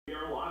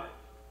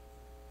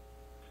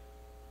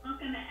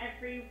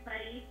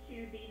everybody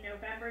to the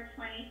November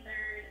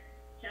 23rd,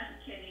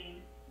 just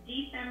kidding,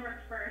 December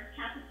 1st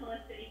Capitola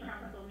City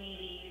Council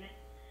meeting.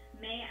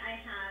 May I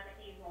have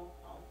a roll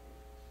call?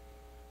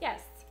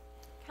 Yes.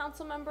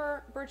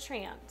 Councilmember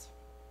Bertrand.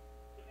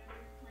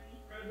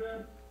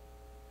 Present.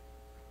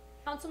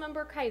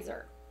 Councilmember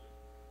Kaiser.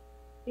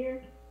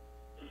 Here.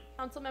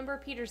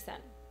 Councilmember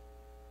Peterson.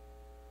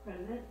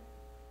 Present.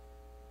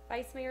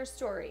 Vice Mayor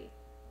Story.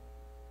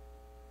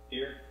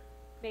 Here.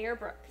 Mayor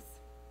Brooks.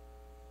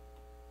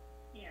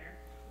 Here.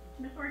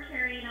 Before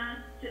carrying on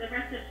to the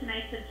rest of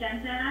tonight's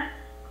agenda,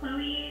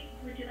 Chloe,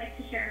 would you like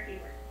to share a few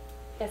words?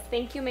 Yes,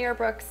 thank you, Mayor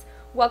Brooks.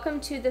 Welcome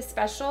to the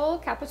special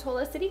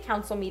Capitola City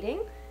Council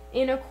meeting.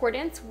 In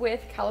accordance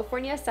with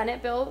California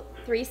Senate Bill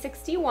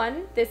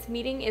 361, this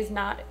meeting is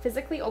not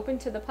physically open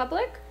to the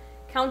public.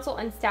 Council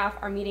and staff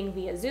are meeting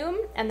via Zoom,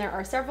 and there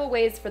are several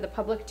ways for the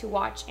public to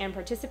watch and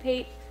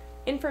participate.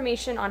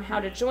 Information on how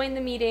to join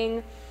the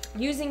meeting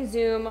using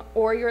Zoom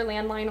or your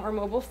landline or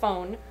mobile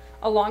phone,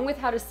 along with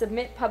how to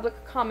submit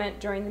public comment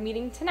during the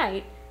meeting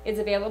tonight, is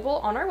available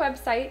on our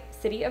website,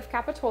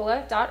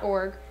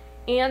 cityofcapitola.org,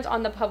 and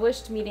on the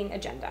published meeting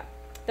agenda.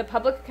 The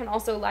public can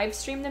also live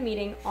stream the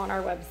meeting on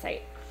our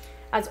website.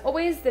 As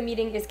always, the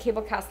meeting is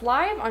cablecast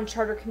live on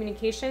Charter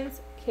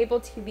Communications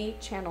Cable TV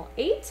Channel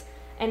 8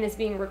 and is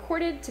being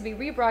recorded to be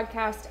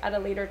rebroadcast at a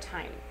later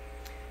time.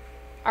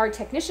 Our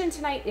technician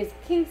tonight is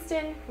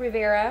Kingston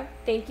Rivera.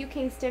 Thank you,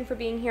 Kingston, for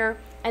being here,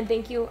 and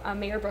thank you,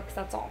 Mayor Brooks.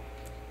 That's all.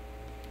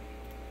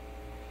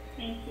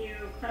 Thank you,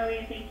 Chloe,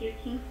 and thank you,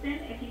 Kingston.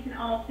 If you can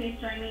all please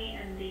join me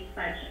in the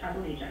Pledge of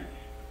Allegiance.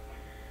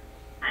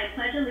 I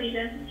pledge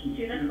allegiance to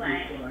the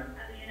flag of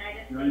the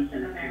United States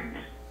of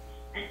America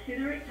and to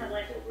the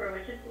republic for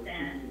which it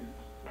stands,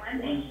 one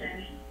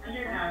nation,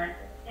 under God,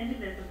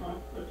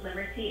 indivisible, with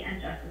liberty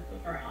and justice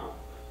for all.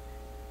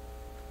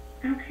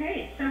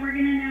 Okay, so we're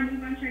going to now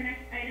move on to our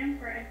next item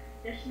for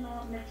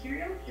additional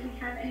materials. Do we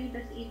have any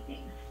this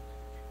evening?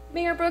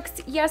 Mayor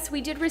Brooks, yes,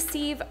 we did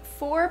receive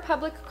 4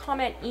 public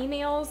comment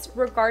emails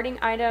regarding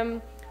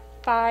item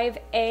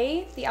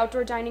 5A, the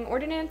outdoor dining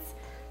ordinance.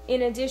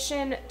 In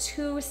addition,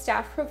 2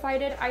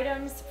 staff-provided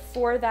items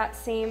for that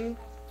same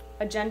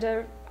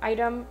agenda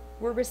item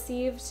were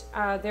received.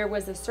 There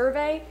was a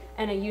survey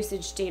and a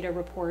usage data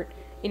report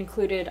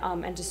included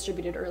and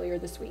distributed earlier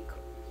this week.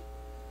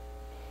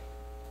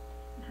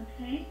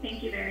 Okay,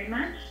 thank you very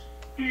much.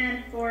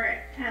 And for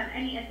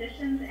any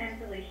additions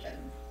and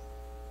deletions?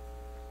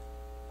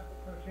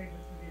 No changes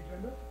to the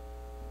agenda.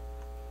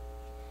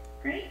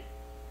 Great.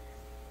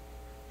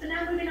 So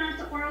now moving on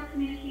to oral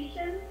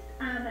communications.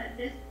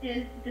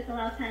 This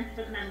allows time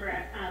for the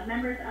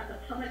members of the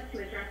public to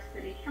address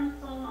City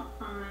Council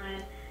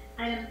on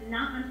items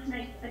not on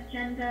tonight's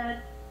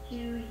agenda.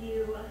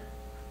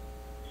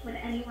 Would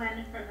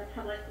anyone from the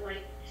public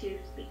like to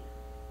speak?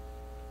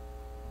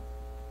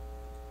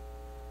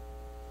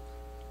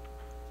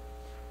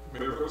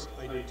 Mayor Brooks,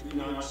 I do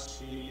not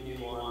see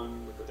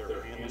anyone with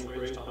their hands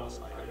raised on this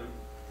item,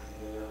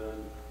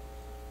 and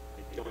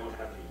I don't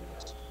have any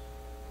minutes.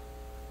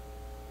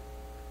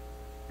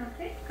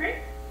 Okay, great.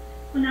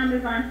 We'll now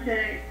move on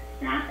to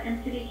staff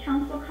and city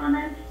council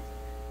comments.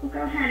 We'll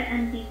go ahead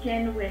and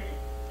begin with,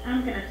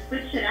 I'm going to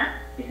switch it up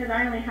because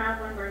I only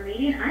have one more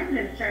meeting. I'm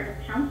going to start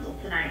with council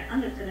tonight.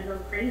 I'm just going to go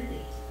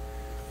crazy.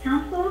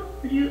 Council,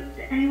 does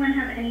anyone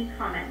have any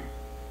comments?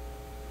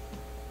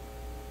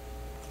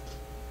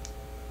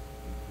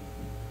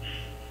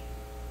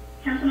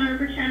 Councilmember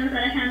Bertrand, was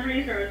that a hand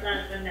raise or was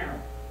that a no?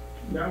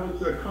 That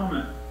was a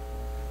comment.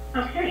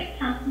 Okay,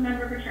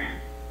 Councilmember Bertrand.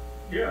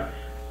 Yeah.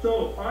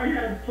 So I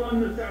had fun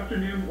this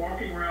afternoon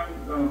walking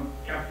around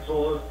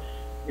Capitola,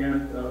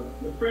 and a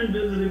friend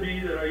visited me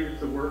that I used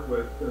to work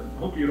with. And I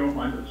hope you don't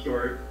mind the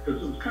story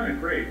because it was kind of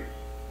great.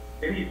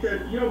 And he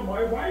said, you know,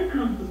 my wife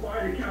comes to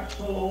buy to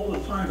Capitola all the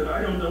time, but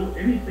I don't know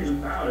anything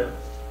about it.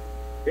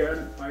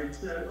 And I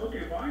said,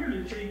 okay, well, I'm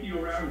going to take you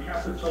around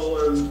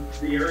Capitola and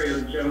the area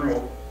in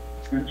general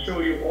and show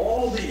you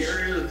all the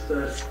areas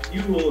that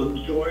you will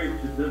enjoy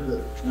to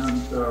visit.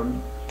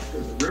 And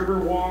the river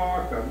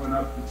walk, I went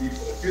up to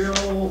Depot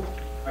Hill,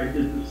 I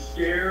did the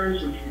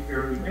stairs, which we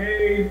barely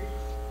made,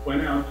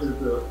 went out to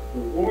the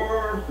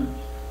wharf and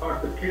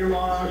talked to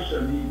Kailash,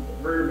 and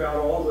he heard about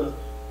all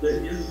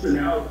the ins and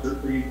outs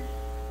at the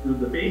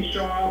bait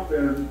shop,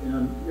 and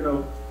you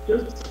know,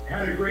 just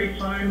had a great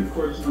time. Of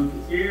course, went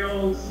to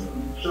Gale's,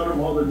 showed him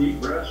all the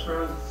neat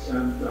restaurants,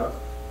 and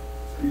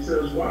he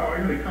says, wow,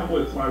 I'm going to come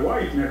with my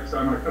wife next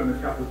time I come to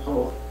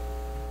Capitola.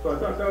 So I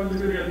thought that was a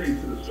good ending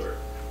to the story.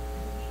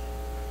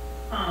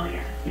 Oh,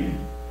 yeah.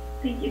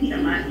 Thank you so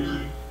much.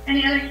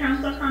 Any other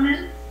council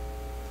comments?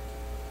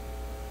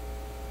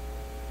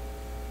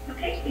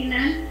 Okay, seeing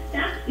none.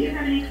 Staff, do you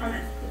have any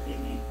comments this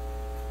evening?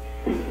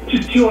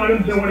 Just 2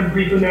 items I want to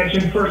briefly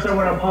mention. First, I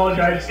want to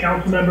apologize to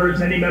council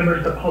members and any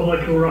members of the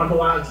public who were on the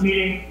last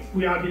meeting.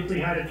 We obviously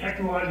had a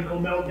technological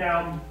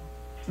meltdown.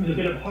 There was a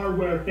bit of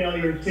hardware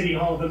failure at City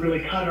Hall that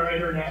really cut our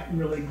internet and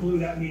really blew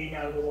that meeting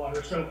out of the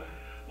water. So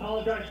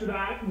apologize for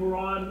that.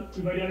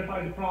 We've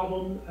identified the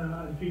problem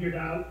and figured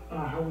out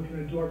how we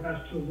can do our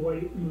best to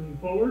avoid it moving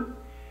forward.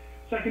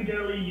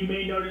 Secondarily, you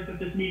may notice that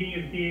this meeting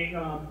is being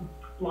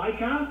live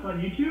cast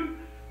on YouTube.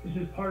 This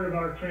is part of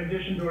our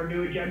transition to our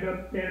new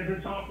agenda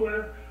management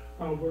software.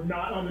 We're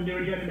not on the new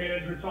agenda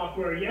management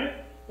software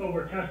yet, but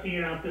we're testing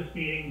it out this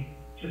meeting.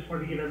 Just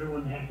wanted to give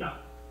everyone the heads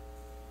up.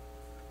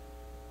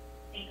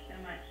 Thanks so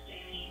much,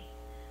 Jamie.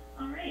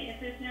 All right, if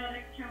there's no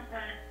other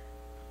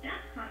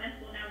staff comments,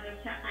 we'll now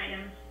move to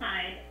item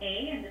 5A,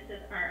 and this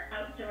is our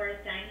outdoor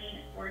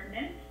dining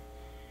ordinance.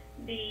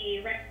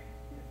 The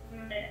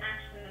recommended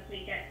action as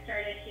we get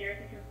started here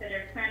is to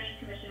consider planning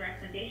commission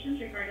recommendations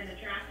regarding the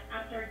draft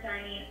outdoor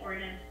dining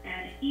ordinance,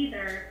 and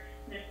either,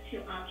 there's two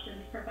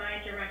options,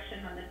 provide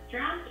direction on the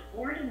draft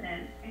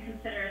ordinance and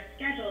consider a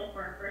schedule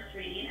for a first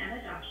reading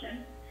and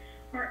adoption,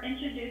 or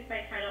introduced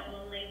by title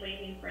only,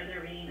 waiving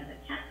further reading of the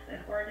text and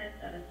ordinance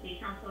of the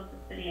City Council of the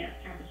City of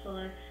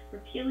Capitola,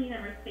 repealing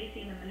and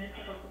replacing the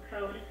municipal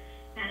code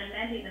and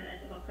amending the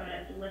municipal code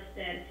as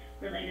listed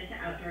related to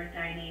outdoor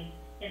dining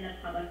in the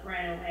public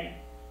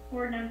right-of-way.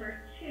 Or number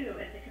two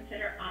is to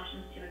consider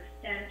options to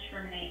extend,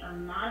 terminate, or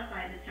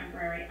modify the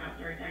temporary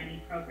outdoor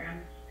dining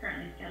program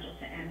currently scheduled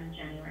to end on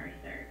January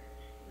 3rd.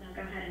 And I'll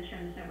go ahead and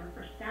turn this over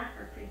for staff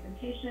for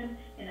presentation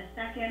in a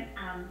second.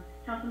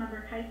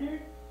 Councilmember Kaiser?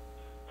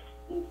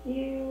 Thank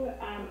you.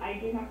 I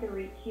do have to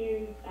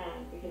recuse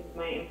because of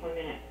my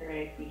employment at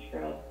Paradise Beach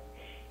Girls,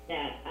 so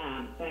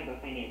I have a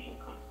financial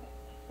conflict.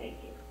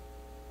 Thank you.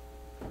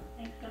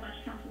 Thanks so much,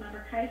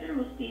 Councilmember Kaiser.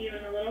 We'll see you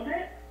in a little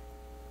bit.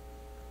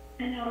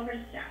 And now over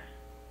to staff.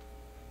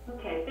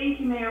 Okay, thank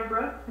you, Mayor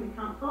Brooks and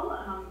Council.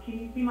 Can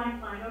you see my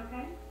slide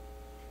okay?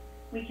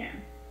 We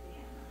can.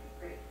 Okay,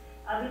 great.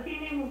 This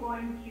evening we're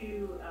going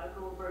to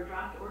go over a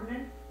draft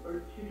ordinance,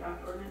 or two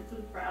draft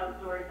ordinances for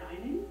outdoor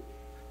dining.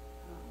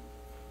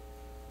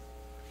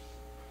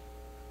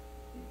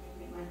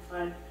 My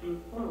slides to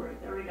move forward.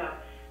 There we go.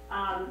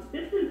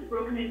 This is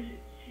broken into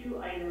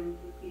two items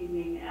this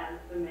evening as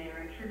the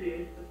mayor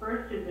introduced. The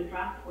first is a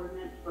draft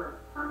ordinance for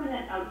a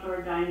permanent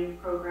outdoor dining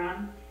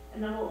program,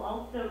 and then we'll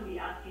also be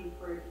asking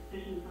for a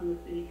decision from the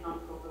City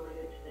Council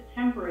related to the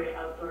temporary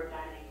outdoor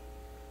dining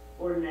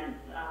ordinance,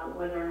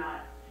 whether or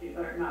not to,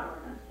 or not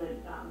ordinance,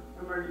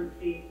 the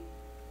emergency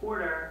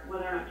order,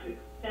 whether or not to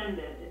extend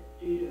it.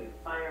 It's due to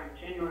expire on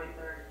January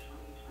 3rd,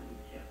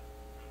 2022.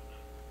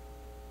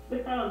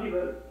 With that, I'll give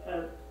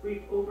a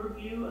brief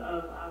overview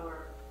of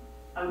our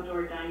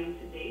outdoor dining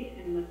to date.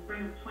 In the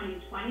spring of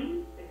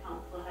 2020, the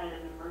council had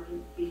an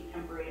emergency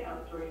temporary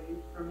outdoor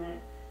use permit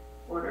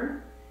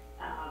order.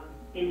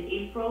 In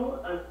April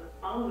of the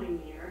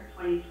following year,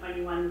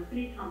 2021, the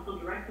City Council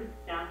directed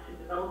staff to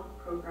develop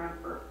a program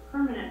for a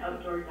permanent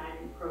outdoor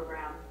dining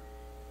program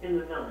in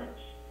the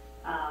village.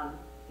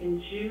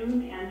 In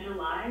June and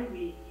July,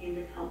 we came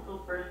to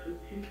council first with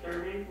two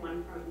surveys,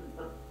 one from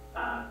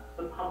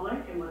the public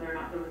and whether or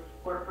not there was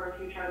support for a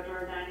future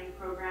outdoor dining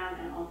program,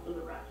 and also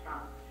the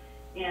restaurant.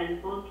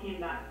 And both came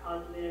back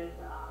positive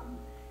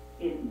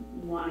in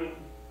wanting,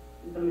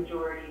 the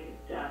majority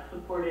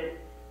supported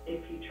a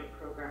future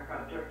program for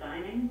outdoor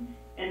dining.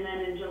 And then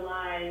in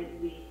July,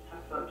 we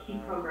talked about key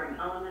program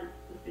elements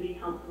the City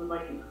Council would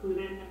like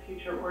included in a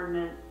future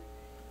ordinance,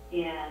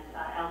 and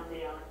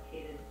they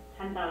allocated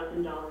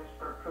 $10,000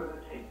 for a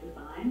prototype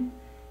design.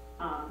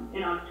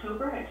 In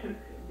October, I took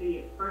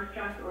the first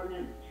draft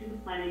ordinance to the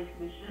Planning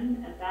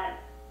Commission. At that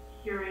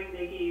hearing,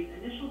 they gave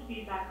initial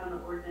feedback on the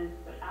ordinance,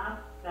 but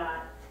asked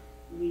that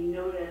we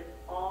notice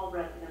all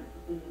residents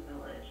within the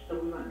village. So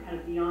we went kind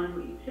of beyond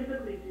what you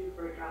typically do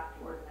for a draft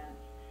ordinance.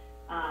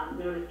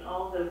 Noticed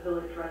all the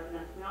village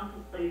residents. We also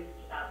placed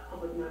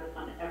public notice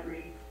on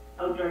every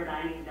outdoor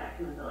dining deck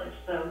in the village.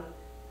 So,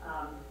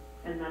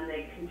 and then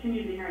they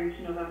continued the hearing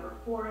to November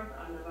 4th.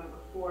 On November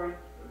 4th,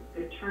 there was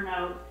good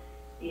turnout,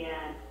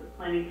 and the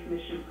Planning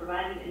Commission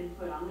provided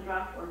input on the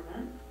draft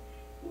ordinance,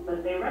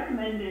 but they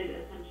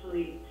recommended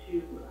essentially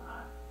to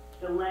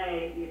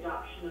delay the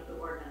adoption of the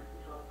ordinance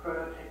until a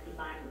prototype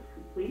design was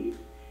complete.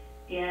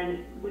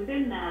 And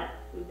within that,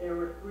 there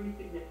were three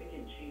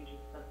significant changes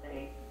that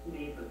they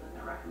made within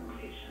their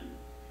recommendations.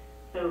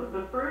 So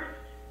the first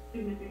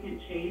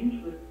significant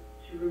change was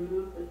to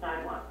remove the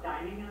sidewalk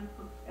dining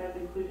as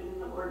included in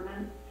the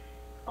ordinance,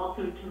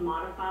 also to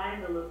modify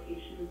the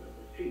locations of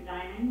the street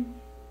dining,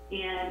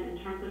 and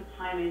in terms of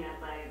timing,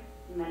 as I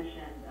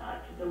mentioned,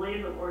 to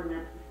delay the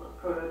ordinance until a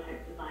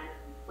prototype design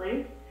is in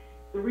place.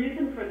 The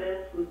reason for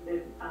this was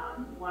they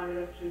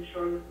wanted us to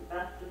ensure that the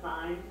best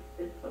design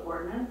fits the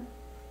ordinance,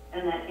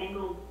 and that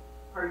angled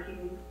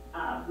parking,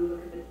 we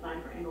look at the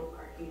design for angled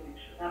parking and make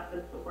sure that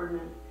fits the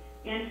ordinance,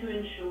 and to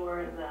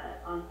ensure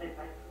that on-site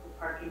bicycle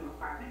parking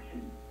requirement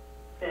can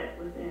fit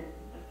within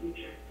a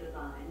future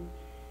design.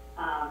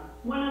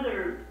 One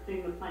other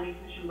thing the Planning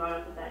Commission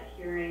brought up at that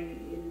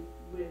hearing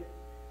is with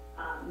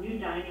new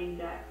dining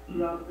decks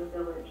throughout the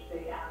village,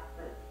 they asked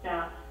that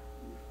staff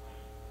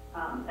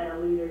at a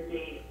later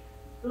date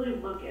really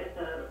look at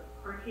the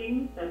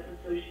parking that's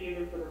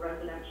associated with the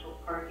residential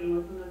parking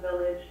within the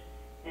village,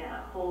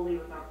 wholly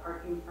with our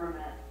parking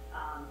permits,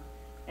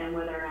 and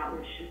whether or not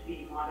we should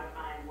be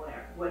modifying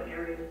what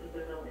areas of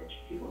the village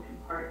people can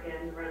park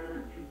in,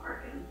 residents can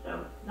park in.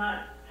 So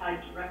not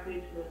tied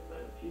directly to this,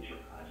 but a future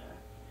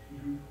project.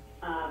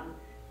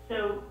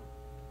 So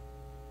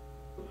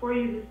before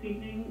you this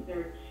evening, there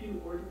are two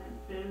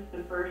ordinances.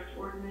 The first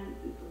ordinance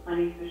is the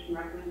Planning Commission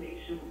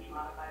recommendation, which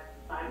modifies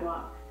the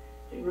sidewalk.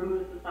 It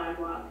removes the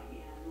sidewalk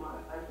and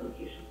modifies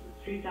locations of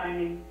street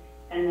dining.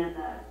 And then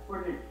the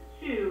ordinance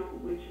 2,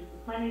 which is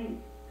the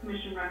Planning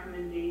Commission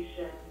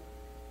recommendation,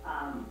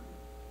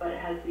 but it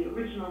has the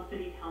original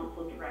City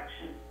Council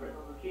direction for the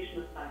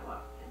location of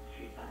sidewalk and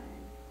street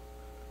dining.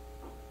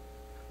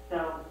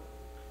 So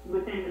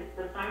within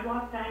the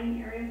sidewalk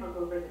dining areas, I'll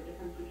go over the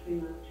difference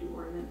between those two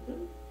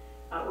ordinances.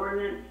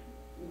 Ordinance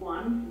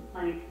 1, the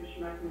Planning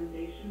Commission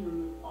recommendation,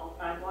 removes all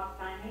sidewalk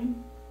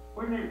dining.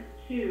 Ordinance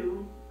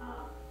 2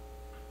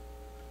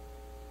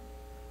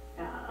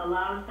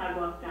 allows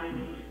sidewalk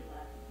dining in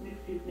the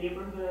mixed-use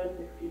neighborhood,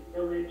 mixed-use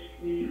village,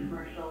 community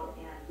commercial,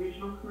 and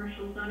regional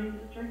commercial zoning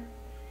districts.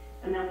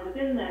 And then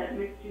within the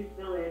mixed-use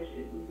village,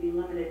 it would be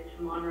limited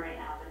to Monterey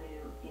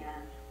Avenue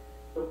and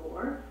the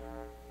Wharf.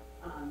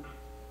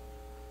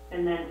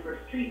 And then for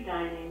street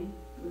dining,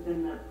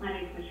 within the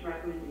Planning Commission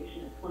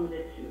recommendation, it's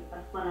limited to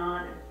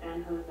Esplanade and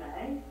San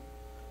Jose.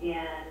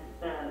 And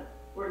the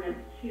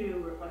ordinance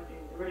 2,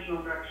 reflecting the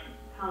original direction of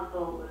the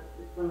council,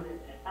 is limited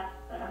to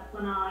the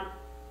Esplanade,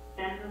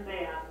 San Jose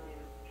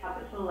Avenue,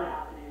 Capitola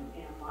Avenue,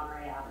 and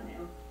Monterey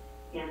Avenue.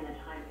 And the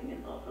timing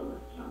is also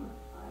listed on this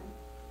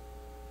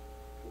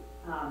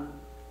slide.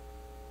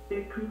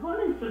 The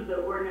components of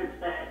the ordinance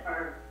that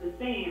are the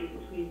same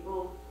between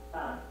both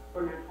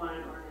ordinance 1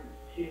 and ordinance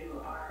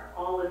 2 are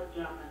all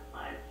listed on this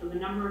slide. So the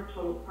number of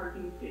total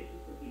parking spaces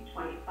would be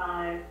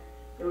 25.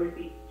 There would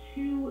be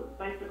 2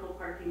 bicycle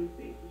parking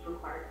spaces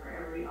required for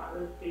every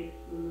auto space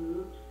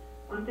removed.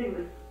 One thing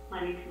the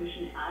Planning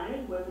Commission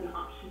added was an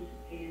option to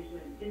pay into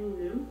an in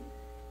lieu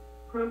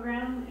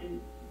program and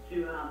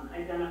to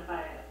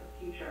identify a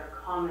future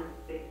common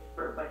space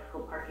for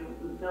bicycle parking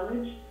within the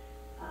village.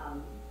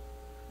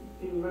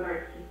 In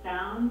regards to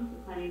sound, the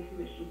Planning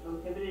Commission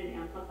prohibited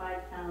amplified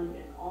sound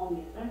in all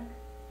music.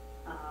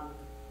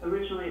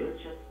 Originally, it was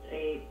just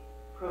a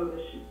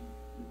prohibition.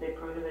 They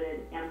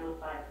prohibited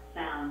amplified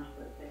sound,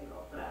 but they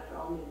also added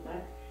all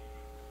music.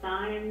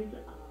 Signs,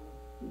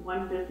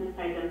 1 business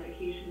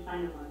identification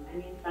sign and 1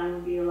 menu sign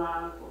would be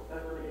allowed, both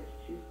are limited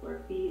to 2 square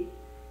feet.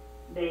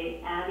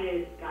 They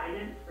added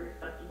guidance for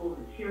accessible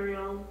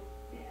materials,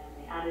 and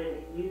they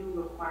added a new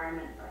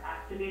requirement for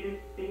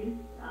activated space.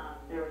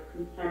 There was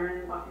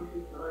concern walking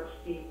through the village,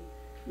 seeing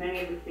many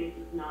of the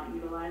spaces not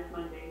utilized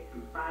Monday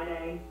through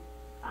Friday.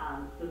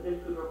 So this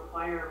would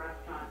require a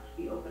restaurant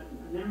to be open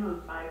a minimum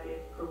of 5 days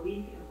per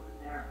week,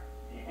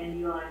 and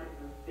utilizing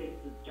those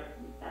spaces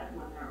during that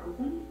when they're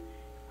open.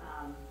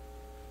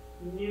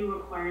 New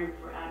requirements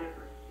were added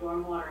for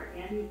stormwater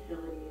and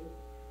utilities.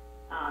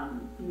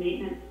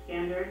 Maintenance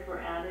standards were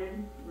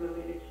added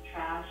related to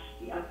trash,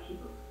 the upkeep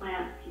of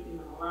plants, keeping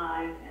them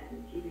alive,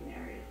 and keeping the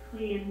areas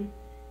clean.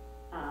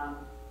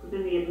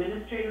 Within the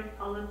administrative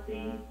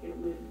policy, it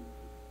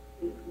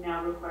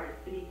now requires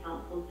City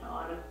Council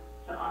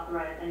to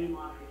authorize any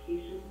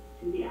modifications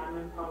to the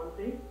admin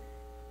policy.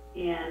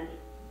 And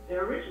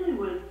there originally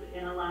was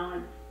an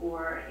allowance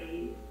for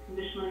a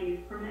conditional use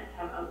permit to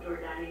have outdoor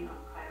dining on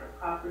private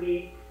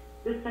property.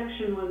 This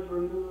section was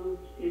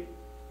removed. If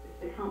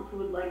the council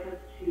would like us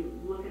to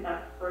look at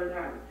that further,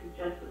 I would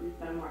suggest that we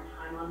spend more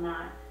time on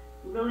that.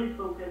 We really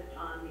focused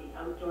on the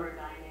outdoor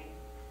dining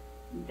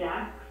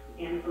decks,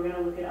 and if we're going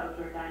to look at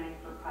outdoor dining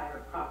for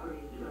private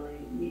properties, it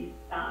really needs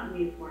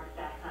more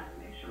staff time to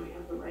make sure we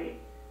have the right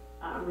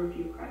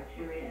review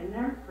criteria in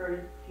there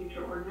for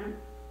future ordinance.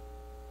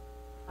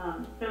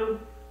 So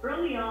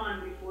early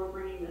on, before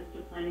bringing this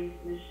to Planning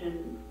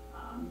Commission,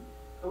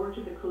 I worked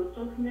with the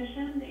Coastal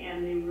Commission,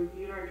 and they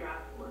reviewed our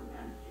draft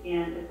ordinance.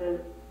 And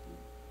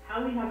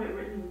how we have it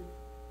written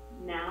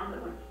now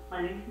that went to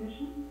Planning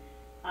Commission,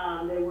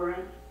 they were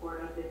in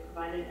support of. They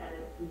provided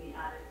edits, and we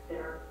added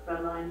their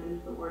red lines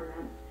into the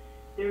ordinance.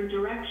 Their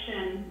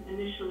direction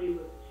initially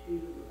was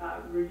to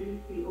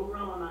reduce the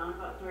overall amount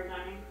of outdoor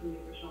dining from the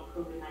original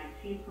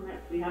COVID-19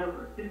 permits. We had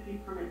over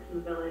 50 permits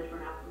in the village. We're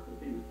now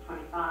proposing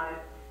 25.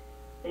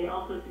 They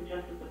also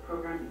suggested the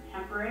program be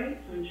temporary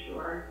to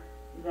ensure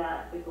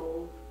that the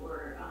goals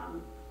were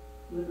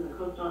within the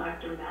Coastal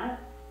Act are met.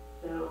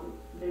 So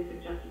they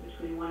suggested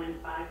between 1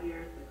 and 5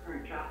 years. The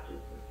current draft is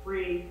for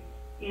 3.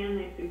 And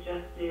they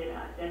suggested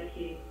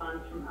dedicating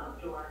funds from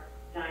outdoor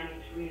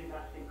dining to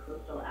reinvest in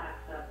coastal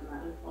access, and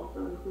that is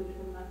also included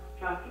in the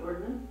draft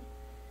ordinance.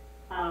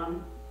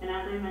 And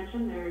as I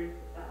mentioned, there's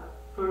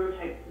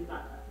prototype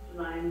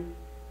designs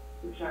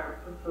which are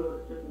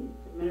proposed as an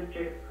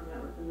administrative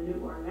permit within the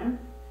new ordinance.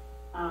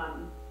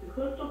 The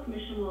Coastal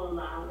Commission will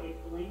allow a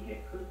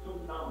blanket coastal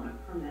development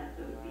permit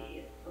that would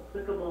be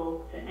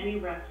applicable to any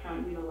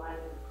restaurant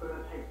utilizing the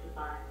prototype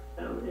design.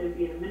 So it would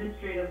be an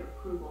administrative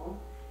approval.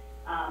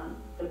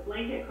 The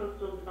blanket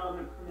coastal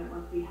development permit,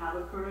 once we have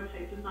a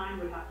prototype design,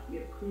 would have to be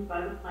approved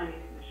by the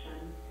Planning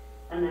Commission,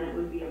 and then it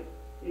would be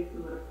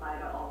basically would apply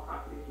to all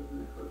properties within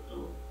the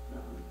coastal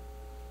zone.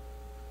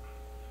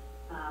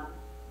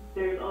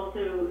 There's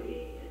also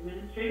a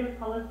administrative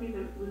policy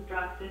that was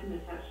drafted and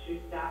attached to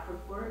your staff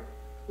report.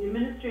 The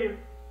administrative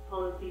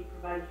policy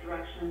provides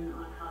direction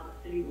on how the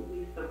city will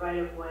lease the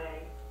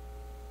right-of-way.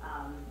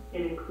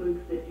 It includes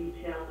the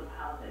details of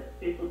how the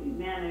space will be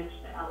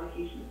managed, the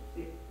allocation of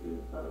space through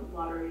the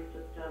lottery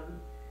system,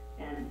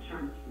 and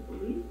terms for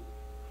the lease.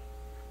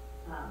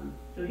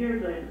 So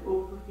here's an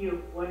overview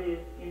of what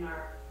is in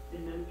our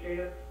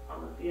administrative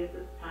policy at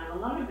this time. A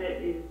lot of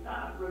it is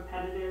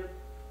repetitive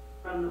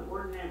from the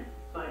ordinance,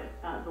 but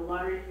the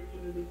lottery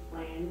system is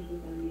explained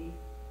within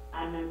the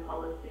admin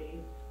policy.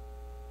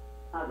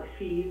 The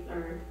fees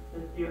are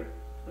zero.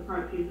 The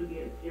current fees would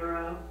be at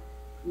 0.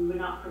 We would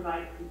not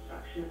provide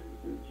construction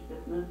assistance to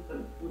business, but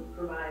would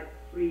provide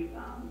free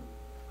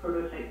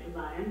prototype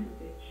designs if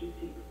they choose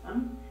to use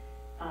them.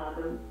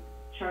 The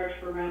charge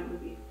for rent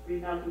would be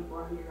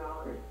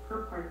 $3,400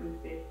 per parking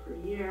space per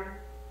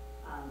year.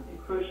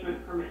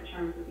 Encroachment permit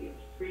terms would be up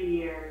to 3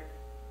 years.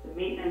 The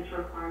maintenance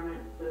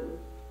requirements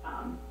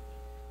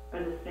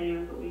are the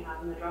same as what we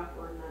have in the draft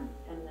ordinance,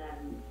 and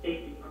then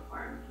safety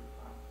requirements as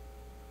well.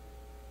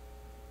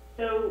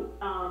 So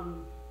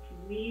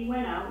we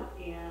went out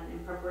and, in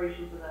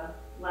preparation for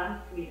the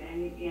last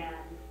meeting,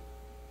 and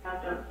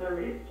passed out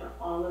surveys to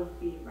all of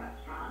the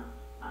restaurants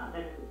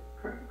that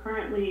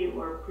currently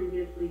or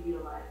previously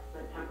utilized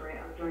the temporary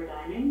outdoor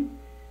dining.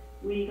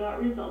 We got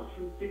results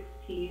from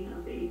 16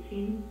 of the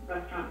 18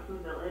 restaurants in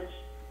the village.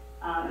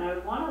 And I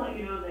want to let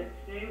you know that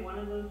today one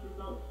of those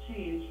results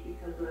changed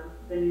because of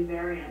the new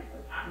variant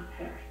that's out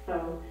there.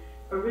 So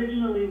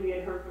originally we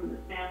had heard from the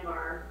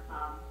sandbar.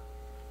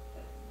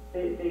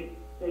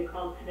 They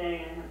called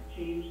today and have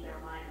changed their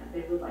mind that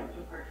they would like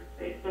to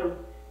participate. So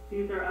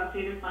these are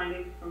updated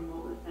findings from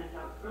what was sent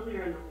out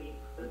earlier in the week.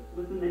 But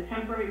within the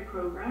temporary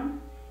program,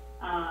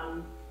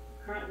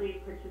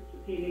 currently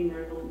participating,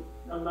 there's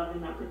 11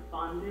 that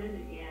responded,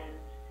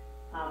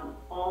 and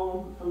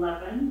all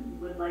 11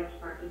 would like to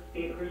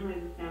participate. Originally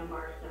the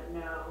sandbar said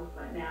no,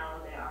 but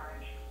now they are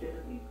interested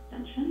in the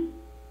extension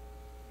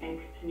and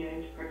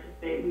continuing to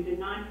participate. We did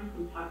not hear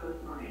from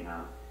Tacos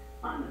Moreno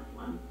on this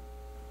one.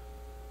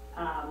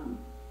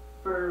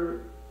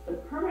 For the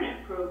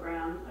permanent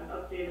program, I've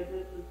updated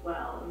this as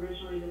well.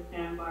 Originally the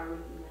sandbar was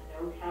in the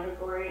no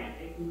category, and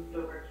they've moved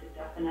over to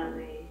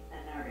definitely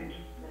and are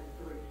interested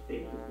in 3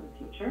 spaces in the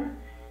future.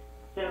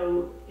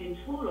 So in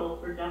total,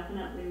 for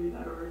definitely,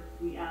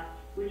 we asked,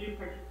 would you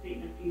participate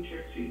in a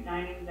future street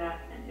dining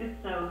deck? And if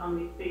so, how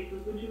many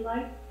spaces would you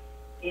like?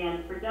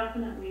 And for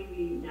definitely,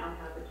 we now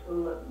have a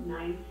total of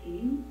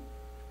 19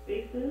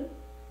 spaces.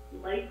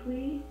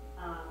 Likely,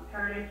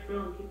 Paradise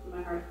Grill and Pizza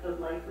My Heart said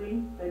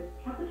likely, but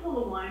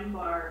Capitola Wine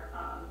Bar,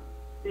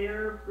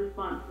 their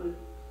response was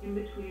in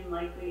between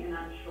likely and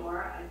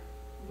unsure. I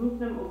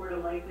moved them over to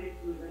likely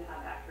so we would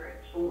have accurate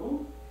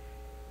totals,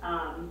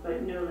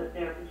 but know that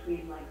they're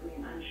between likely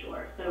and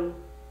unsure. So,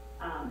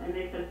 and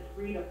they said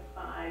 3 to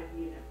 5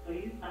 units. So I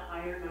used the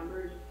higher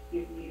number just to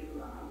give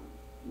you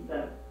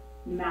the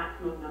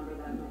maximum number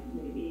that might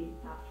maybe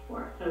asked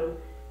for. So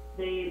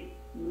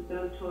with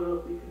those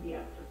totals, we could be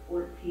up to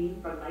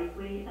 14 for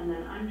likely, and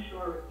then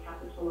unsure with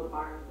Capitola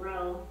Bar and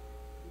Grill,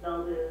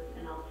 Zelda's,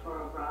 and El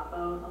Toro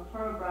Bravo. El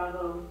Toro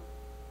Bravo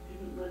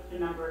didn't list a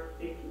number of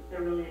spaces.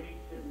 They're really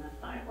interested in the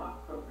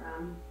sidewalk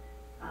program.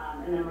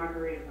 And then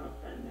Margaritaville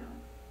said no.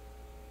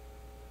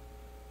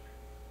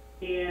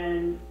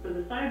 And for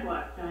the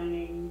sidewalk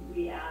dining,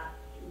 we asked,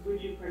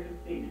 would you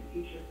participate in a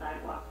future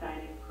sidewalk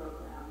dining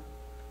program?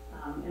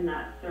 In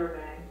that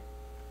survey,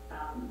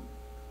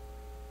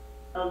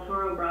 El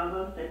Toro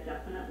Bravo said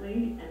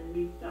definitely, and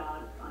Reef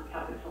Dog on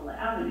Capitola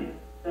Avenue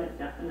said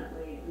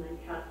definitely, and then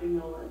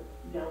Castagnola's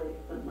Deli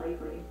said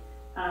likely.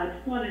 I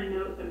just want to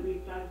note that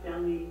Reef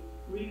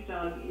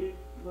Dog is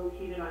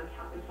located on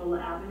Capitola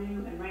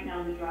Avenue, and right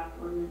now the draft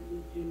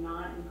ordinances do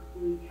not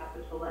include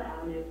Capitola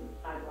Avenue as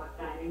sidewalk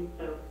dining.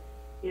 So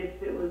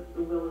if it was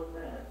the will of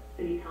the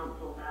city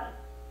council,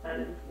 that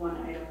is one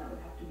item that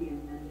would have to be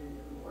amended in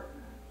the ordinance.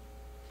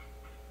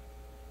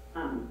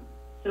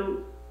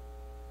 So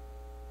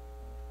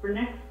for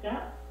next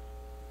steps,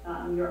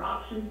 your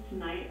options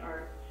tonight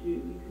are you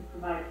can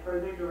provide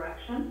further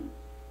direction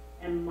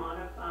and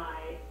modify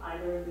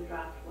either of the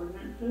draft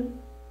ordinances.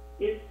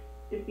 If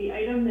the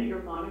item that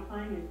you're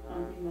modifying is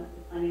something that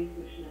the Planning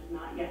Commission has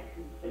not yet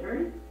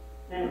considered,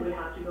 then it would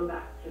have to go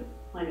back to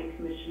Planning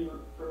Commission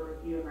for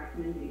review and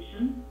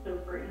recommendation. So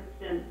for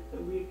instance, the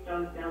Reef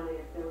Dog Deli,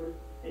 if there was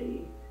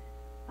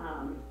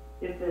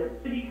if the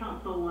City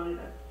Council wanted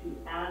us to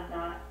add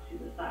that to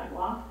the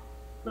sidewalk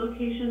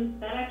locations,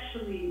 that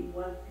actually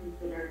was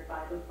considered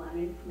by the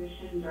Planning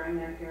Commission during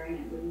their hearing.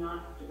 It would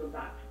not have to go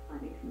back to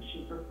Planning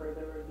Commission for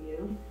further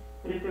review.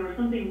 But if there was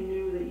something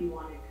new that you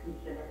wanted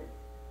considered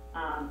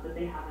that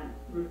they haven't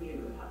reviewed,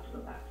 it would have to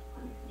go back to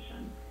Planning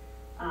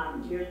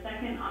Commission. Your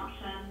second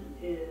option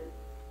is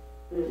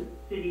the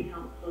City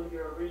Council,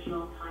 your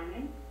original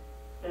timing.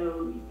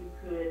 So you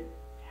could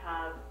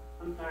have,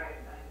 I'm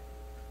sorry, I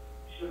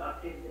should have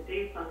updated the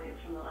dates on these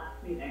from the last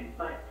meeting,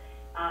 but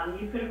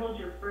you could hold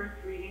your first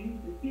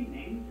reading this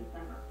evening,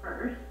 December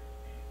 1st,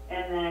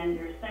 and then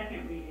your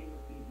second reading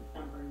would be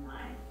December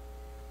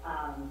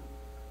 9th.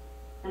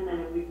 And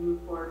then we'd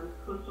move forward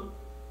with Coastal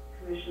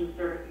Commission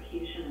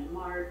certification in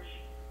March,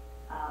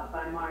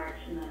 by March,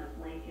 and then a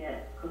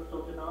blanket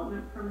coastal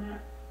development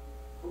permit,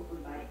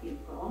 hopefully by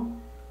April.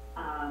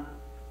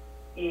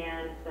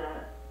 And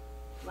the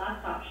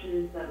last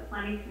option is the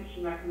Planning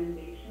Commission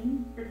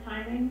recommendation for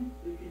timing.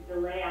 We could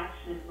delay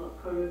action until a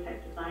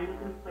prototype design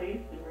is in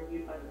place and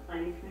reviewed by the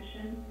Planning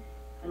Commission,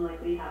 and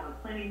likely have a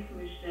Planning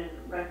Commission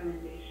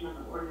recommendation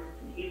on the ordinance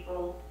in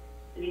April,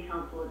 City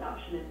Council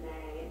adoption in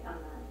May, and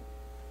then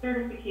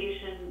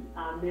certification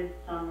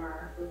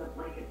mid-summer with a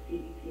blanket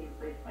CDP in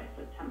place by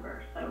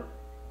September. So,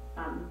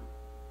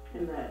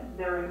 and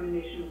their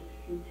recommendation was to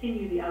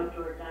continue the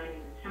outdoor dining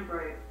and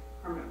temporary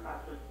permit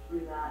process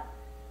through that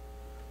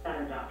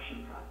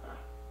adoption process.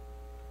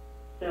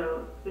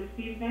 So this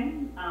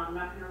evening, I'm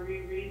not going to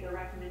reread the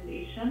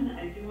recommendation.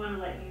 I do want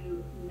to let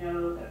you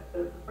know that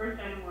the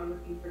first item we're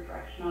looking for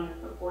direction on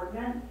is the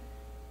ordinance,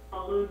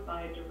 followed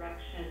by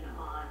direction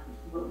on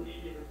what we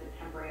should do with the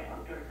temporary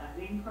outdoor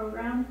dining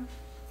program.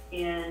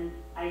 And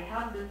I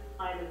have this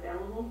slide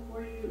available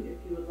for you if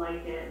you would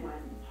like it when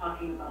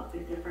talking about the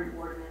different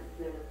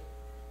ordinances.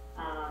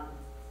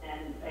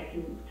 And I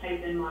can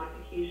type in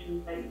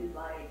modifications that you'd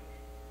like,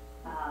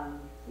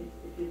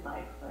 if you'd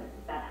like, but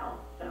if that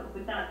helps. So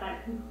with that,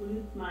 that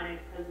concludes my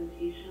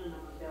presentation, and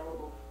I'm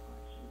available for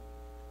questions.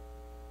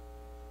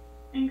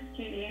 Thanks,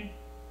 Katie.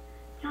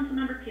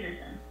 Councilmember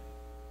Peterson.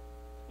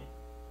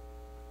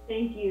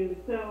 Thank you.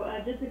 So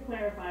just to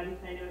clarify,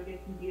 because I know it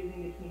gets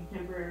confusing between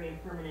temporary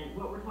and permanent,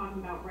 what we're talking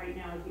about right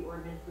now is the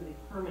ordinance for the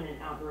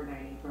permanent outdoor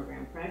dining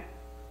program, correct?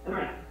 Okay.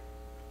 Correct.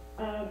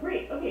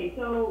 Great. Okay.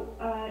 So,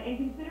 and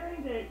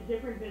considering that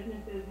different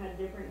businesses have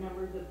different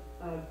numbers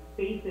of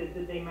spaces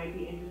that they might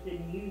be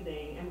interested in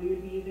using, and we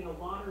would be using a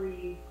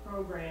lottery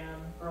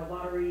program or a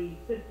lottery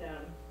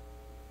system,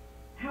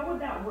 how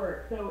would that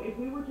work? So if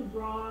we were to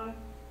draw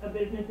a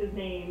business's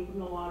name from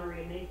the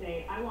lottery and they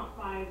say, I want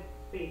 5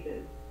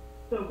 spaces,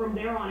 so from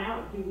there on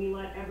out, do we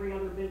let every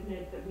other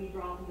business that we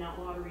draw from that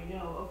lottery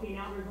know, okay,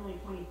 now there's only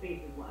 20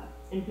 spaces left,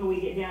 until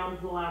we get down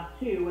to the last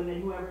 2, and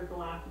then whoever's the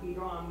last to be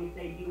drawn, we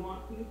say, do you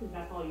want to? Because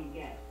that's all you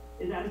get.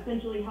 Is that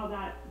essentially how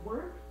that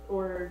works?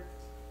 Or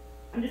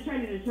I'm just trying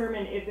to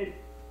determine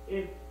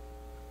if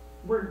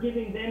we're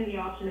giving them the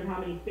option of how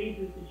many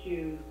spaces to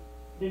choose,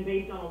 then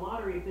based on a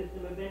lottery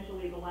system,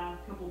 eventually the last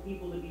couple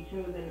people to be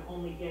chosen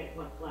only get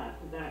what's left.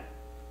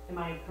 Am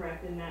I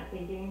correct in that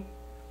thinking?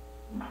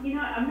 You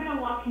know, I'm going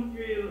to walk you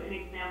through an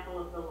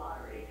example of the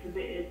lottery, because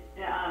it's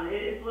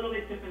a little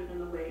bit different than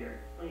the way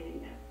you're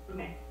explaining it.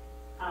 Okay.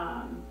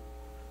 I'll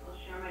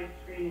share my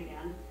screen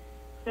again.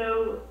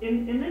 So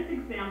in this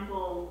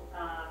example,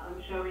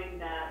 I'm showing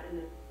that in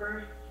this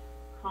first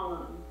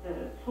column,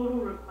 the total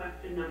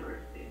requested number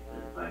of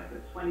spaces, so I put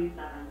 27.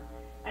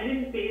 I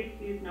didn't base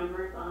these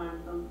numbers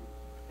on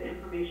the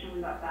information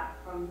we got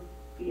back from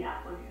the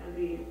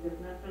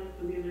businesses,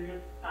 so these are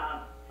just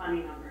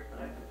funny numbers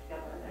that I put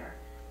together there.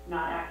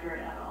 Not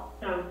accurate at all.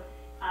 So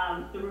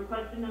the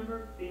requested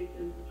number of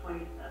spaces is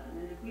 27.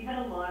 And if we had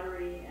a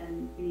lottery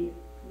and the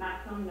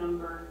maximum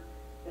number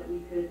that we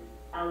could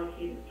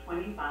allocate is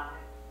 25,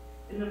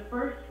 in the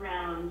first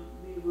round,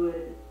 we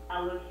would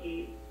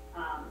allocate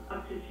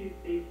up to 2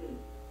 spaces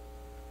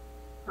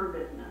per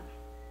business.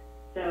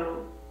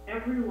 So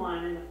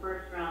everyone in the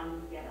first round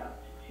would get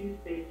up to 2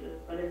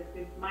 spaces, but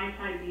if Mai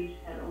Tai Beach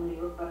had only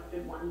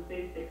requested 1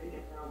 space, they could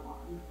get their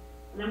 1.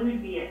 And then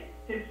we'd be at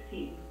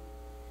 15.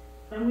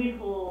 Then we'd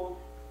hold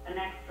a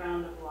next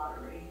round of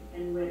lottery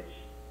in which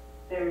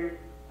there's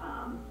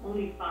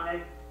only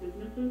 5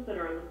 businesses that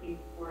are looking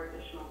for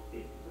additional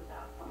spaces at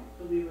that point.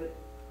 So we would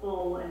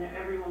pull, and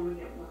everyone would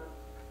get one of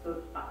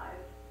those 5.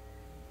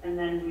 And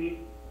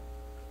then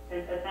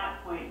at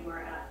that point, we're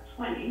at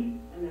 20,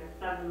 and there's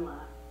 7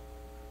 left,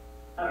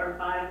 or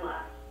 5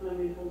 left. So then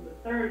we hold the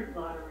third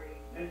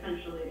lottery,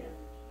 essentially,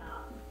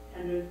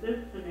 and there's this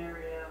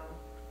scenario,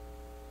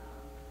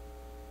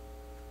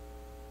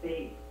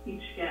 they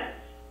each get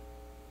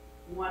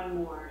 1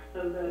 more. So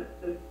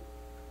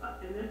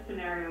in this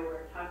scenario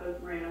where Tacos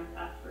Morenos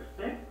asked for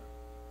 6,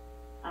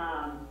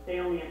 they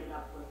only ended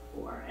up with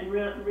 4. And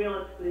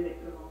realistically, they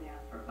could have only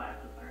asked for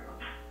 5 to start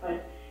off.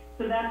 But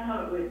so that's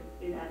how it would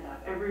end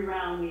up. Every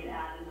round we'd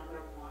add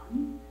another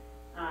 1.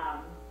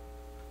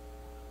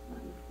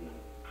 Let me see.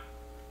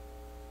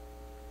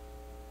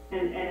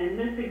 And in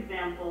this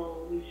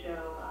example, we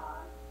show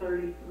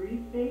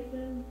 33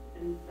 spaces,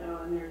 and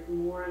there's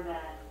more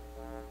than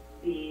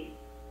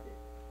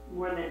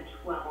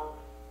 12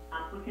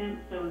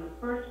 applicants. So in the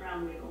first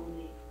round, we'd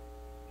only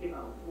give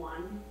out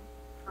 1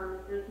 per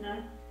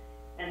business,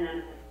 and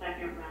then the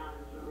second round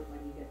is really when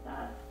you get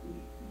that,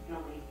 you can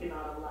only give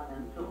out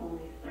 11. So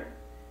only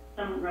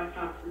some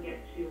restaurants would get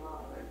 2,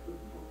 while others would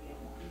only get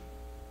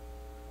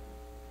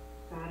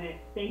 1. Got it.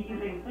 Thank you.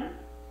 Does that make sense?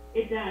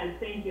 It does.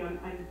 Thank you. I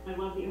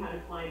love that you had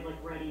a slide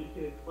ready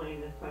to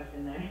explain this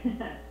question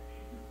there.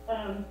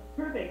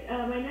 Perfect.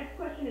 My next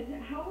question is,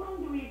 how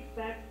long do we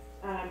expect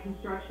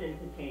construction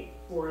to take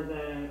for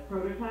the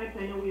prototypes?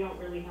 I know we don't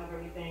really have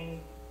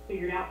everything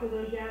figured out for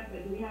those yet,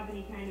 but do we have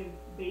any kind of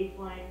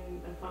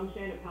baseline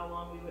assumption of how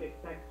long we would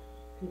expect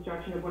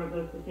construction of one of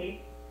those to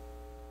take?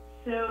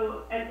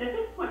 So at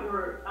this point,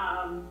 we're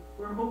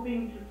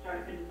hoping to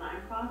start the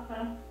design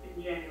process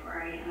in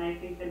January, and I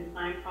think the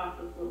design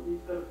process will at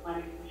least go to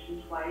planning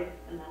commission twice,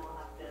 and then we'll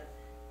have to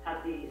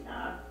have the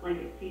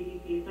blanket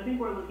CDP. So I think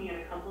we're looking at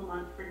a couple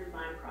months for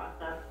design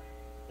process.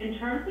 In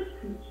terms of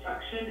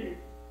construction,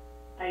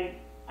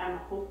 I'm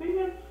hoping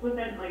it's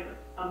within like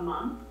a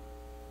month.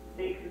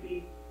 They could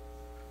be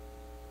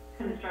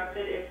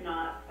constructed, if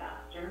not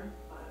faster.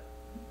 But...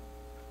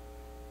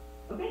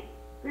 Okay,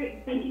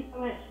 great. Thank you so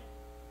much.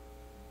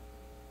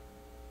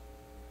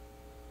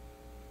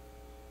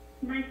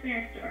 Vice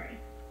Mayor Story.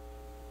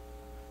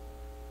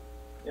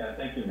 Yeah,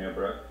 thank you, Mayor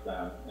Brooks,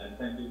 and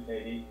thank you,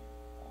 Katie.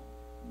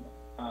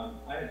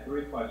 I had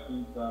 3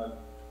 questions,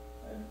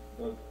 and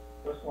the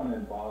first one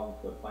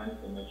involves the Planning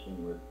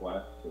Commission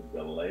request to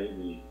delay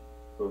the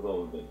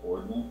approval of the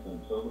ordinance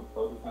until the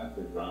prototype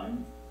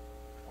designs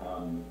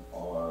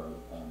are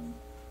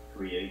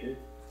created.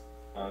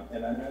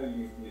 And I know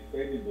you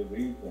stated the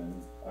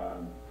reasons. I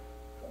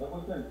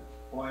wasn't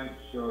quite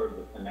sure of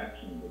the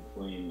connection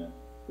between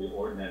the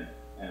ordinance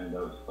and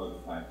those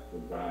prototypes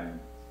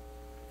designs.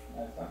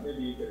 I thought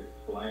maybe you could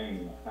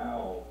explain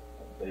how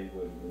they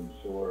would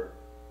ensure,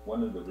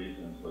 one of the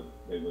reasons was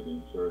they would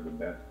ensure the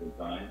best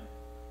design.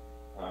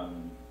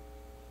 And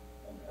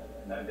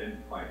I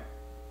didn't quite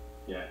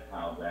get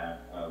how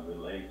that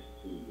relates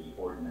to the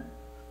ordinance.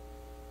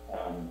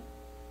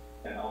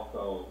 And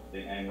also the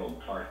angled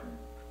parking,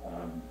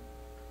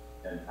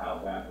 and how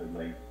that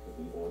relates to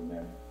the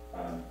ordinance.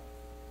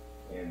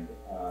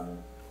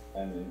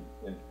 And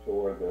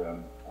ensure the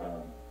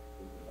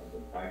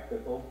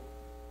bicycle.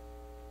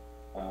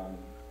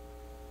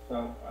 So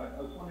I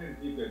was wondering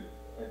if you could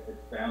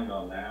expound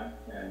on that,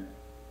 and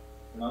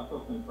also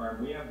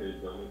confirm we have the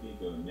ability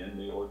to amend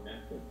the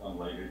ordinance at some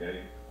later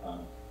date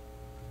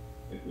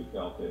if we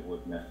felt it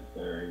was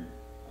necessary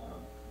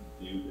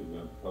due to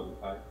the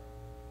prototype.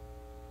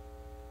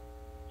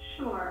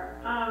 Sure.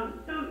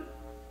 So,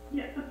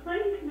 yeah, the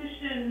Planning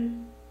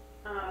Commission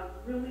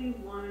really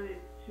wanted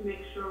to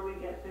make sure we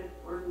get this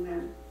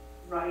ordinance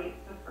right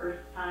the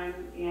first time,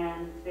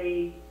 and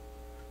they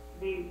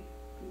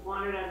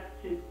wanted us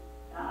to,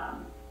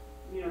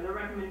 their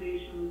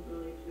recommendation was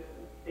really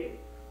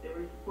they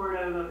were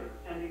supportive of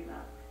extending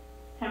the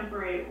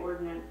temporary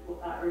ordinance,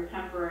 or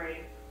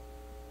temporary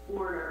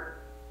order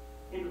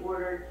in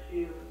order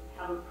to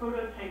have a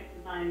prototype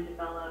design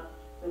developed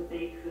that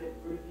they could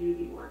review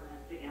the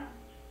ordinance against.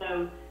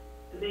 So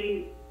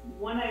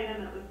one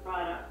item that was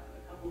brought up a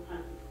couple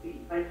times was the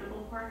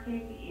bicycle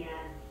parking,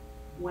 and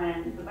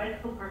when the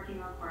bicycle parking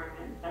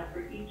requirement is that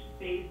for each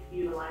space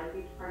utilized,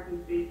 each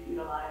parking space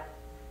utilized,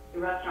 the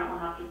restaurant will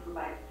have to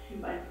provide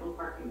 2 bicycle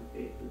parking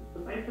spaces.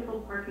 The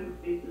bicycle parking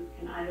spaces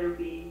can either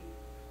be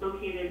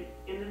located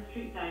in the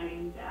street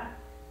dining deck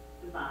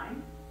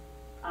design.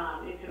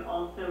 It could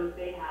also, if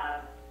they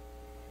have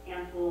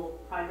ample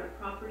private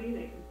property,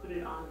 they can put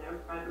it on their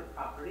private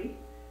property.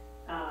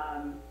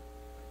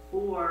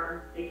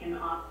 Or they can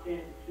opt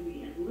in to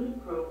the in lieu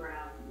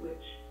program,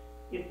 which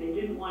if they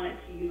didn't want it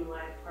to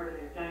utilize part of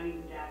their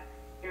dining deck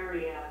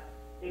area,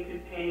 they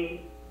could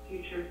pay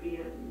future fee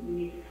that we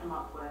need to come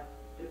up with,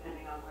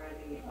 depending on where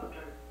the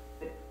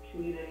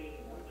community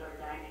outdoor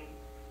dining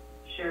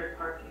shared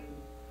parking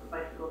for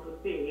bicycles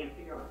would be, and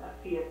figure out what that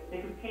fee is.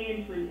 They could pay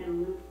into an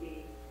in lieu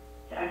fee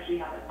to actually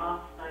have it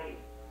off-site,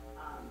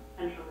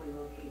 centrally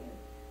located.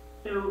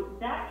 So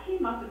that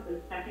came up at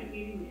the second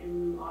meeting, the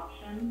in lieu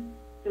option.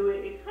 So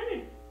it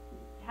kind of,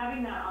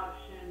 having that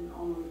option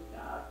almost,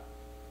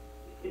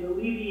 it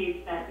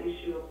alleviates that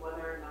issue of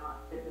whether or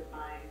not the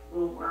design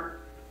will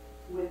work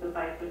with the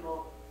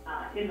bicycle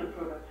in the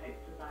prototype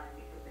design,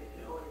 because they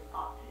could always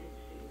opt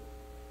into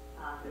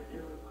this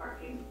in lieu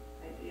parking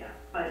idea.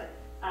 But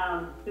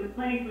the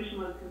Planning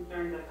Commission was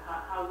concerned of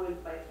how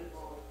would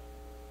bicycles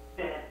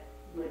fit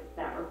with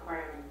that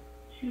requiring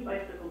 2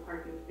 bicycle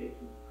parking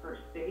spaces per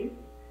space.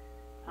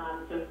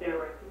 So if there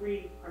were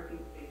 3 parking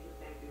spaces,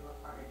 they'd be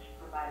required to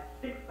provide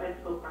 6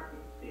 bicycle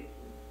parking spaces.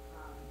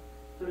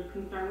 So there's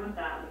concern with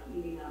that, with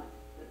eating up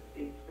the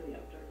space for the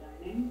outdoor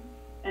dining.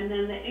 And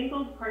then the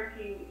angled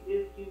parking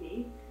is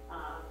unique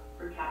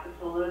for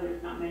Capitola.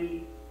 There's not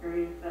many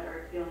areas that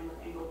are dealing with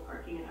angled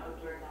parking and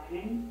outdoor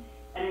dining.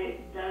 And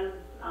it does,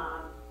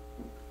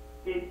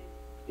 it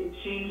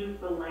changes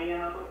the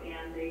layout,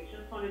 and they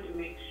just wanted to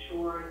make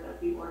sure that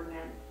the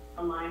ordinance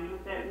aligned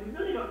with it. We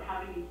really don't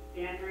have any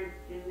standards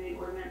in the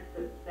ordinance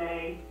that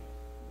say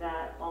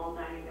that all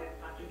dining decks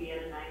have to be at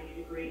a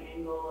 90-degree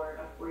angle or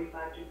a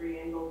 45-degree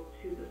angle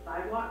to the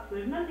sidewalk. So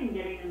there's nothing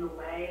getting in the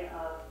way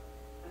of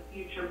a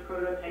future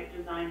prototype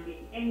design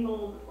being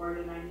angled or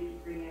at a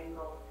 90-degree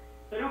angle.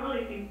 So I don't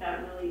really think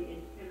that really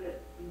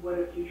inhibits what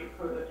a future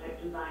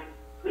prototype design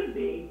could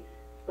be,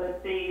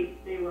 but they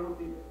were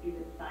hoping to see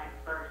the design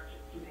first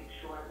just to make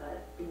sure sure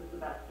that it was the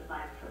best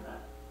design for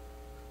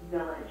the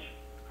village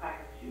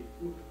prior to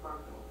moving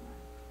forward with it.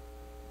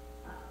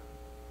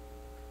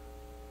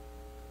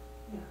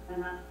 Yeah,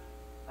 and that's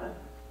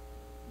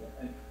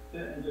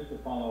Yeah, and just to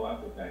follow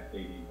up with that,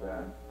 Katie,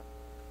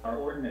 our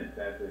ordinance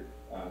as it,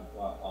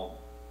 well, I'll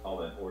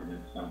call it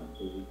ordinance number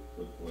 2,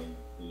 which was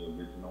the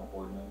original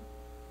ordinance.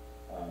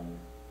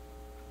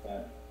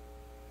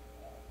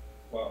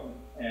 Well,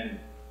 and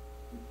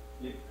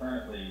it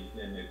currently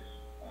in its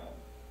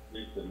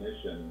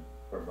resubmission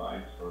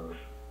provides for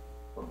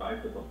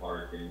bicycle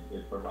parking.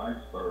 It provides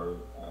for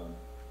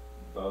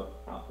both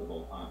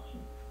possible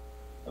options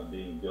of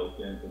being built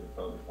into the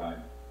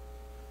prototype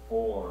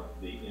or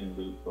the in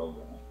lieu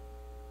program.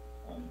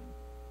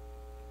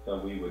 So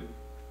we would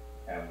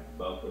have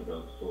both of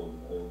those tools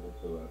available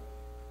to us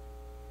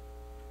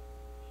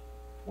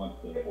once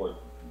we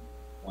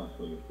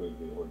approve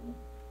the ordinance.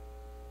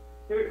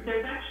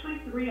 There's actually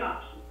 3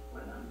 options for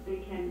them. They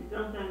can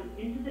build them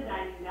into the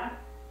dining deck,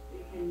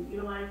 they can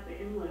utilize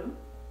the in lieu,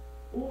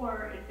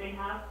 or if they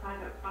have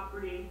private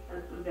property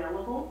that's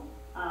available,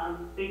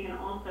 they can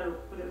also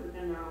put it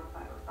within their own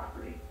private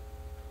property.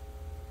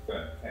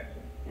 Good,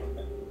 excellent.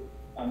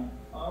 I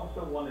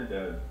also wanted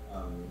to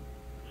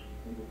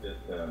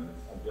just a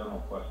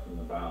general question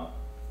about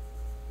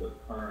the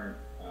current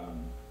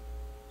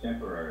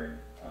temporary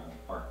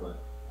parklets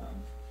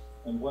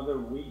and whether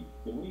do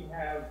we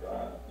have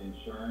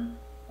insurance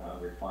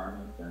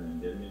requirements and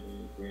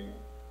indemnity agreements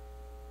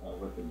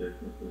with the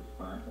businesses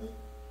currently?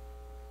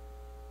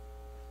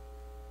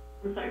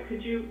 I'm sorry,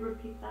 could you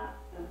repeat that?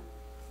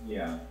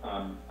 Yeah,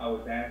 I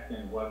was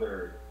asking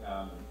whether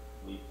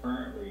we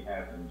currently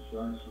have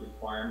insurance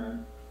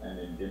requirements and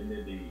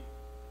indemnity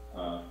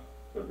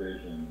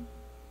provisions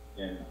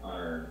in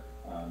our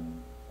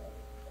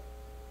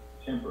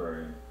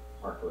temporary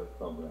parklet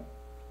program.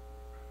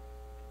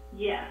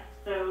 Yes,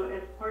 so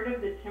as part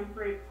of the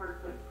temporary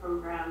parklet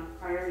program,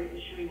 prior to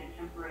issuing a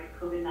temporary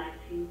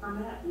COVID-19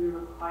 permit, we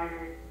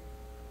required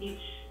each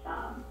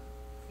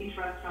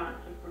restaurant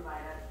to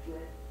provide us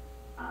with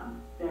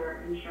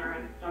their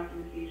insurance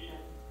documentation,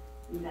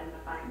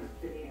 indemnifying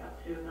the city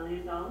up to $1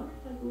 million,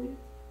 I believe.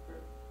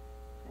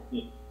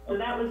 Yeah. So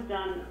that was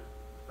done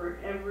for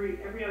every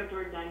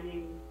outdoor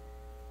dining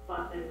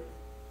spot that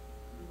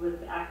was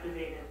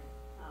activated.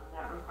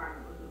 That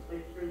requirement was in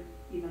place for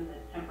even the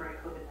temporary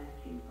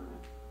COVID-19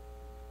 permit.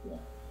 Yeah.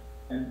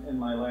 And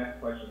my last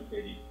question,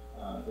 Katie,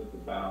 is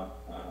about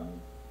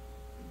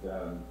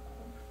the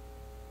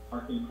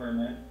parking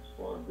permits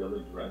for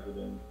village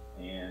residents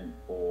and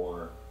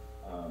for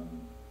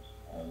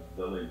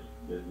village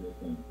business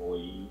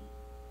employees.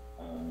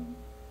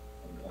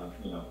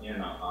 You know,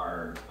 in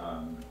our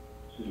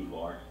 2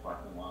 large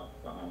parking lots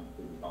behind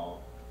City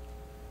Hall.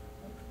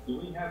 Do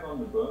we have on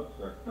the books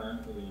or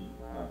currently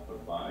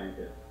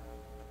provide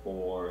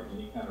for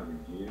any kind of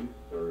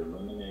reduced or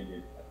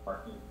eliminated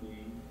parking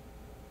fees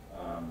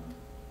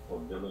for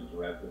village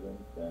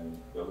residents and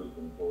village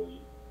employees?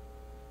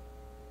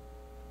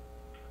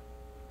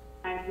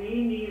 I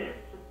may need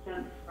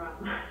assistance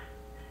from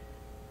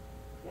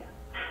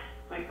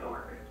my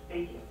coworkers.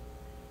 Thank you.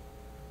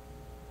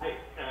 Hi,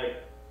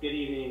 good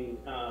evening.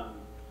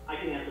 I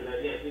can answer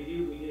that. Yes, we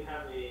do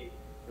have a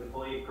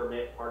employee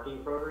permit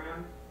parking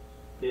program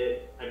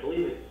that I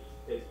believe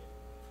it's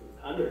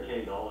under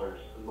 $10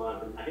 a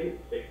month, and I think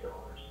it's $6.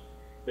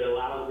 That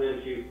allows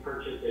them to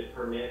purchase a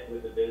permit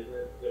with the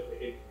business.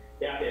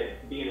 They have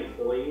to be an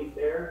employee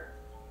there,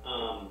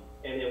 and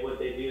then what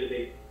they do is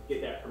they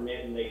get that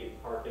permit and they can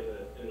park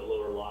in the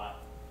lower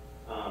lot,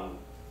 and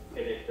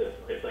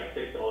it's like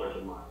 $6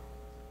 a month.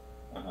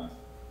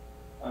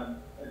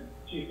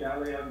 Chief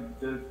Daly,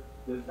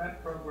 does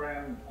that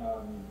program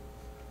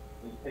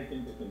take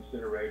into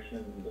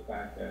consideration the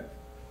fact that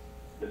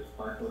this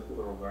parkless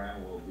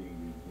program will be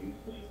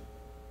reducing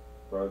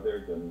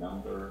further the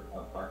number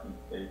of parking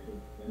spaces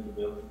in the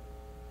village?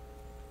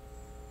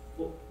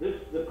 Well,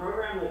 the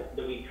program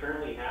that we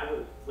currently have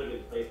was put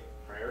in place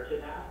prior to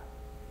that,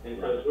 and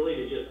so it's really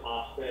to just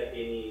offset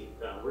any.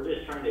 We're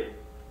just trying to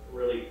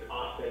really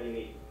offset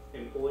any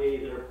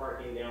employees that are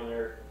parking down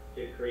there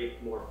to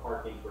create more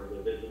parking for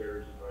the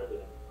visitors and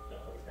residents and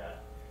stuff like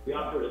that. We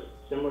offer a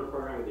similar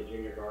program with the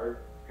Junior Guard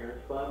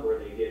Parents Club where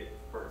they get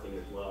parking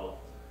as well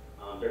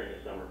during the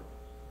summer.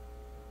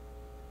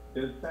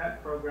 Does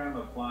that program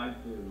apply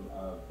to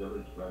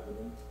village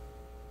residents?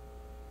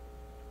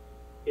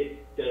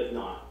 It does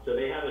not. So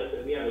we have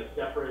a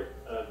separate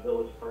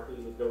village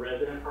parking, the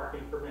resident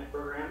parking permit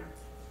program.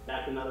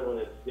 That's another one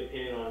that's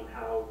depending on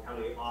how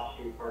many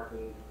off-street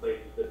parking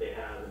places that they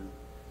have, and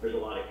there's a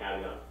lot of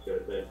caveats to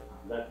it,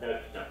 but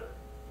that's separate.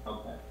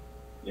 Okay.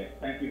 Yeah,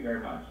 thank you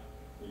very much.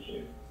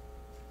 Appreciate it.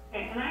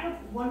 Okay, and I have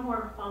one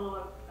more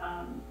follow-up,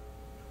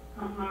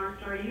 Councilmember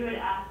Story. You had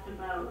asked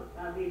about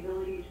the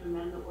ability to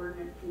amend the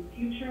ordinance in the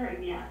future,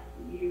 and yes,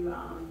 we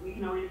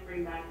can always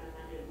bring back an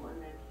amended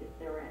ordinance if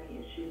there were any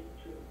issues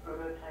between the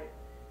prototype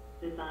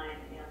design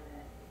and the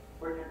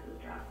ordinance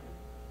as drafted.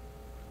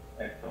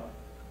 Excellent.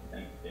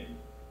 Thanks, David.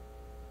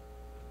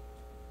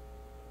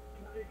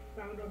 Can I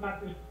expound on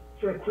that just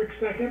for a quick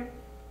second.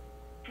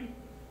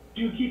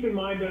 Do keep in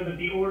mind, though, that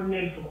the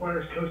ordinance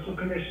requires Coastal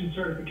Commission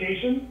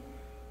certification.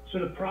 So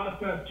the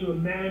process to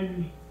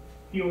amend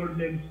the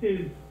ordinance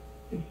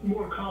it's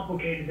more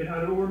complicated than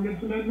other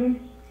ordinance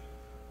amendments.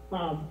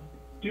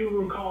 Do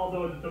recall,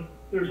 though, that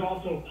there's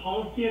also a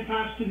policy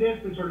attached to this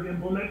that sort of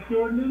implements the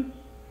ordinance,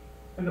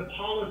 and the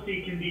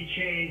policy can be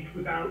changed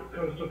without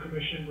Coastal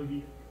Commission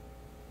review.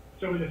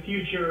 So in the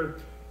future,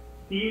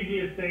 the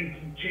easiest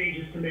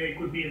changes to make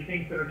would be the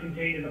things that are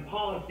contained in the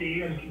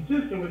policy and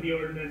consistent with the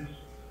ordinance.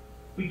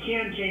 We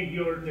can change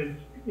the ordinance.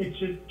 It's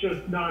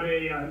just not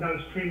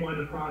a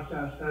streamlined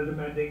process as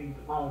amending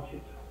the policy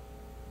itself.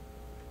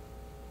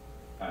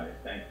 Got it.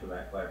 Thanks for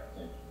that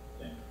clarification.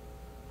 Thanks.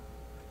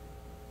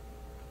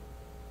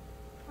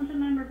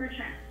 Councilmember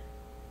Bertrand.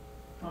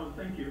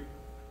 Thank you.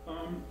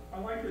 I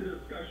like the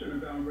discussion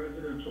about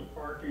residential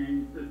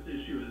parking. This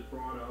issue is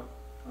brought up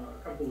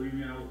a couple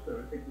emails that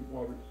I think we've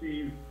all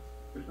received.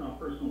 It's not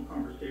personal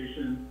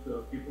conversations.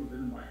 People have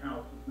been in my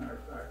house, as a matter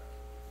of fact,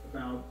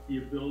 about the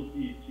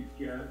ability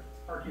to get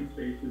parking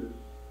spaces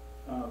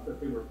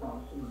that they were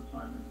promised over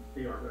time, and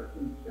they are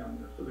residents down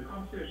there. So the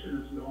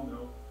competition, as we all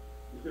know,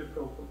 is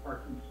difficult for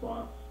parking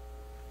spots.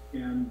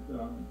 And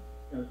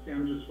as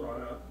Sam just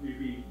brought up,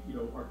 maybe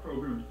our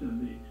programs in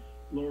the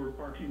lower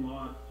parking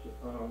lots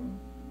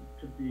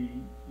could be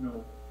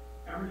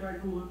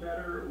advertised a little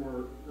better,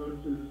 or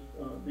notices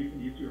make it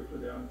easier for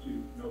them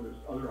to know there's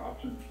other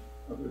options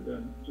other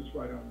than just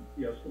right on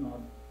the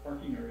Esplanade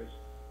parking areas.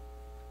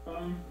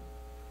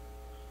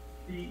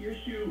 The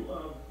issue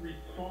of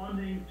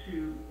responding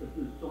to the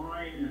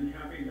design and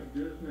having a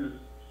business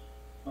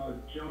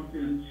jump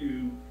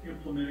into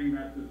implementing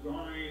that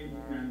design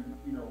and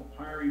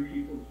hiring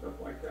people and stuff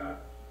like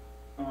that,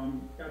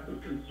 that's a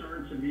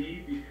concern to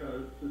me,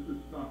 because this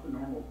is not the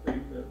normal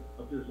thing that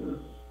a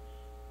business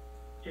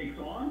takes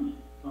on.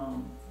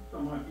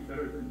 Some might be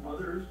better than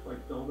others, like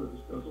Zelda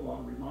does a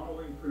lot of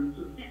remodeling, for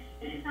instance.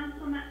 And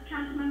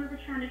Councilmember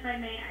Bertrand, if I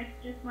may, I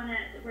just want to,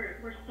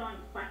 we're still on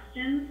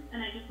questions,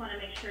 and I just want to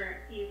make sure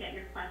you get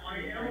your question.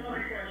 I am on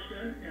a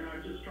question, and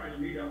I'm just trying to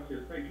lead up to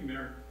it. Thank you,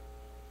 Mayor.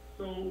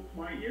 So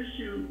my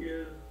issue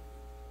is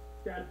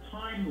that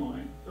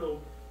timeline.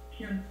 So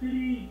can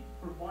city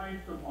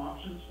provide some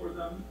options for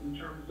them in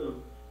terms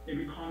of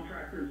maybe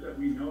contractors that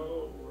we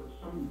know, or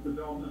some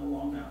development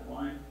along that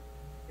line?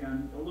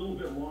 And a little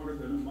bit longer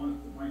than a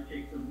month, it might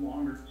take them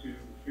longer to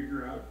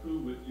figure out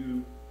who would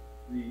do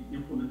the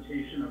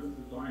implementation of a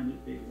design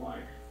that they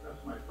like. That's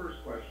my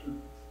first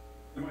question.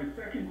 And my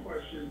second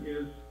question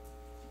is,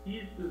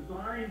 these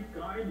design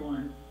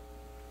guidelines,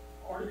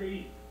 are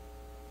they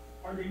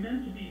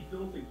meant to be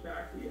built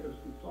exactly as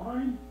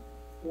designed,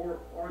 or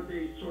are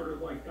they sort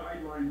of like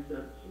guidelines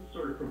that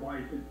sort of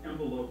provides an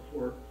envelope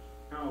for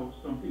how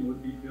something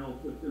would be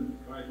built within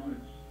the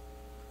guidelines?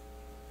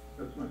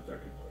 That's my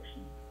second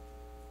question.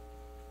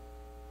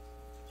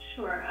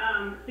 Sure.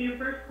 So your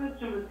first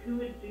question was who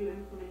would do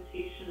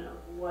implementation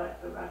of what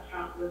the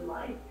restaurant would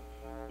like.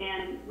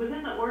 And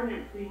within the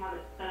ordinance, we have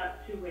it set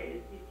up two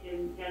ways. You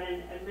can get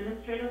an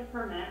administrative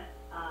permit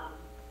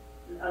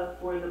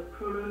for the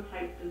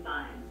prototype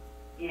design,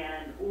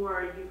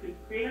 or you could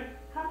create a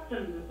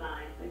custom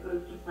design that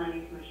goes to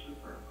Planning Commission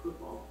for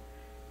approval.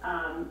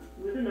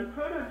 Within the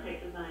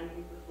prototype design, I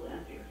think this will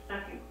answer your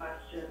second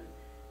question,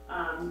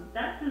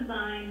 that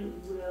design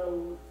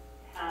will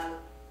have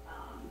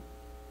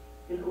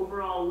an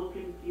overall look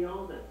and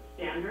feel that's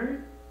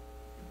standard,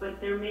 but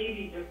there may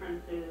be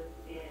differences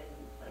in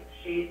like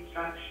shade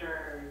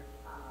structures,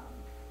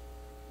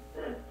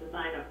 the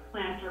design of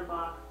planter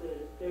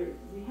boxes.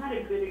 We had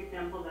a good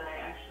example that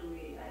I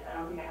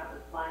don't think I have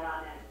a slide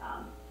on it.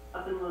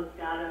 Up in Los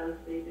Gatos,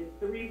 they did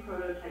 3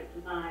 prototype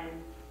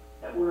designs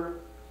that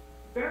were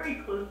very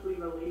closely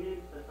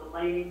related, but the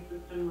lighting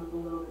system was a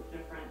little bit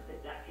different, the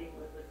decking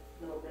was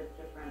a little bit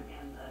different,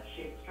 and the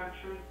shade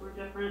structures were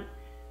different.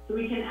 So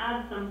we can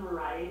add some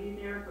variety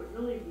there, but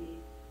really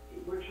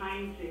we're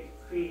trying to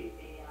create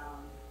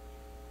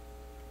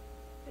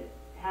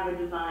have a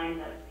design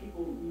that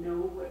people know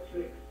what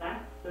to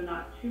expect, so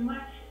not too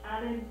much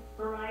added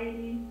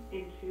variety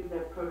into the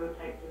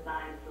prototype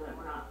design so that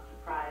we're not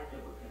surprised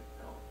at what gets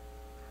built.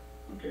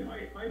 Okay,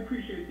 I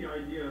appreciate the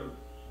idea of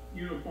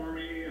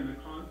uniformity and the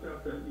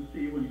concept that you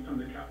see when you come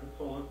to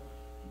Capitola,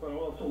 but I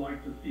also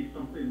like to see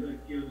something that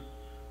gives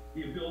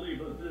the ability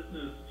of a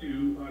business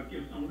to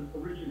give some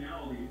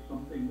originality,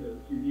 something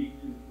that's unique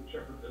to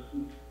whichever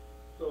business.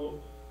 So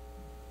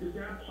is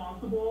that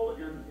possible?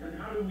 And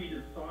how do we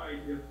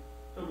decide if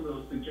some of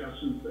those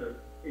suggestions that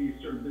a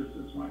certain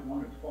business might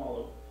want to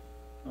follow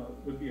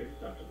would be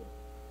acceptable?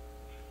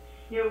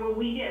 Yeah, when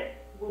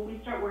we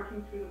start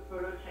working through the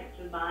prototype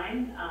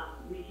design,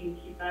 we can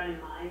keep that in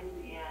mind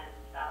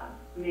and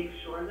make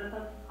sure that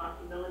that's a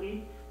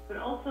possibility. But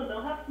also,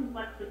 they'll have some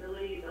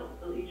flexibility.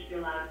 They'll each be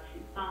allowed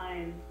 2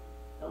 signs.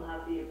 They'll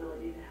have the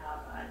ability to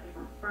have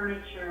different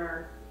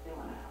furniture. If they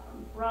want to have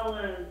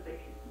umbrellas,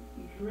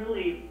 you can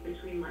really,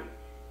 between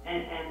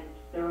and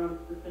their own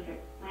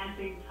specific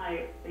planting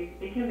type,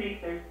 they can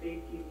make their space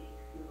unique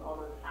through all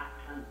those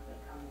accents that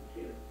come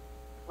into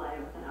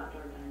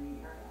outdoor dining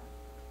area.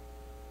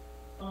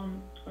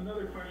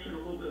 Another question, a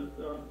little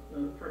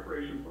bit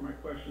preparation for my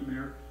question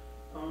there.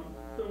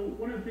 So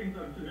one of the things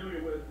I'm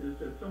familiar with is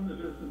that some of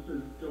the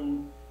businesses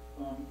don't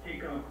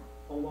take up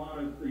a lot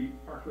of the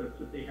parklets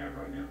that they have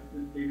right now.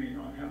 They may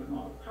not have a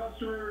lot of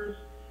customers.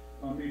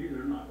 Maybe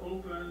they're not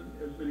open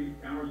as many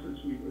hours as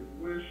we would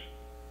wish.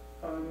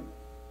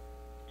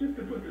 Just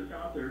to put this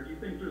out there, do you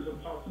think there's a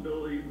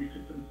possibility we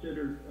could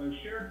consider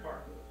shared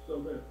parklets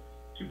so that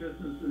two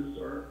businesses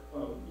are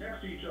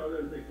next to each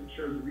other, they could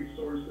share the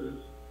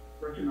resources,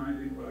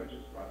 recognizing what I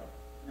just brought up?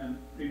 And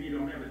maybe you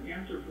don't have an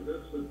answer for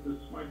this, but this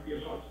might be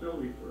a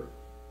possibility for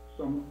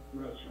some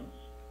restaurants.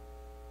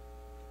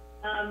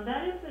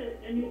 That is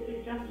a new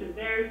suggestion.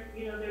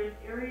 There's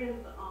areas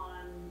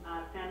on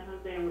San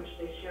Jose in which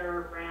they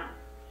share a ramp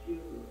to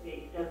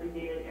a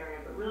designated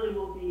area, but really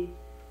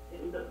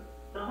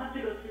they'll have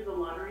to go through the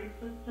lottery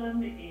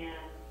system,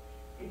 and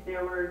if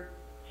there were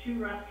two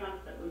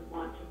restaurants that would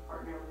want to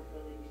partner, we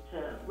really need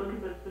to look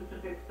at the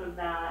specifics of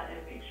that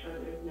and make sure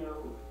there's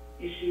no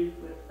issues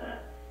with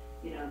the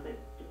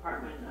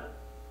Department of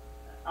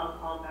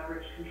Alcohol and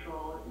Beverage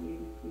Control at the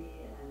UBC,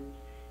 and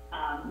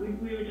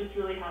we would just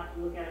really have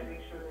to look at it,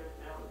 make sure there's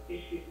no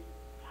issues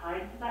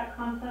tied to that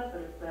concept,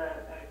 but it's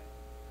a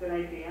good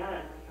idea,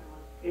 and we can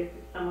look, if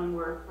someone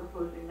were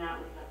proposing that,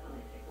 we'd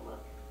definitely take a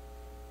look,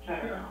 try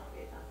to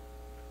accommodate them.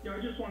 Yeah, I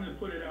just wanted to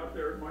put it out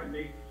there. It might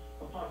make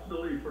a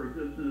possibility for a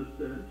business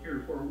that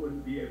heretofore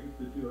wouldn't be able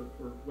to do it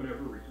for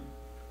whatever reason.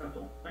 That's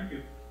all. Thank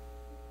you.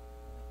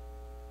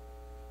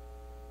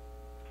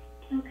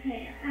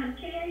 Okay,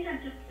 Katie, I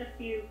had just a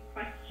few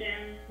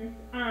questions.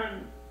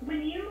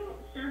 When you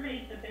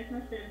surveyed the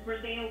businesses,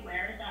 were they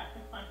aware that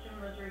the question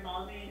was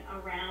revolving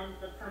around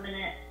the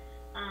permanent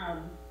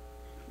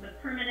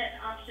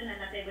option and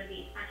that they would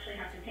actually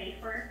have to pay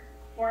for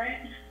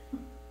it?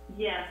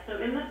 Yeah, so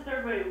in the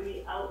survey,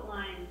 we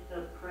outlined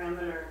the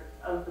parameters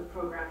of the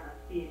program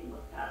that's being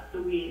looked at.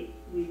 So we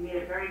made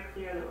it very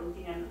clear that we're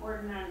looking at an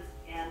ordinance,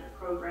 and the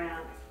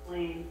program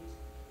explains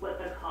what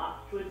the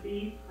cost would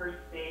be per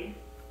space.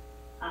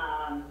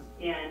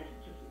 And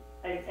just,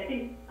 I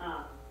think,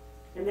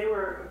 and they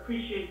were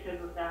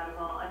appreciative of that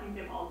I think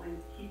they've all been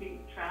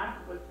keeping track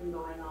of what's been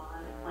going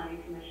on at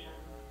Planning Commission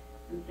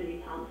and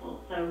City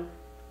Council. So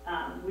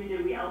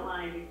we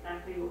outlined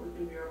exactly what was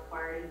going to be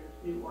required in this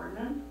new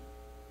ordinance,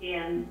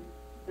 and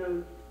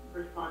those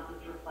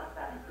responses reflect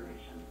that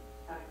information.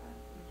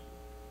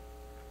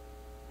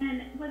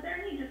 And was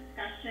there any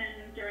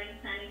discussion during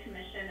Planning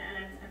Commission,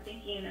 and I'm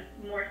thinking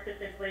more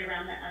specifically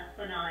around the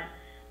Esplanade,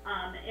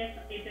 if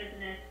a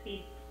business,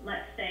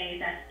 let's say,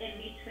 that's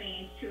in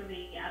between two of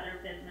the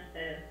other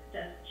businesses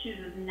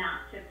chooses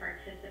not to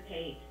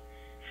participate,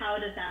 how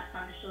does that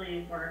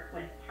functionally work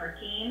with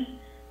parking?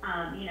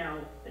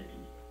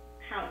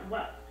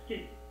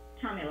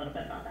 Tell me a little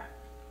bit about that.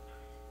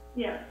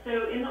 Yeah,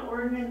 so in the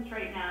ordinance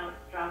right now,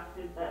 it's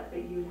drafted that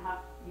you'd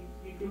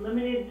be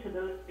limited to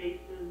those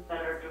spaces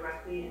that are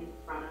directly in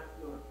front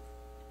of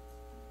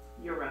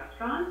your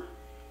restaurant.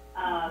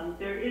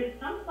 There is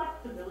some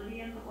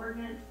flexibility in the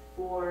ordinance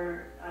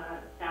for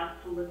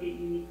staff to look at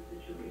unique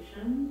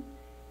situations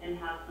and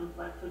have some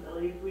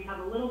flexibility. So we have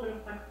a little bit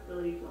of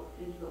flexibility built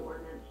into the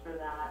ordinance for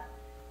that.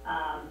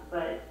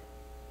 But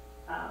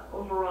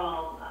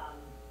overall,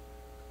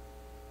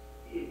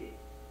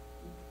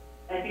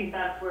 I think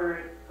that's where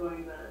it's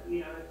going.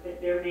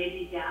 There may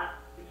be gaps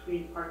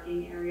between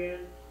parking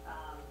areas,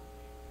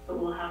 but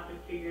we'll have to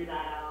figure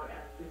that out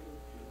as we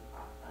move through the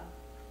process.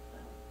 So.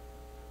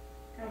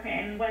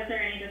 Okay, and was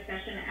there any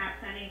discussion at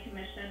Planning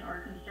Commission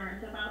or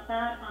concerns about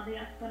that on the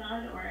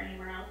Esplanade or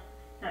anywhere else,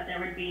 that there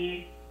would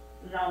be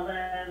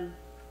Zelda's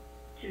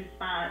 2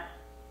 spots,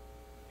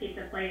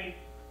 Pizza Place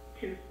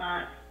 2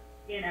 spots,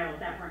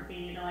 that weren't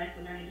being utilized?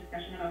 Was there any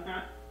discussion about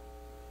that?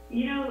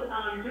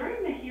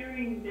 During the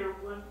hearing, there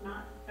was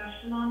not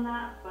discussion on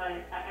that, but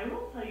I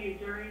will tell you,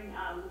 during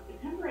the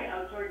temporary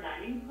outdoor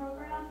dining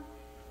program,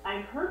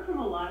 I've heard from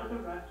a lot of the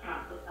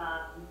restaurants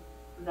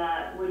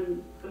that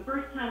when the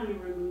first time we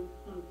removed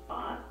some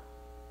spots,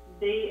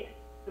 the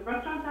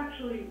restaurants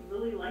actually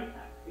really like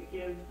that. It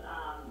gives,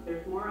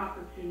 there's more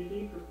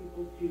opportunity for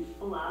people to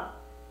pull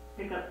up,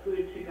 pick up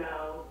food to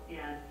go,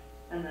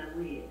 and then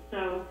leave.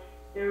 So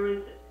there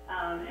was,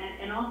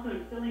 and also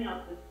in filling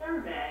out the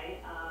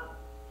survey,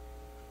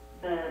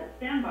 the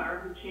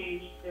Sandbar, who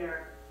changed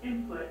their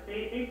input,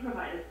 they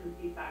provided some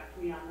feedback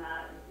to me on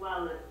that as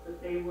well, is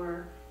that they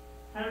were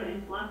kind of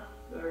in flux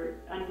or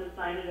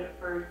undecided at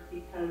first,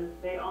 because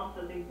they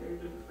also think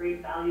there's a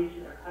great value to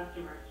their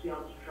customers to be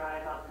able to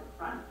drive up in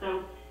front.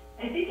 So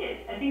I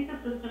think the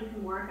system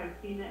can work. I've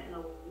seen it in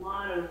a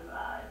lot of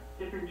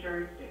different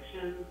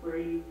jurisdictions where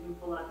you can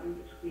pull up in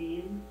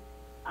between,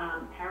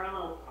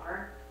 parallel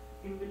park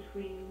in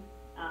between.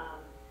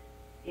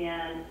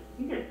 And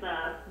I think it's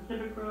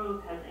Pacific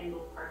Grove has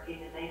angled parking,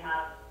 and they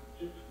have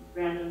just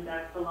random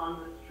decks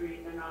along the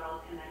street. They're not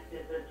all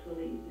connected, but it's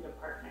really easy to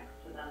park next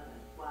to them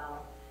as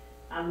well.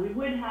 We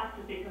would have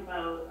to think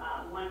about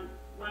one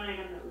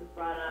item that was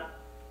brought up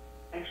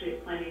actually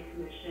at Planning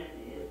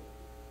Commission is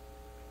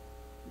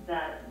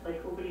that,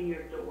 like opening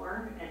your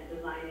door and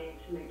designing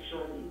to make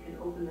sure that you can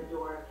open the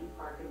door if you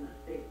park in the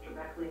space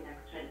directly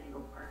next to an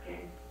angled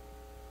parking.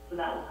 So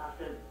that will have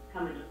to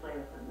come into play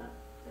within the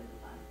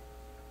design.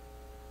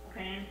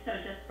 Okay, and so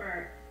just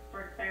for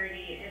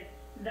clarity, if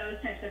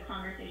those types of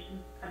conversations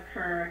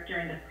occur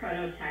during the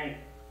prototype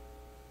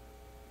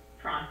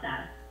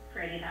process,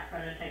 creating that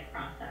prototype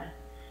process,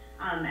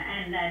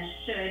 and then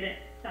should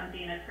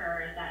something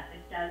occur that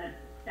it doesn't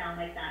sound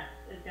like that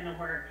is going to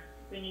work,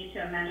 we need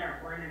to amend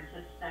our ordinance,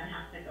 which then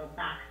has to go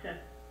back to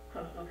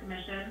Coastal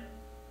Commission?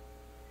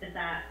 Is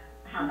that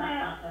how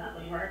that process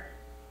would work?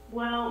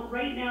 Well,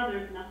 right now,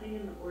 there's nothing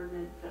in the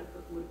ordinance that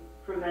would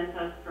prevent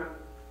us from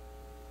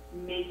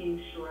making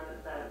sure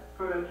that the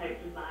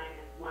prototype design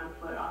is 1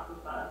 foot off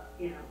of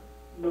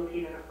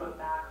located a foot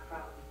back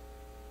from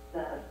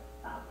the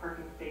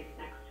parking space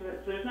next to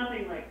it. So there's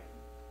nothing like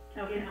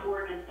in the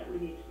ordinance that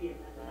would need to be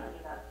amended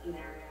under that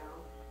scenario.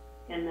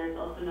 And there's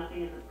also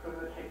nothing in the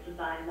prototype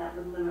design that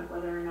would limit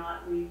whether or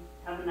not we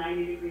have a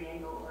 90-degree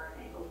angle or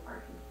an angled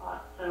parking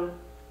spot. So.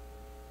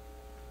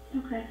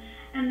 Okay.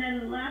 And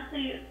then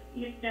lastly,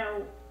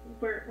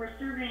 we're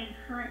surveying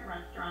current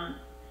restaurants,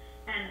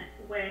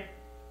 and with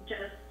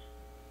just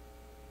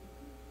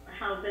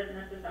how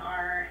businesses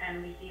are,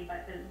 and we see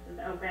what businesses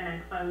open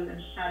and close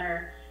and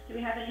shutter, do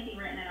we have anything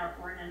written in our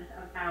ordinance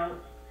about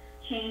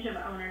change of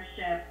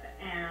ownership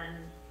and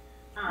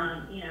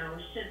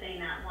should they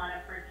not want to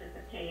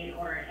participate,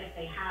 or if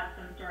they have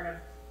some sort of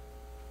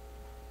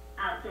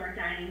outdoor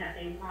dining that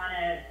they want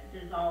to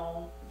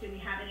dissolve, do we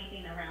have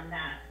anything around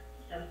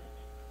those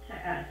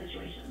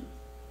situations?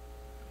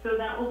 So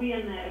that will be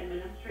in the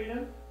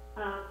administrative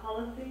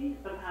policy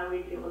of how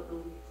we deal with the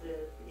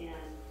leases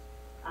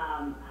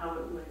and how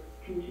it would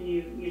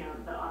continue,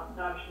 the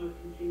option would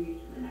continue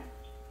to the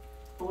next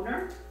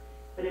owner.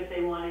 But if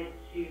they wanted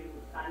to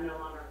no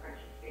longer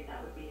participate,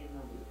 that would be in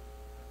the lease.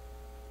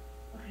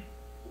 Okay.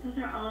 Those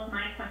are all of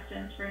my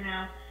questions for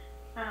now.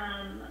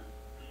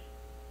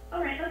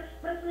 All right,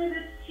 let's move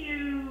this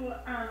to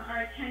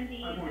our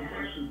attendees. I have one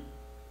question.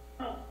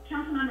 Oh,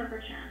 Councilmember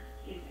Bertrand,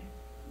 excuse me.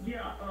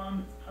 Yeah,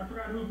 I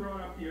forgot who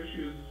brought up the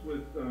issues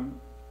with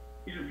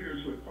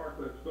interference with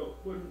parklets,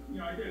 but when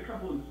I did a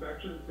couple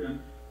inspections, and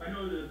I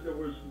noticed there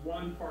was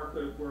one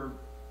parklet where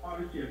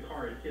obviously a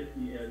car had hit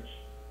the edge,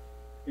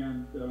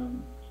 and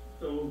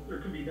so there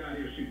could be that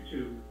issue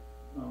too.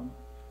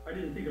 I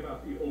didn't think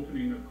about the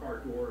opening of car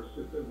doors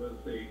if it was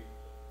a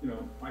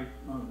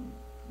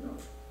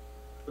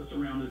a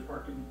surrounded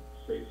parking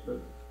space, but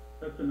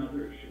that's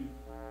another issue.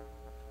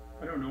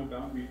 I don't know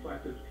about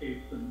reflective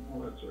tapes and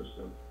all that sort of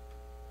stuff.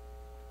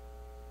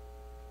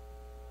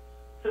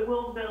 So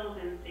we'll build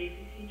in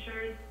safety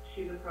features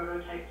to the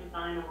prototype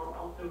design, and we'll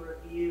also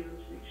review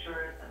to make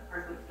sure that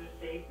parklets are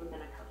safe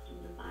within a custom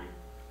design.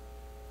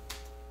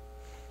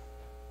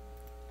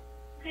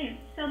 Okay,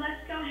 so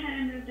let's go ahead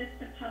and move this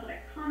to public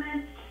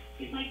comment.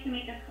 If you'd like to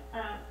make a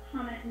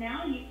comment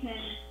now, you can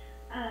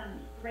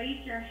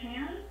raise your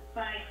hand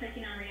by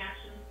clicking on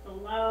reactions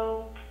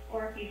below,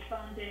 or if you've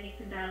phoned in, you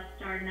can dial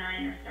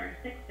 *9 or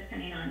 *6,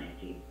 depending on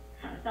if you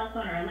have a cell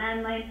phone or a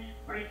landline,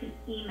 or you can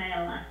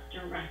email us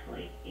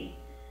directly.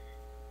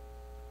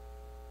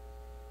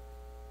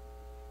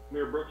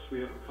 Mayor Brooks, we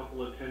have a couple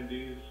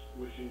attendees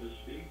wishing to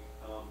speak.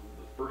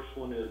 The first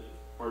one is,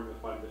 pardon me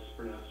if I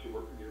mispronounce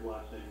your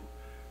last name,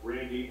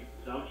 Randy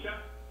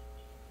Zauchek.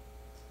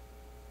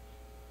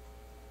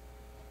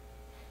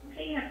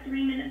 Okay, you have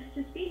 3 minutes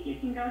to speak. You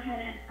can go ahead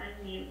and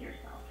unmute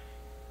yourself.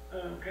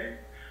 Okay.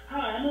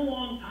 Hi, I'm a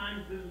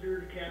long-time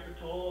visitor to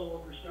Capitola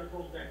over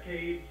several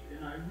decades,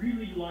 and I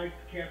really liked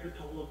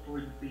Capitola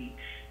for the beach.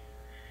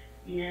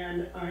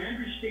 And I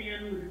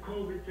understand with the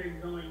COVID thing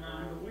going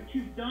on, but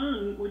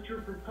what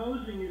you're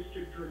proposing is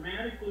to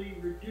dramatically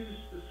reduce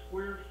the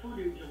square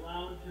footage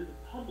allowed to the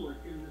public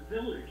in the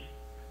village,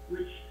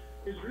 which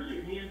is really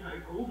an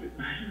anti-COVID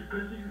measure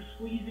because you're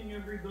squeezing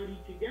everybody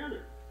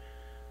together.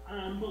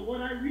 But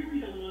what I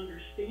really don't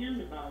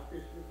understand about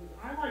this is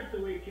I like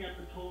the way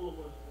Capitola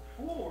was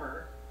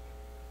before,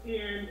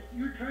 and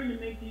you're trying to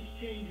make these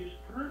changes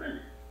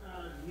permanent.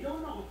 You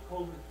don't know if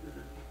COVID's going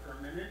to be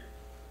permanent.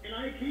 And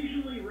I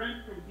occasionally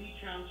rent from beach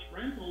house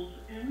rentals,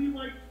 and we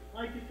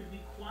like it to be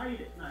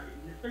quiet at night.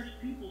 And if there's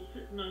people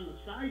sitting on the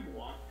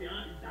sidewalk,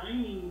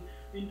 dining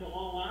into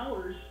all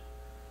hours,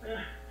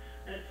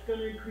 that's going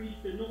to increase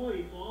the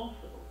noise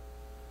also.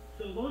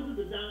 So those are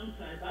the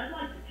downsides. I'd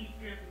like to keep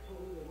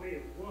Capitola the way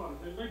it was.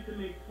 I'd like to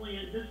make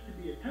plans, this to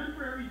be a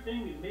temporary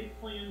thing, and make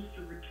plans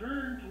to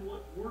return to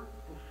what worked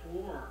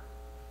before.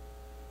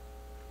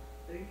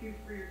 Thank you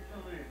for your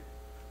time.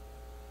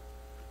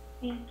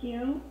 Thank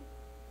you.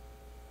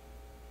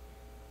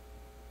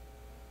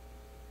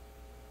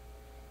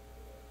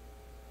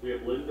 We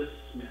have Linda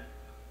Smith.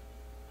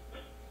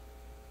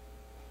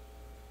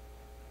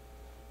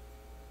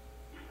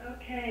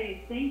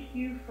 Okay, thank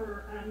you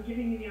for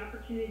giving me the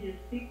opportunity to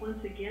speak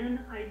once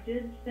again. I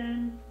did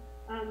send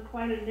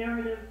quite a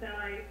narrative that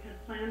I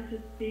had planned to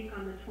speak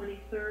on the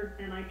 23rd,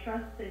 and I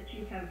trust that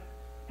you have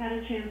had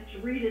a chance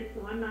to read it,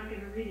 so I'm not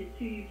going to read it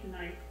to you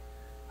tonight.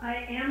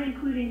 I am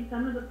including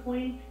some of the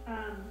points,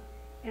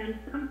 and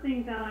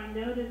something that I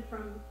noted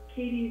from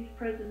Katie's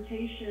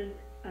presentation,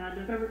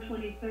 November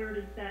 23rd,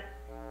 is that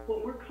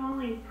what we're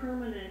calling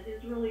permanent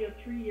is really a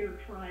 3-year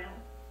trial.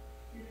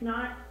 It's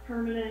not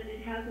permanent,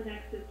 it has an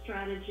exit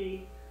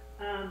strategy,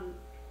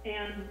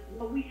 and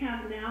what we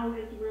have now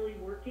is really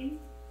working.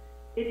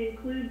 It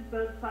includes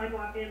both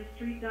sidewalk and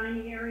street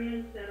dining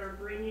areas that are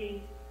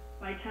bringing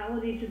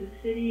vitality to the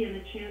city and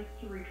a chance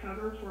to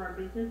recover for our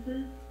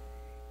businesses.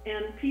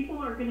 And people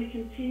are going to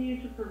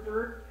continue to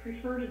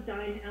prefer to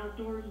dine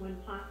outdoors when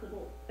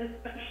possible,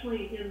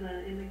 especially in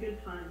the good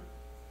times.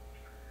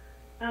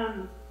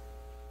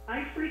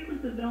 I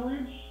frequent the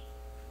village,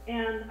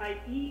 and I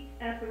eat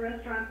at the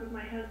restaurant with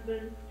my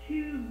husband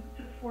 2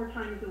 to 4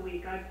 times a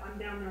week. I'm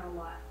down there a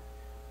lot.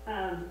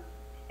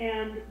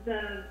 And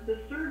the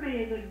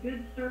survey is a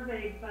good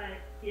survey, but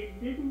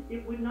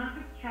it would not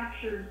have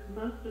captured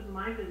most of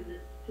my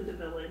visits to the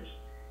village.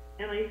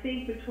 And I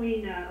think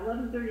between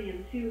 11:30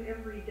 and 2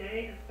 every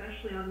day,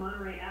 especially on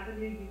Monterey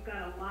Avenue, you've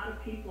got a lot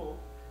of people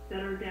that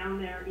are down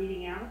there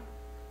eating out.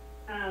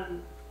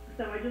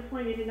 So I just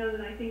want you to know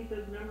that I think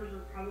those numbers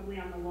are probably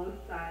on the low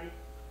side.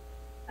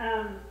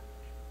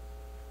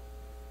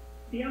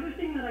 The other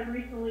thing that I've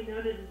recently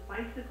noted is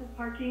bicycle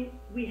parking.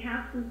 We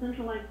have some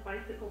centralized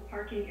bicycle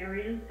parking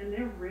areas, and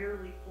they're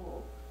rarely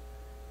full.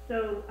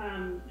 So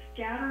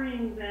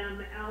scattering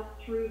them out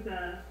through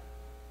the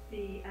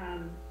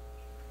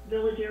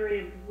village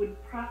area would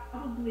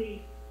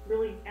probably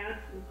really add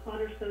some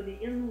clutter. So the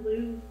in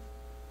lieu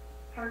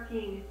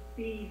parking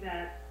fee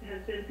that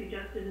has been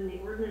suggested in the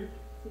ordinance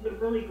is a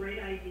really great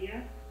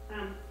idea.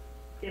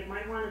 It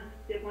might want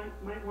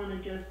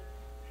to just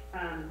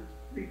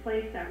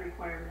replace that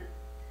requirement.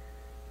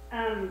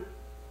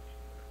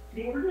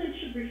 The ordinance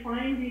should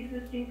refine the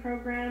existing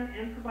program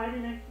and provide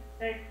an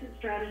exit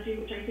strategy,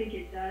 which I think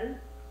it does.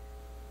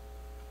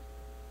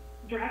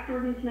 Draft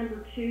ordinance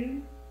number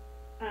 2,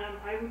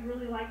 I would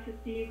really like to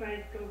see you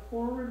guys go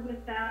forward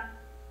with that.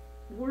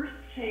 Worst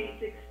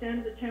case,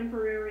 extend the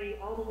temporary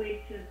all the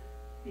way to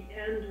the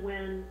end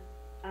when,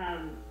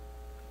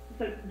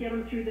 so get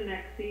them through the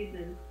next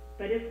season.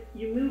 But if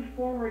you move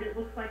forward, it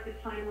looks like the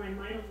timeline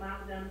might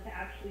allow them to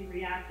actually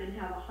react and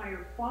have a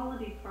higher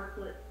quality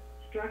parklet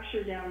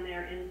structure down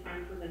there in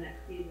time for the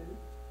next season.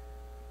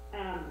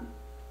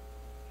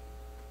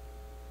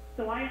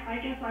 So I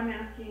guess I'm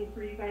asking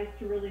for you guys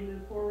to really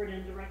move forward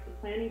and direct the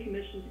Planning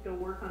Commission to go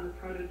work on the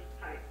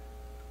prototype.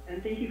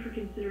 And thank you for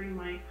considering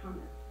my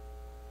comments.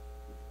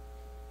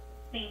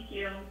 Thank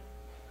you.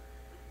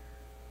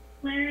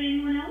 Larry,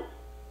 anyone else?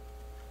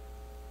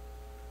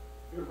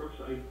 Mayor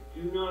Brooks, I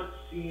do not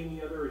see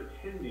any other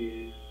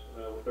attendees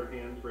with their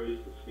hands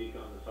raised to speak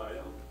on this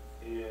item,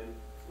 and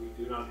we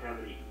do not have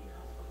any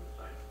emails on this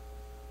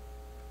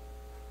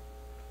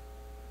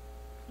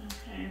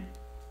item. Okay.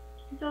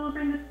 So we'll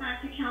bring this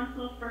back to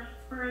council for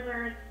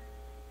further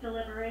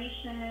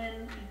deliberation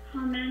and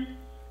comments.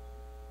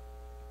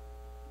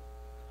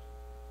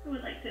 Who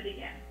would like to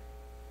begin?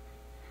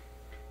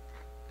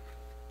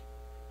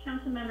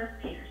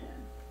 Councilmember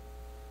Peterson.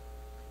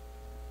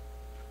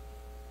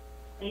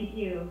 Thank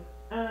you.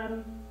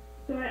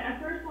 So I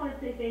first want to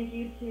say thank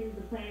you to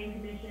the Planning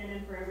Commission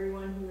and for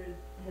everyone who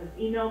has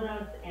emailed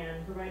us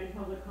and provided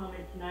public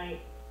comment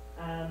tonight.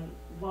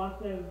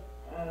 Lots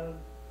of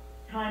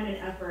time and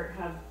effort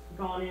have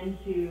gone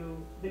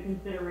into the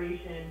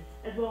consideration,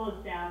 as well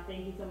as staff.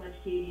 Thank you so much,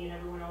 Katie, and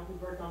everyone else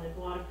who's worked on this. A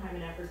lot of time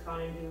and effort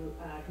gone into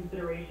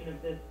consideration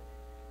of this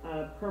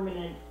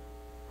permanent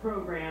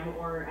program,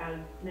 or as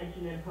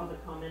mentioned in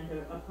public comment,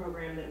 a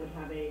program that would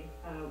have a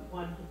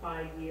 1 to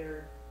 5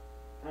 year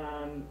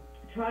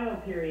trial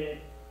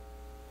period.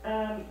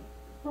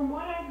 From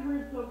what I've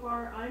heard so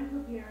far, I'm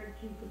prepared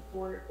to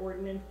support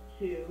Ordinance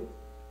 2.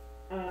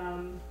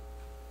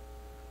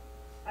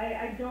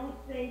 I don't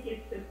think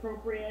it's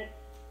appropriate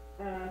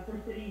for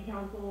City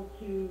Council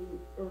to,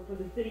 or for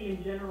the city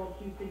in general,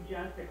 to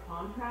suggest a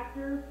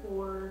contractor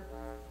for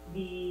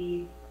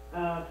the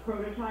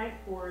prototype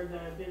for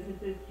the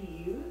businesses to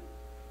use.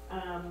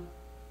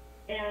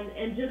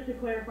 And just to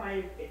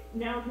clarify,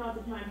 now's not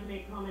the time to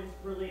make comments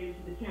related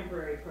to the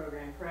temporary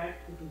program, correct?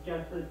 This is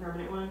just for the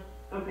permanent one?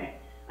 Okay.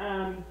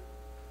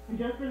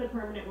 Just for the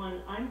permanent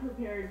one, I'm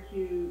prepared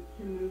to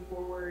move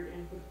forward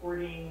in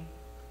supporting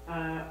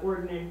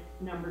ordinance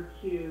number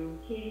 2.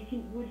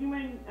 Katie, would you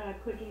mind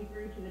clicking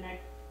through to the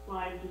next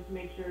slide just to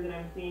make sure that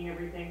I'm seeing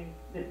everything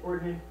that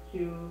ordinance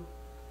 2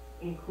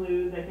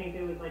 includes? I think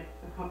there was like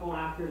a couple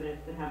after this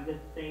that have this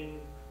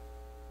same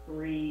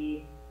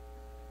 3.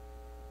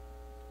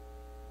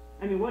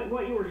 I mean,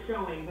 what you were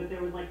showing, but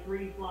there was like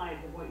 3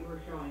 slides of what you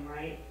were showing,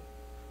 right?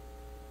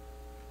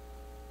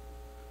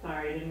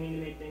 Sorry, I didn't mean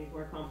to make things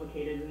more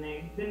complicated than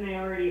they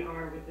already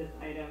are with this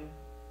item.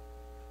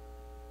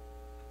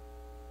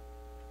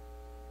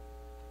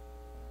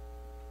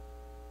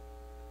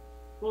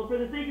 Well, for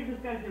the sake of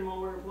discussion, while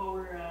we're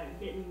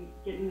getting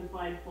the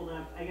slides pulled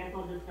up, I guess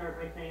I'll just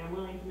start by saying I'm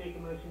willing to make a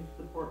motion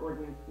to support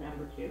ordinance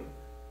number 2,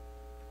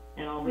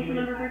 and I'll leave it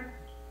at that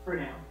for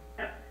now.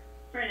 Oh,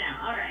 for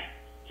now, all right.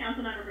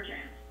 Councilmember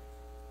Bertrand.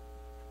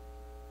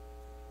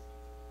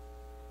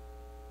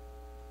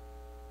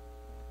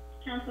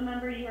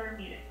 Councilmember, you are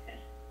muted.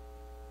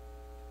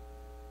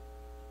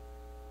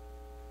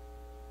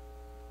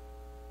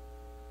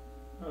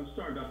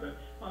 Sorry about that.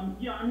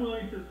 Yeah, I'm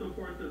willing to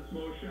support this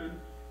motion,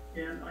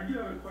 and I do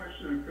have a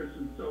question on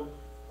Kristen. So,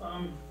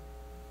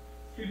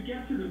 to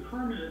get to the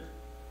permit,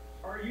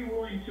 are you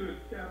willing to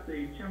accept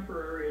a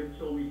temporary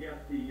until we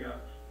get the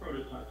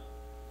prototypes?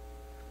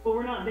 Well,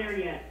 we're not there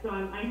yet, so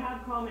I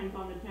have comments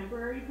on the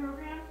temporary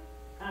program,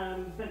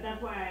 but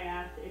that's why I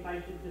asked if I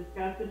should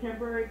discuss the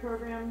temporary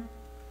program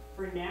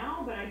for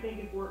now, but I think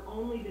if we're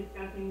only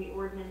discussing the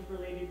ordinance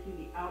related to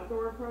the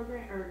outdoor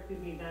program, or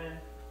excuse me, the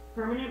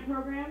permanent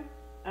program,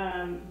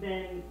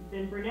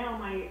 then for now,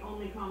 my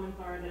only comments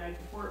are that I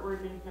support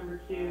ordinance number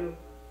 2,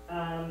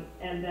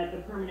 and that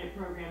the permanent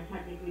program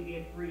technically be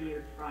a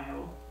 3-year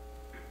trial.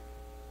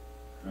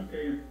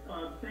 Okay,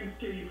 thanks,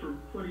 Katie, for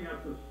putting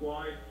up the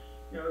slide.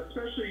 You know,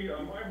 especially,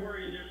 I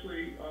worry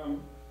initially,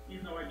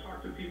 even though I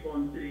talked to people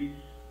on city,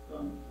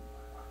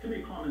 I can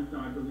make comments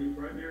now, I believe,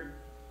 right, Mayor?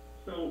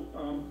 So,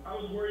 I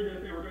was worried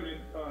that they were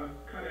gonna,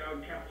 cut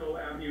out Capitola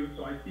Avenue,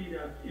 so I see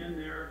that's in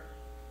there.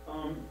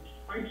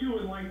 I too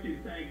would like to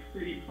thank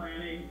city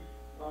planning.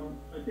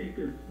 I think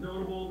it's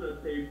notable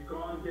that they've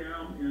gone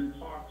down and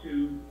talked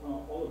to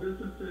all the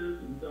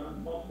businesses and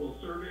done multiple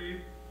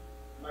surveys.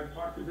 I've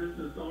talked to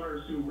business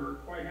owners who were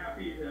quite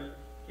happy that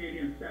Katie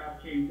and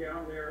staff came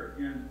down there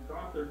and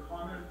got their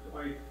comments.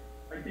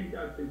 I think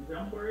that's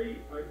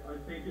exemplary. I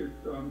think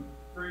it's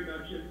very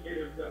much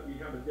indicative that we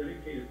have a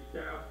dedicated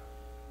staff,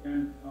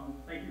 and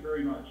thank you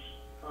very much.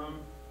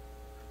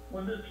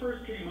 When this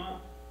first came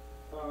up,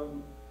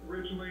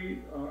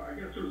 originally, I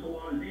guess there was a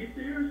lot of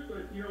naysayers,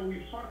 but you know,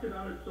 we've talked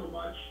about it so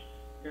much,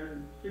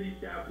 and city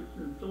staff has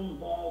been so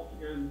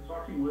involved in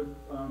talking with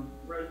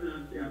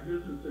residents and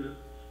businesses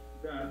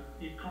that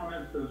these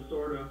comments have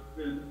sort of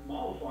been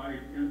mollified,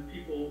 and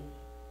people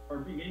are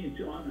beginning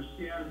to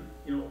understand,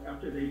 you know,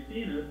 after they've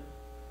seen it,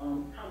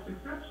 how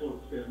successful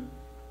it's been.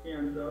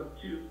 And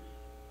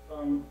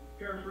to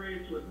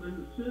paraphrase what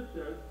Linda Smith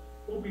says,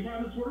 what we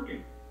have is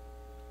working.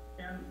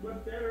 And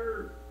what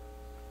better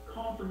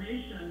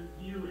confirmation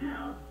do you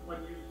have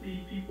when you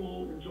see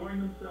people enjoying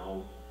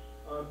themselves,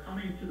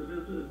 coming to the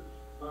visit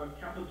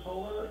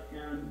Capitola,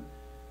 and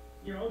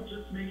you know,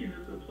 just making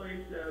this a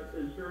place that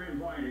is very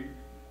inviting.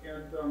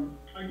 And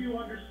I do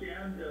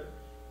understand that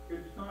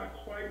it's not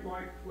quite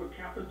like what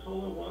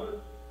Capitola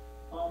was,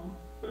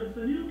 but it's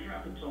a new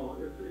Capitola.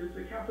 It's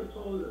a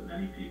Capitola that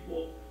many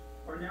people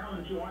are now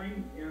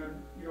enjoying,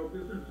 and you know,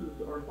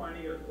 businesses are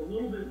finding it a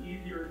little bit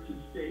easier to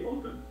stay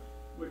open,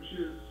 which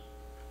is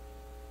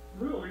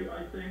really,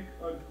 I think,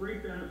 a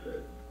great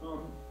benefit.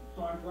 So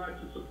I'm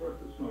glad to support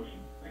this motion.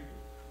 Thank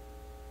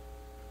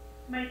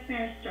you. Vice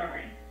Mayor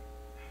Story.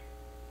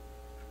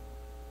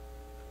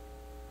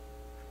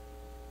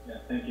 Yeah,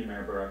 thank you,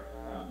 Mayor Brooks.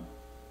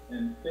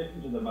 And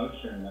sticking to the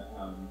motion,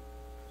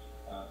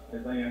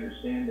 as I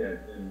understand it,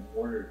 in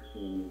order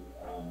to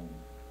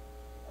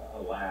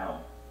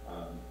allow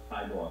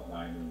sidewalk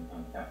dining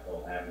on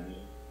Capitola Avenue,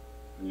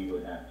 we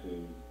would have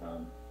to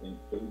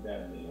include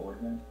that in the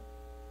ordinance.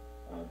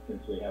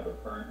 Since we have a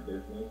current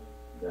business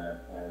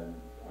that has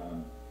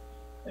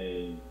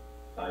a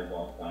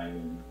sidewalk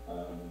dining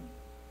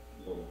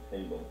little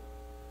table,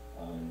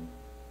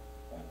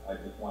 I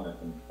just want to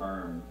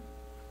confirm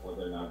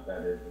whether or not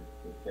that is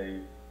the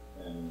case,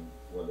 and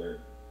whether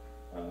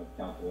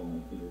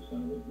Councilwoman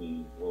Peterson would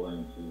be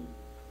willing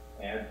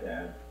to add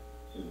that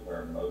to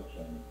her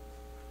motion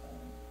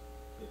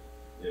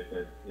if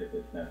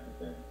it's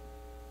necessary.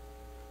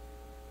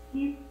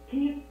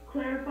 Can you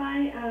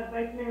clarify,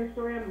 Vice Mayor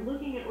Story? I'm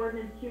looking at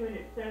ordinance 2, and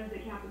it says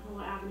that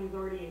Capitola Avenue is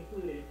already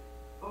included.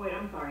 Oh wait,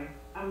 I'm sorry.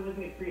 I was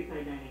looking at street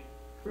side dining.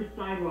 For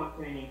sidewalk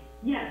dining.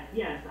 Yes,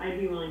 I'd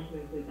be willing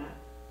to include that.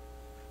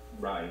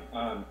 Right.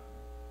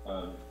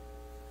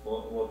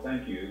 Well,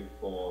 thank you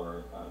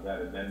for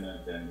that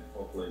amendment, and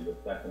hopefully the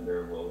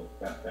seconder will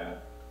accept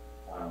that.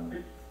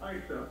 I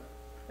accept.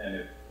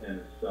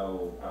 And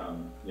so,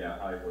 yeah,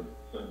 I would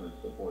certainly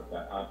support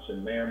that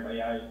option. Mayor,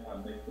 may I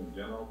make some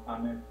general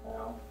comments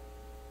now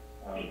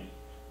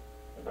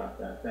about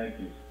that? Thank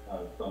you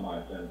so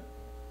much.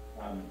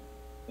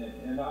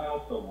 And I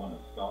also want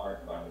to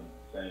start by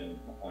saying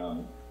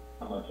how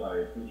much I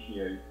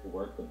appreciate the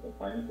work that the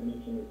Planning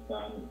Commission has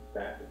done, the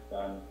staff has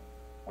done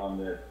on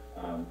this,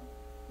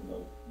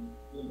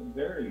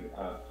 very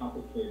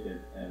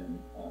complicated and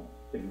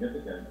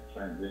significant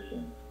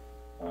transition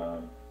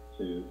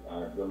to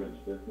our village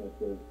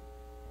businesses.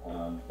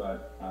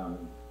 But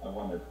I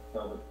want to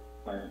tell the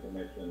Planning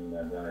Commission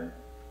that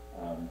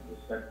I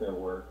respect their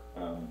work,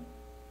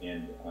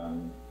 and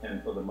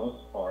for the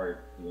most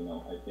part,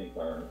 I think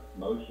our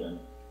motion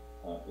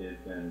is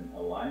in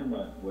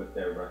alignment with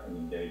their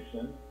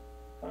recommendation,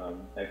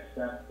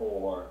 except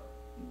for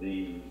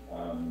the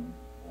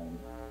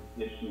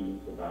issues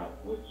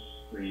about which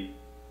streets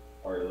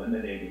are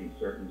eliminating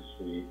certain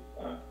streets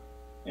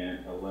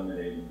and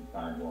eliminating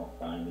sidewalk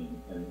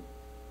dining. And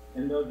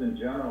in those in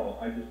general,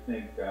 I just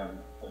think, I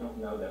don't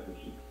know that we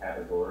should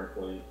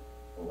categorically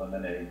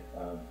eliminate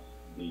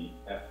the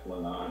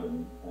Esplanade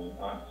and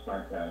I'd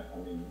strike that, I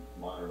mean,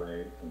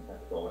 Monterey and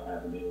Capitola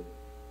Avenue.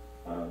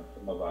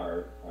 Some of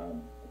our, I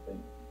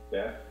think,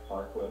 best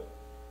parklet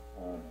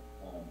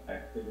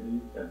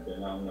activities have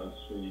been on those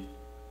streets.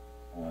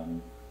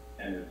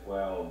 And as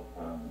well,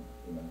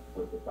 you know,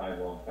 with the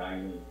sidewalk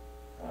dining,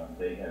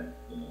 they have,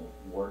 you know,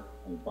 worked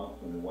and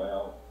functioned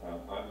well.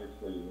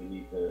 Obviously, we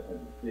need to, as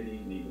a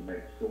city, need to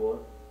make sure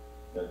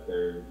that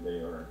they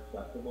are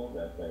accessible,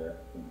 that they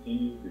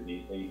continue to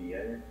be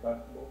ADA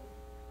accessible.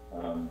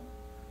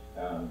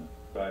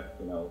 But,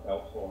 you know,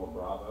 El Toro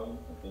Bravo,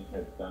 I think,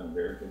 has done a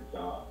very good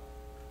job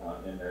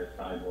in their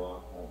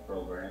sidewalk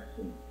programs.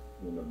 And,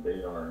 you know,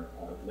 they are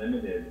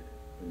limited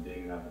in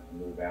being able to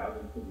move out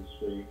into the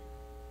street.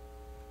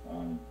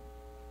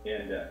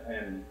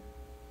 And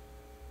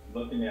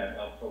looking at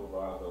El Toro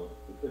Bravo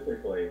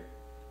specifically,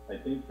 I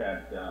think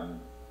that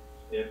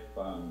if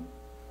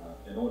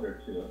in order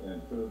to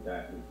improve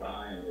that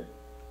design, if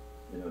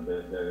you know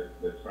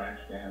the trash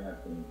can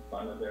that's in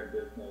front of their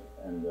business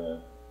and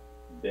the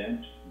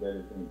bench that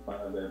is in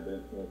front of their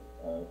business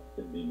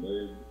could be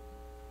moved,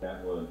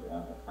 that would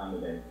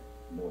accommodate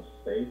more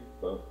space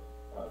both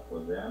for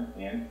them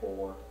and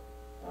for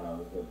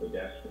the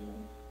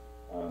pedestrians.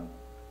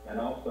 And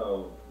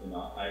also, you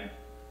know,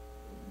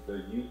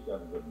 the use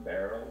of the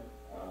barrels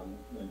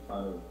in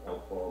front of El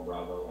Toro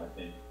Bravo, I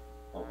think,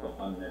 also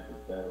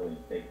unnecessarily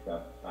takes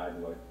up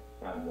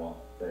sidewalk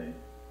space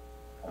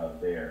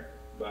there.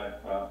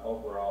 But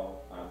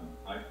overall,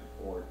 I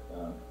support,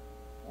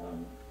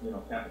 you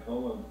know,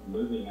 Capitola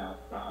moving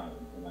outside,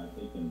 and I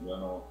think in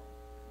general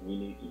we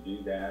need to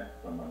do that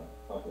from a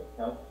public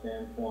health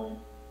standpoint.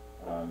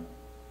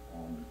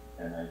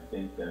 And I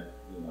think that,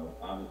 you know,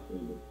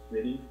 obviously the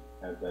city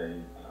has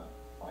a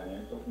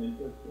financial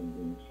interest in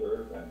being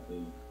sure that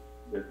the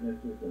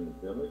businesses in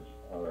the village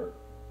are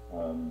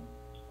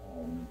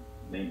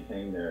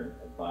maintain their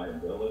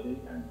viability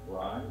and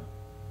thrive.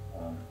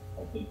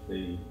 I think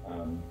the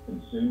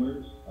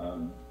consumers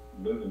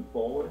moving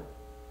forward,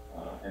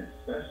 and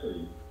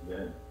especially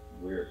that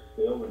we're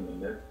still in the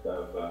midst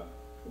of the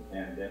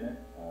pandemic,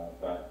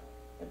 but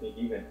I think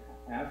even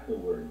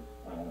afterwards,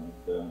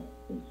 the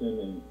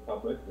consuming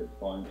public is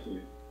going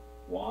to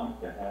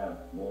want to have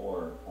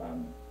more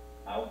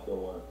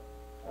outdoor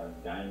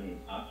dining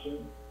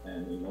options,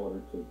 and in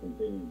order to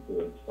continue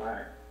to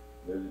attract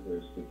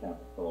visitors to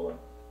Capitola,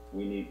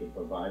 we need to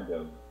provide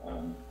those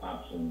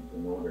options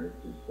in order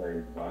to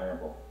stay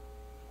viable.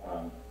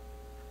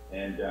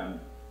 And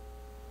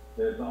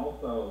there's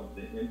also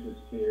the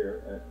interest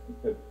here,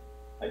 because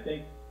I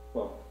think,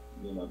 well,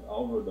 you know,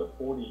 over the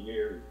 40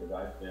 years that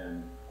I've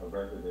been a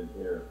resident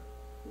here,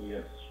 we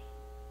have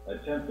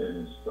attempted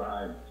and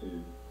strived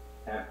to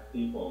have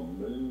people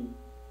move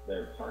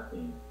their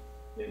parking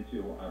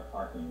into our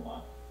parking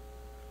lot.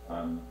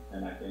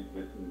 And I think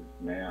this is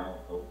now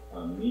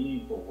a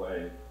meaningful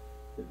way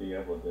to be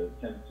able to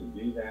attempt to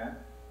do that.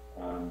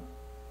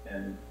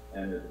 And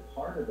as a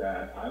part of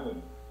that, I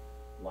would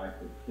like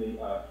to see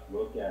us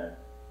look at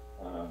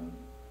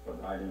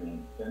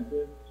providing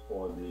incentives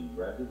for the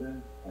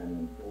residents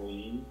and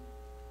employees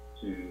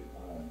to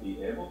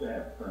be able to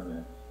have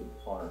permits to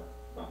park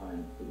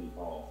behind City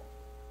Hall,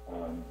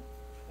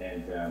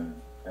 and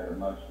at a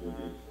much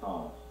reduced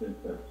cost, since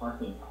their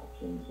parking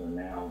options are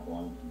now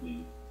going to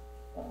be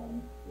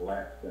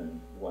less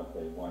than what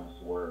they once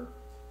were.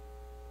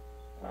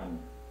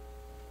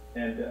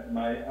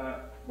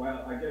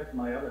 Well, I guess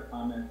my other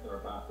comments are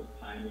about the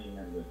timing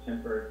and the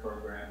temporary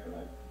program, and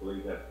I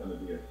believe that's going to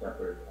be a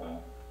separate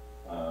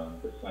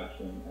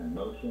discussion and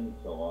motion,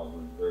 so I'll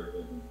reserve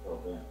it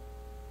until then.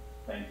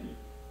 Thank you.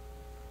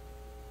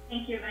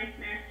 Thank you, Vice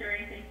Mayor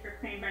Story. Thanks for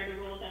playing by the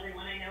rules,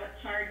 everyone. I know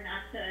it's hard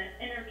not to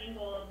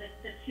intermingle the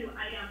two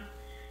items.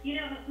 You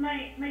know,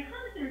 my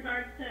comments in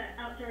regards to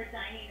outdoor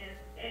dining is,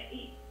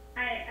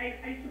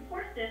 I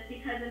support this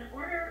because in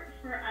order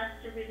for us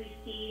to really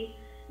see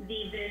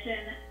the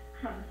vision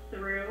come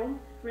through,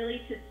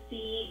 really to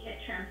see it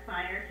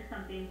transpire to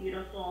something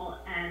beautiful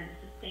and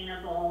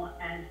sustainable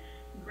and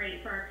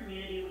great for our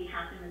community, we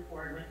have to move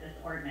forward with this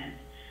ordinance.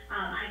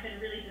 I've been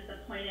really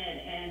disappointed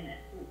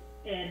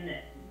in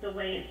the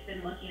way it's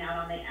been looking out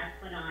on the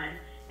Esplanade,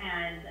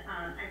 and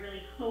I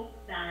really hope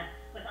that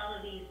with all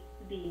of these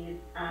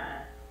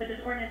with this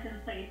ordinance in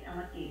place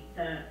and with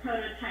the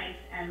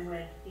prototypes and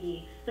with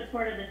the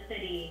support of the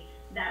city,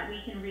 that we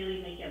can really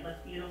make it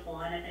look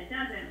beautiful. And if it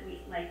doesn't,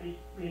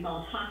 we've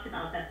all talked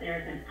about, that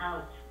there's an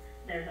out,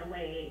 there's a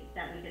way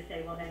that we could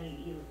say, well, then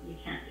you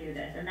can't do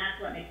this. And that's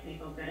what makes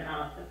me feel good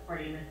about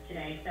supporting this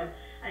today. So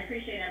I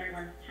appreciate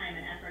everyone's time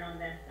and effort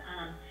on this,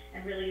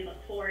 and really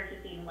look forward to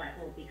seeing what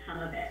will become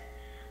of it.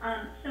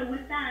 So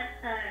with that,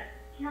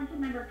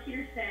 Councilmember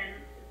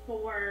Peterson,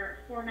 for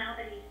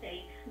formality's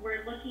sake,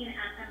 I'm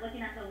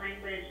looking at the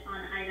language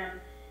on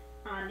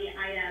the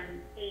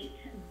item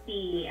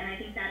 8B, and I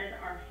think that is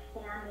our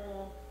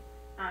formal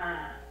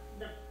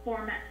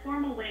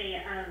formal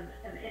way of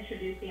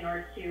introducing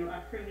or to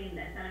approving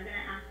this. And I'm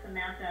gonna ask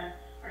Samantha,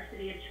 our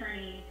city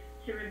attorney,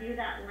 to review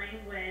that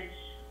language,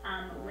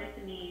 with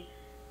me.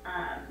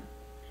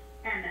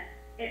 And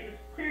it was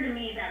clear to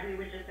me that we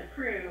would just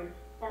approve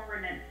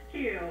ordinance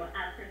 2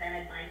 as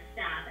presented by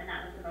staff, and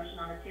that was the motion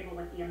on the table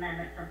with the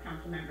amendment from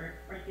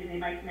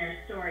Vice Mayor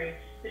Story.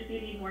 But if you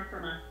need more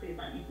from us, please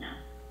let me know.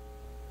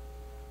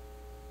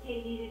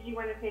 Katie, did you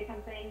want to say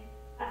something?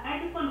 I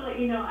just want to let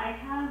you know, I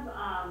have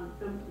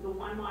the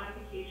one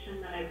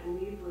modification that I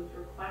believe was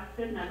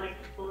requested, and I'd like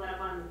to pull that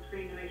up on the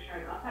screen to make sure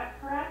I got that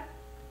correct.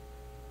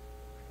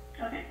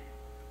 Okay.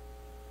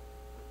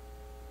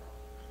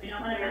 We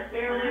don't want to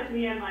bear with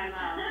me and my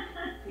mouth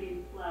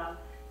being slow.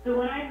 So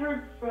what I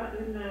heard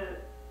in the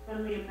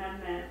friendly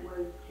amendment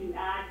was to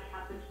add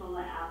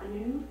Capitola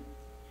Avenue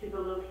to the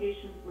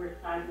locations where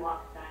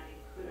sidewalk dining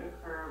could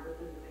occur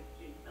within the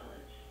mixed-use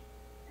village.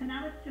 And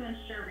that was to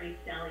ensure Race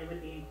Deli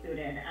would be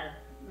included, as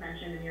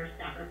mentioned in your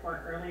staff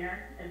report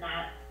earlier. Does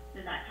that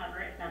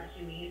cover it? Is that what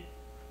you need?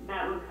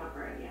 That would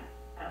cover it, yes.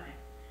 Okay.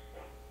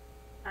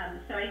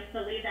 So I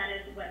believe that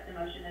is what the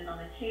motion is on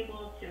the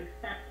table, to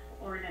accept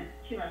ordinance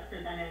 2 as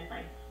presented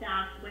by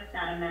staff with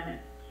that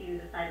amendment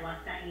to the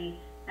sidewalk dining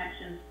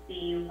section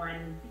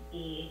C1B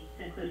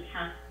to include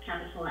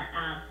Capitola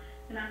Ave.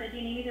 Samantha, do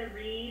you need me to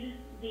read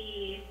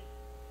the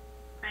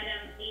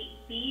item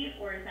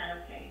 8B, or is that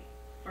okay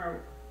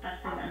for us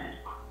presented?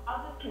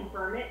 I'll just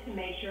confirm it to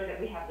make sure that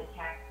we have the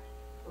text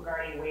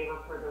regarding waiting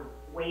for the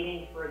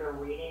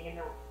reading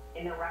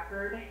in the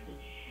record.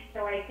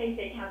 So I think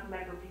that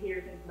Councilmember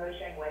Peterson's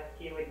motion was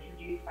to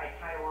introduce by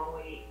title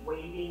only,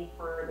 waiving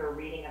for the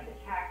reading of the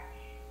text,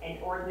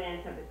 an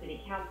ordinance of the City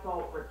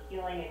Council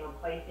repealing and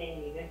replacing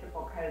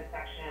Municipal Code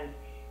Section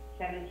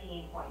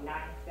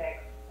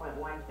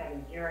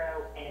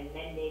 17.96.170 and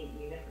amending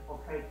Municipal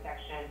Code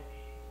Section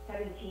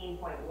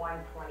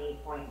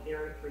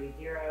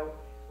 17.120.030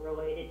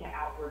 related to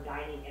outdoor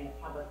dining in the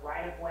public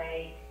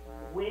right-of-way,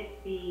 with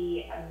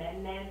the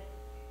amendments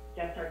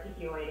just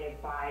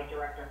articulated by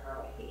Director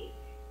Herlihy.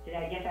 Did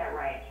I get that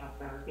right,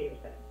 Councilmember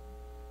Peterson?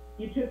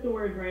 You took the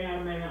words right out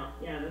of my mouth.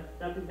 Yeah,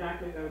 that's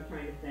exactly what I was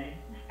trying to say.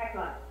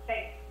 Excellent.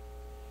 Thanks.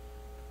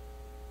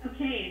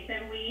 Okay, so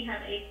we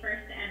have a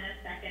first and a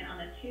second on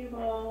the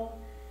table.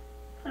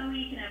 Chloe,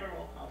 you can have a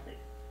roll call, please.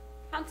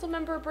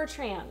 Councilmember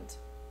Bertrand.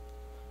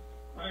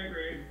 I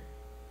agree.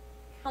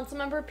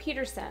 Councilmember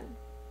Peterson.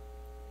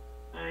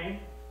 Aye.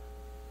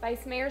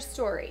 Vice Mayor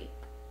Story.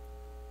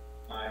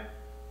 Aye.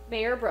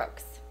 Mayor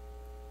Brooks.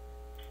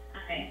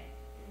 Aye. Thank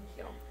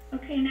you.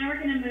 Okay, now we're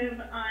going to move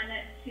on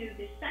to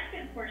the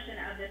second portion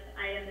of this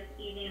item this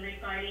evening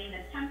regarding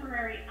the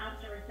temporary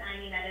outdoor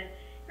dining that is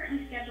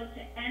currently scheduled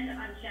to end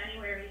on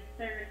January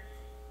 3rd.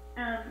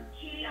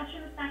 Katie, I'll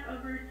turn this back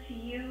over to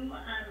you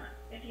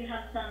if you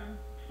have some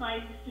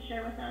slides to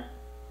share with us.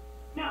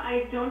 No,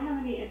 I don't have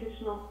any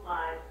additional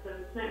slides. So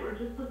tonight we're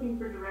just looking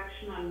for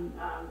direction on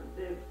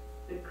the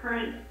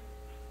current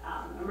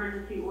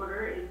emergency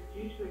order is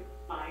due to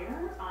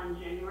expire on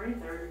January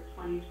 3rd,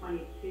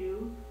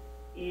 2022.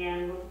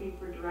 And we're looking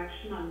for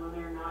direction on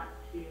whether or not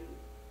to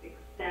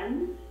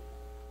extend.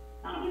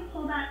 Can you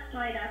pull that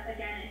slide up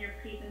again in your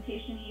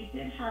presentation? You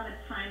did have a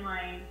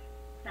timeline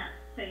that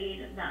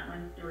played that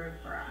one through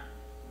for us.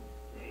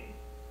 Let's see.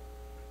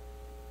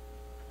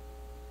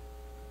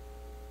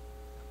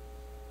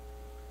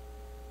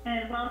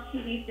 And while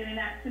Katie's doing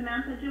that,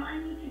 Samantha, do I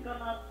need to go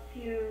up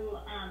to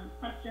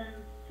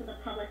questions to the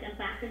public and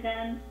back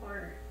again,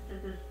 or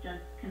does this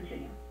just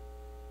continue?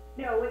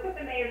 No, it's at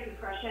the mayor's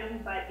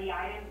discretion, but the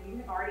items, you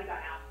have already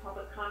gotten out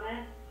public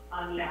comment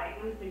on the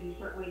items, so you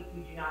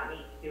do not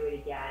need to do it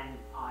again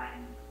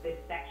on this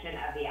section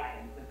of the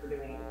items, if we're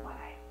doing it with one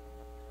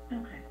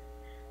item. Okay.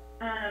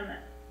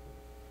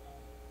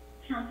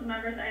 Council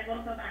members, I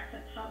will go back to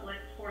public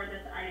for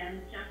this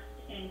item just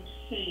in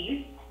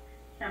case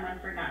someone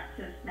forgot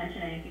to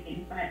mention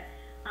anything, but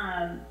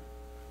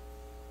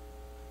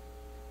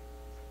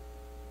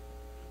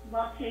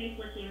while Katie's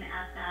looking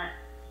at that,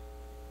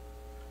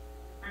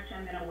 actually,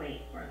 I'm going to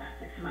wait for that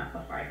to come up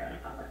before I go to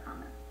public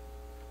comment.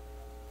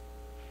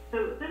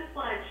 So this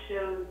slide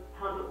shows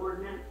how the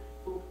ordinance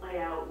will play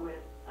out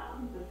with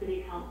the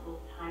City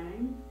Council's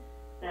timing.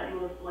 That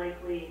most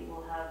likely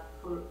will have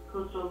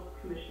Coastal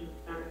Commission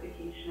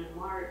certification in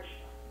March,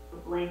 a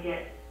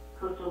blanket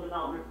coastal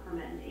development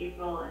permit in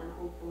April, and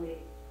hopefully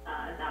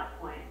at that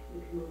point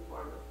we can move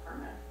forward with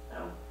permits.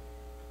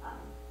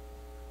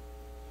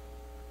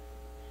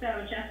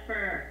 So just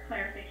for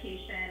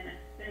clarification,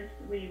 since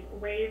we've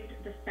waived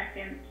the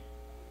second,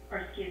 or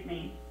excuse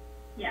me,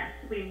 yes,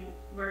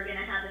 we're going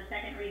to have the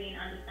second reading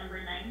on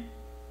December 9th.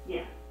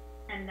 Yes.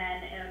 And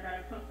then it'll go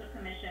to Coastal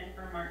Commission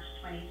for March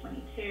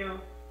 2022,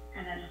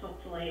 and then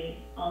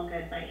hopefully all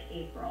good by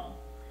April.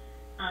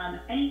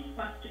 Any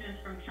questions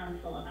from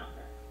council about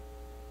this?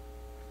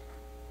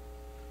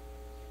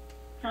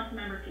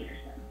 Councilmember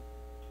Peterson.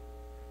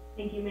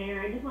 Thank you,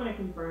 Mayor. I just want to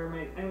confirm,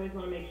 I always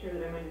want to make sure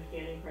that I'm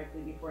understanding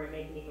correctly before I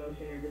make any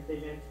motion or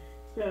decision.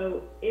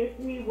 So if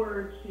we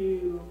were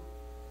to,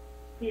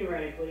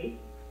 theoretically,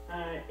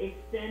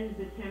 extend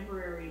the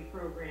temporary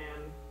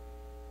program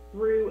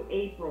through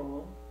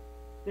April,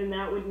 then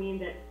that would mean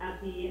that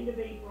at the end of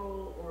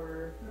April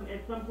or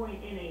at some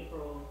point in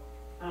April,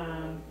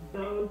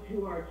 those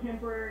who are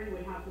temporary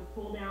would have to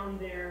pull down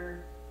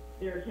their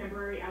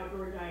temporary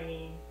outdoor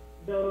dining.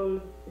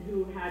 Those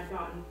who had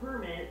gotten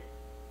permits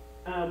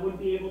would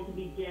be able to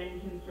begin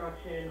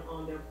construction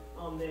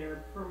on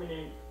their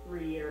permanent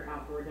 3-year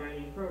outdoor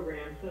dining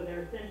program. So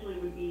there essentially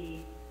would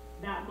be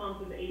that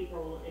month of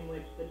April in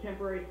which the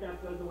temporary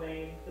stuff goes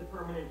away, the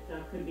permanent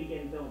stuff could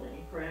begin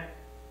building, correct?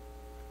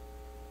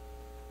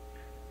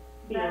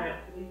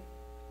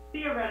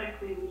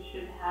 Theoretically, we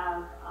should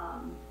have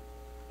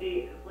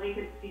a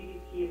blanket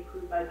CDP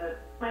approved by the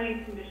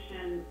Planning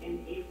Commission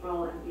in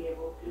April and be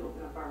able to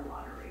open up our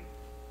lottery.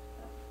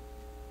 So.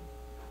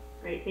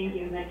 Great, thank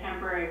you. And the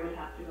temporary would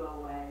have to go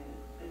away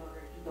in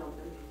order to build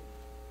the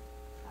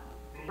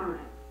new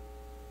permanent.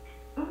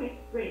 Okay,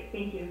 great,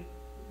 thank you.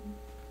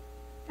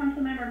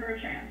 Councilmember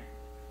Bertrand.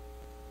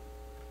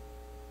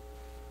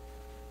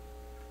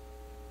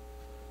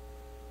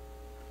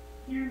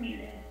 You're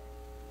muted.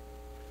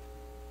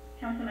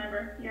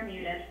 Councilmember, you're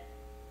muted.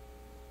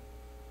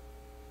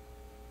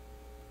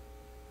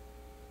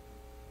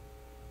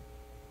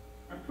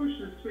 I pushed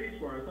the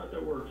space bar, I thought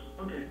that works.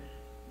 Okay,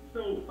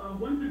 so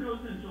once it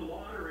goes into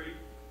lottery,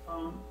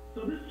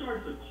 so this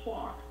starts a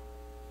clock.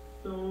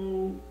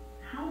 So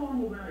how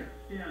long will that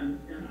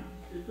extend, and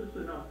is this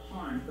enough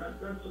time?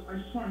 I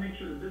just want to make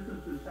sure the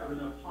businesses have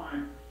enough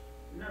time,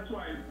 and that's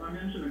why I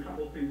mentioned a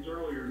couple of things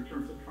earlier in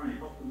terms of trying to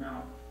help them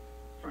out,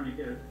 trying to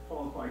get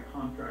qualified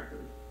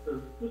contractors,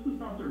 because this is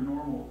not their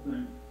normal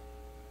thing.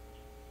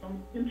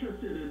 I'm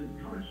interested in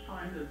how much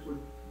time this would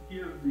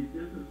give the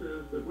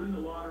businesses that win the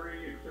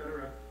lottery, et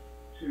cetera,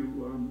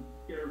 to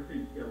get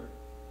everything together.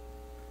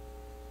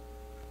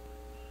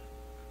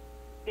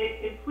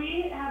 If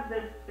we have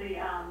the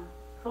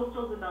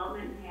coastal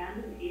development in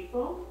hand in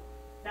April,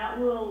 that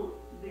will,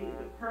 the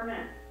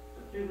permits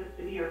through the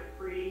city are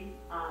free.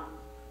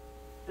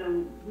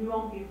 So we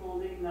won't be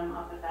holding them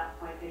up at that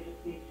point. They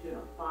just need to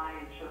apply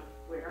and show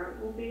where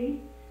it will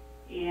be.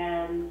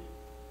 And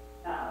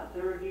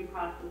the review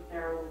process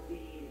there will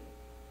be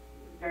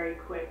very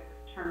quick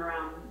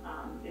turnaround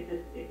if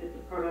it's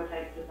a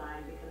prototype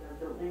design, because our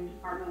building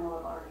department will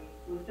have already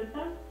looked at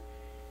this.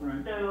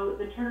 Right. So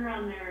the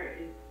turnaround there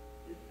is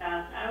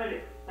fast. I would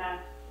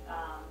expect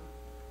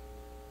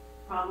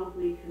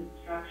probably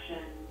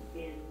construction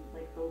in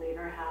like the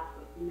later half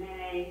of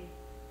May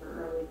or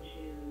early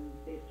June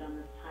based on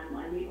this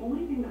timeline. The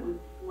only thing that would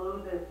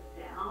slow this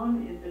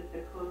down is if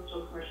the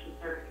coastal commercial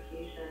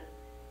certification,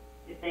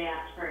 if they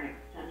ask for an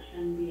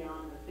extension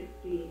beyond the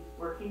 60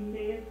 working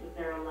days, that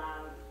they're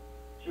allowed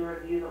to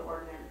review the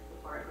ordinance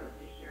before it goes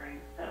to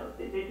hearing. So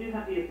they do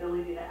have the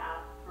ability to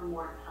ask for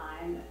more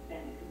time,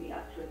 and it could be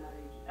up to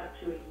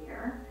a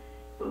year.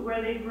 But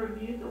where they've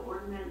reviewed the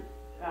ordinance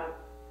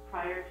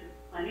prior to the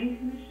Planning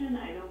Commission,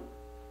 I don't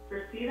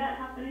foresee that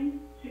happening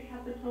to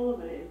Capitola,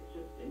 but it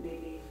may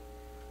be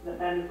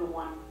that is the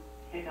one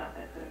hiccup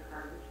that could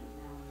occur between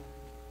now and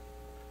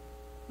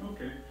then.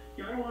 Okay.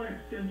 Yeah, I don't want to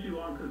extend too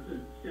long because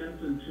it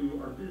extends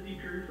into our busy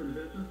period for the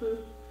businesses.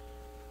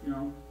 You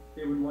know,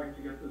 they would like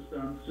to get this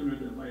done sooner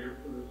than later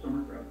for the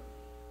summer crowd.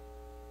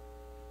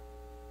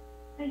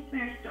 Vice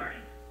Mayor Story.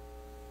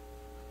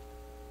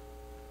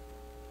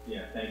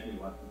 Yeah, thank you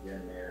once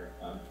again, Mayor.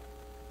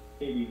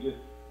 Katie,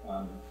 just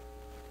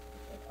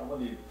I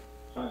want to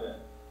try to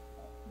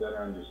better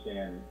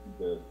understand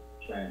the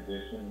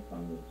transition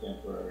from the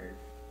temporary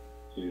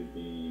to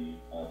the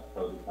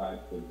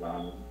prototype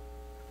design.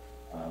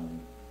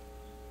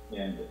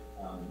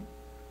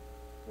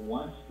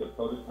 Once the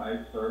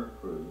prototypes are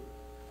approved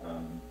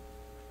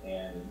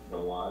and the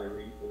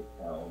lottery is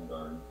held,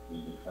 or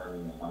we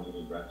determine how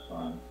many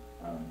restaurants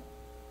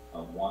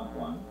want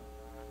one,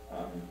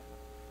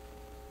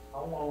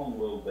 how long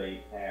will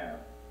they have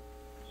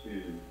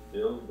to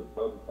build the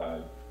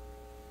prototype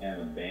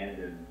and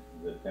abandon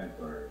the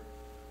temporary?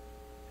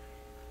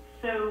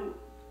 So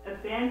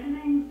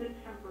abandoning the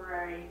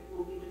temporary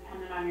will be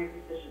dependent on your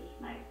decision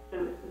tonight. So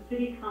if the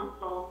city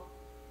council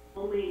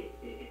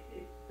if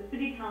the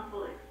city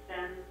council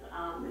extends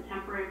the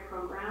temporary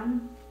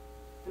program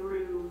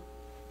through,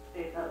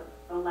 say,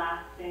 the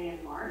last day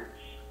in March,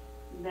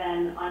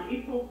 then on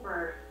April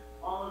 1st,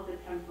 all of the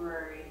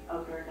temporary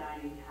outdoor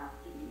dining has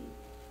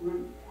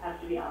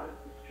to be out of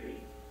the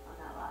street on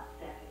that last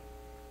day.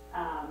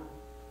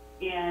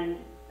 And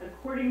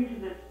according to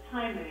this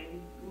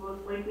timing,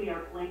 most likely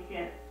our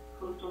blanket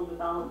coastal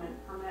development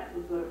permit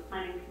would go to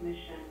Planning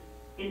Commission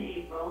in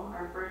April.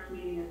 Our first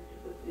meeting is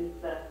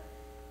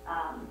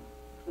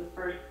the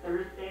first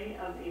Thursday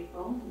of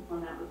April is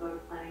when that would go to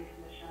Planning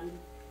Commission.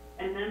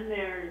 And then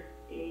there's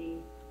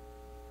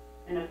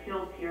an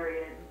appeal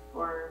period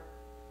for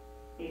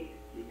a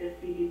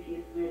CDP,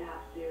 so we would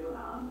have to,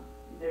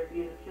 there'd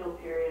be an appeal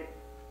period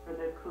for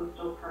the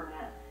coastal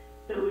permit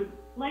that would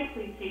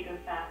likely take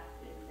effect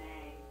in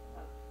May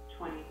of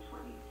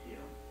 2022.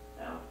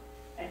 So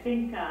I think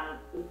think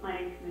the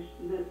planning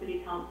commission, the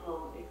city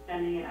council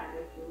extending it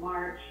either through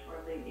March or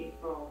late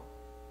April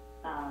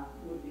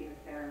would be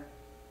a fair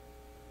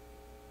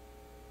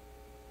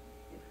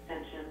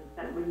extension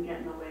that wouldn't get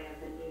in the way of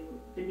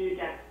the new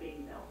decks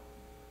being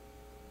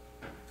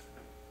built.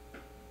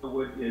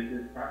 So is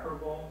it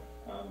preferable,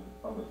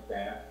 from a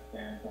staff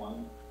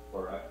standpoint,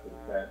 for us to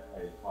set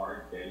a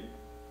hard date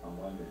on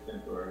when the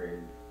temporary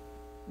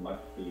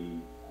must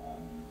be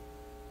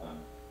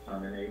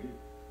terminated?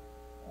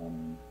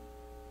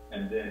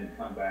 And then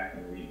come back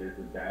and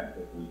revisit that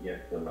if we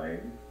get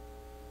delayed?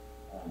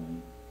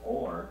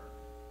 Or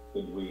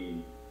could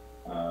we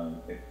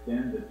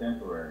extend the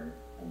temporary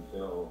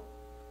until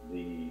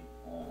the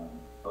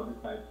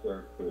prototypes are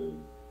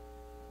approved,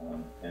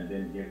 and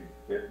then give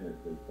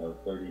businesses those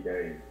 30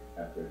 days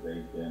after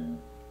they've been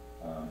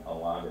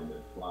allotted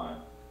a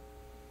slot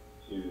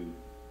to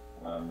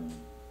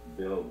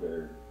build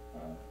their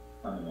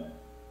permanent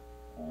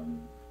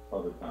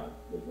prototype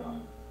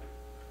design?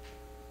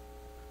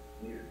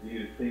 Do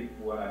you see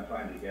what I'm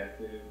trying to get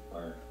to?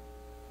 Or?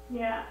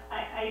 Yeah,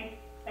 I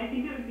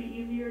think it would be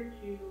easier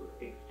to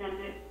extend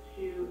it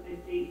to a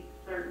date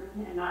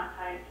certain and not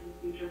tie it to the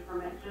future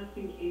permit, just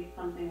in case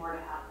something were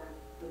to happen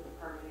with the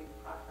permitting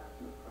process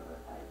and the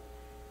prototype.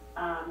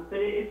 But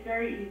it's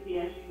very easy,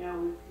 as you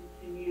know,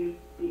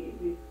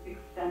 we've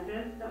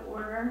extended the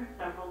order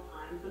several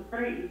times, so it's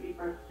very easy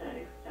for us to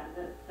extend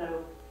it.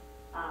 So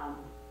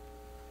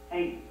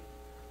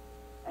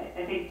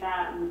I think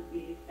that would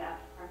be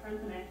staff's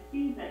preference, and I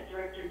see that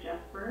Director Jeff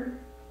Berg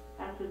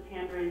has his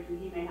hand raised, and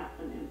he may have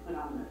some input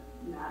on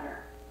this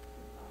matter.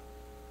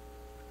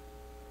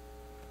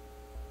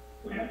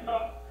 And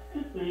so,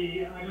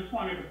 I just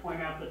wanted to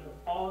point out that the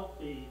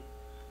policy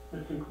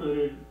that's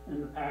included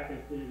in the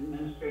packet, the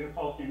administrative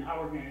policy and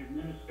how we're going to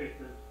administrate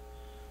this,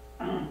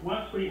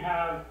 once we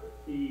have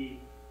the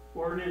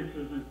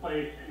ordinances in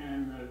place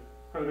and the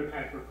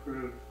prototype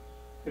approved,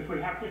 if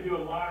we have to do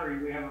a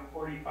lottery, we have a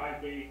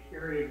 45-day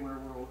period where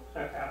we'll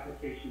accept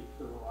applications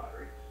to the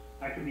lottery.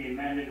 That can be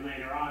amended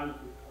later on to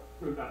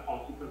approve that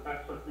policy, but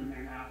that's what's in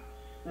there now.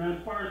 And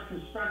as far as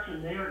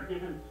construction, they are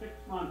given 6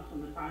 months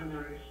from the time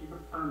they're issued a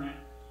permit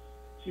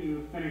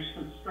to finish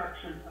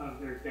construction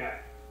of their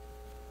deck.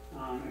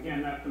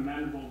 Again, that's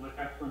amendable, but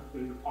that's what's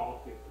in the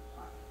policy at this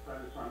time. So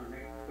I just wanted to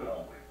make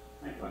those points.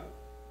 Thank you.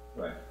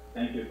 Right.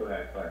 Thank you for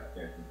that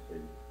clarification,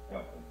 Steve.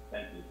 Helpful.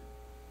 Thank you.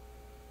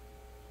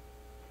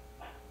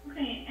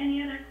 Okay,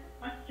 any other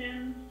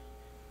questions?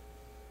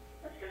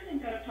 Let's go ahead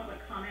and go to public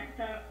comment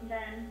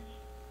then,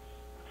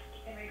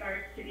 in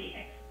regards to the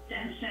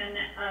extension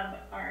of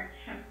our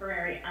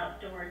temporary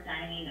outdoor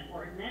dining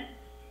ordinance.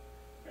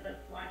 For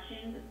those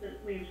watching,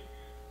 we've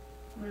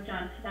moved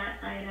on to that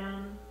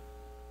item.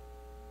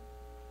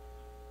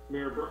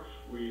 Mayor Brooks,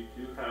 we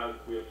have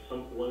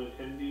one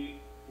attendee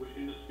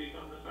wishing to speak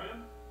on this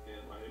item,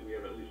 and I think we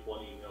have at least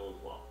one email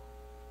as well.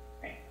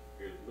 Right.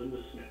 Here's Linda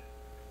Smith.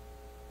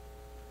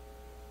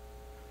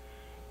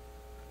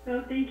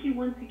 So thank you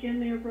once again,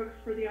 Mayor Brooks,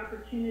 for the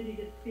opportunity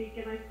to speak.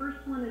 And I first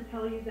want to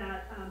tell you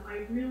that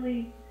I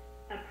really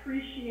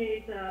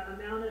appreciate the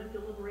amount of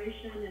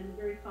deliberation and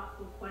very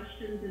thoughtful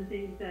questions and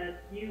things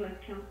that you as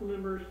council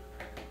members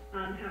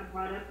have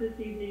brought up this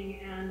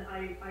evening. And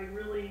I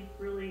really,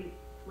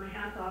 my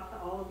hat's off to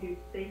all of you.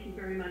 Thank you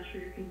very much for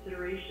your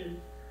consideration.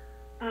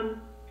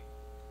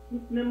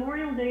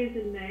 Memorial Day is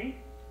in May,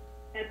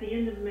 at the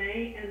end of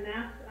May, and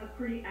that's a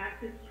pretty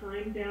active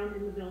time down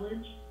in the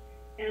village.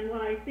 And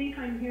what I think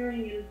I'm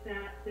hearing is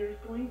that there's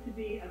going to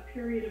be a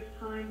period of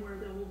time where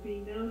there will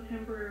be no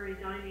temporary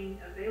dining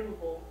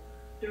available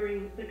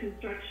during the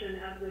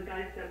construction of the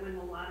guys that win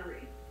the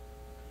lottery.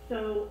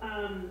 So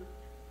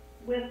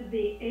with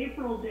the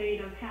April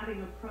date of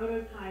having a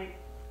prototype,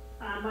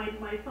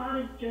 my thought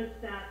is just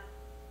that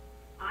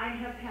I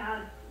have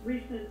had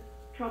recent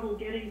trouble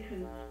getting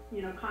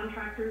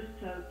contractors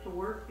to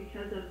work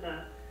because of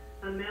the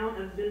amount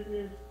of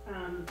business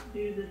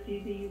due to the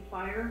CZU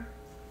fire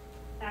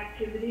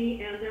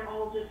activity, and they're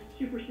all just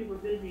super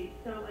busy.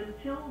 So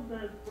until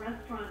the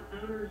restaurant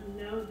owners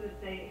know that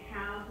they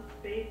have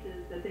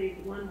spaces, that they've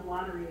won the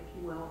lottery, if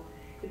you will,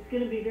 it's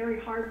going to be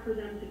very hard for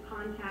them to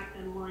contact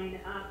and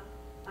line up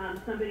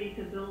somebody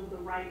to build the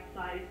right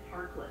size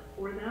parklet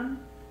for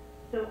them.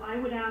 So I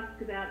would ask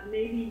that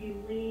maybe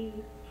you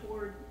lean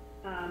towards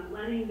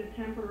letting the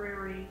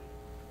temporary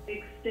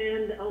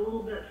extend a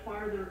little bit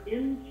farther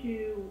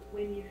into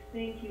when you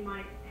think you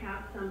might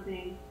have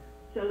something,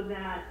 so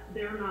that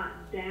they're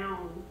not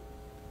down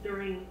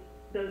during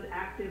those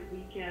active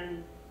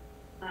weekends,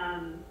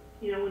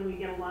 when we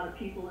get a lot of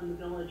people in the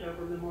village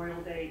over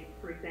Memorial Day,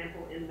 for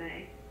example, in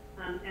May.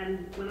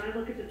 And when I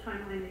look at the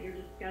timeline that you're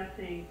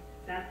discussing,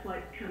 that's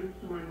what comes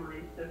to my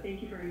mind. So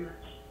thank you very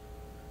much.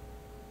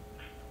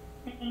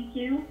 Thank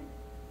you.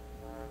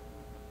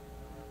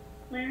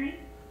 Larry?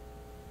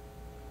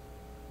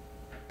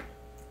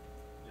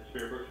 Yes,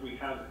 Mayor Brooks, we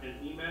have an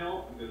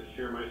email. I'm going to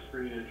share my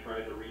screen and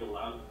try to read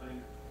aloud the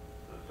thing.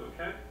 That's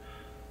okay.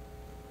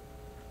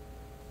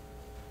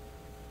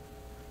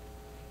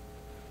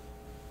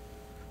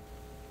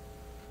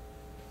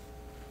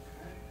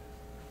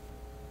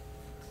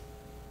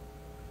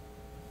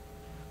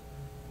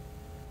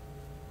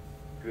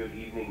 Good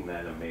evening,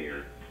 Madam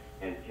Mayor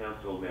and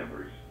council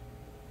members.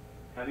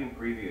 Having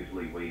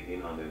previously weighed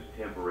in on this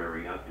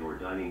temporary outdoor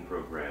dining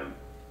program,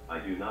 I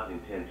do not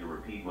intend to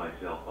repeat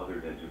myself other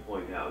than to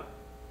point out,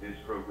 this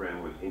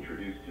program was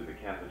introduced to the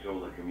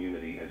Capitola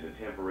community as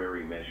a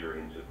temporary measure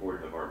in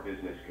support of our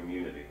business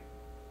community.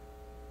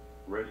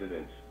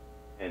 Residents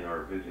and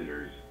our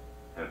visitors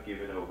have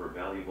given over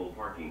valuable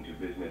parking to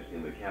business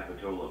in the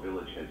Capitola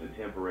village as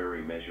a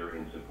temporary measure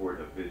in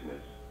support of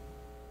business.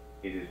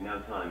 It is now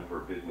time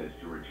for business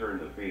to return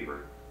the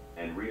favor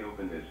and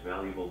reopen this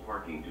valuable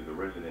parking to the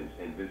residents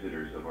and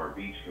visitors of our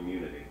beach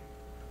community.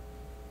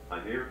 I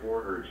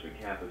therefore urge the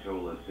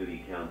Capitola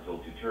City Council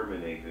to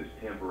terminate this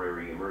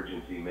temporary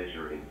emergency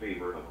measure in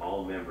favor of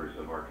all members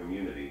of our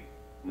community,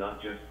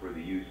 not just for the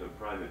use of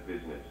private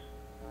business.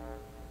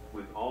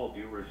 With all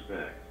due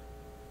respect.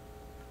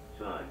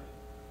 Signed.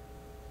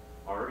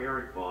 R.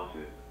 Eric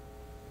Fawcett,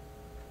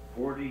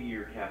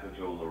 40-year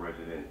Capitola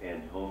resident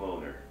and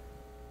homeowner.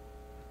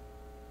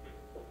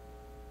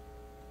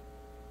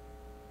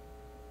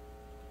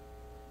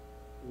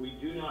 We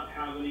do not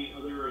have any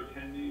other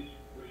attendees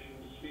wishing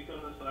to speak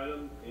on this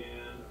item,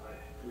 and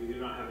we do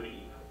not have any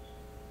emails.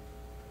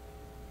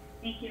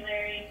 Thank you,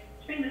 Larry.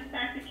 To bring this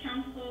back to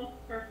council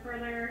for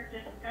further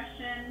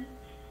discussion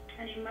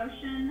and a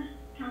motion,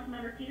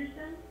 Councilmember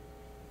Peterson.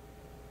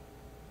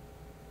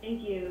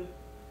 Thank you.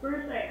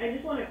 First, I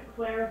just want to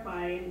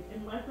clarify,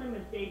 unless I'm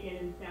mistaken,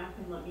 and staff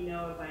can let me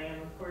know if I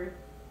am, of course,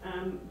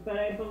 but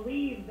I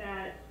believe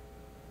that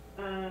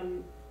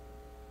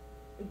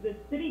the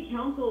city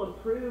council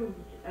approved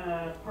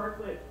a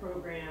parklet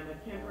program, a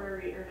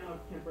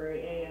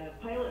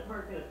pilot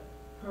parklet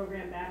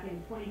program back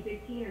in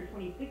 2015 or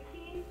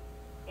 2016,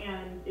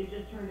 and it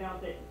just turned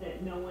out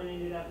that no one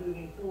ended up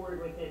moving forward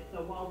with it.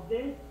 So while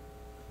this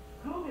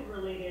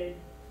COVID-related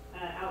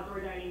outdoor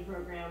dining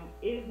program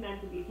is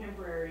meant to be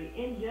temporary,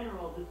 in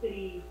general, the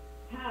city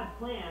had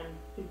plans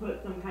to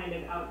put some kind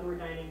of outdoor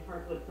dining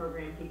parklet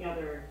program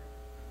together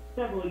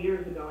several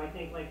years ago, I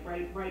think, like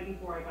right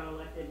before I got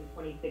elected in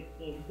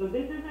 2016. So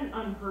this isn't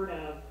unheard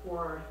of for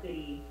our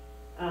city.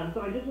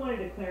 So I just wanted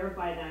to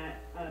clarify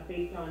that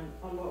based on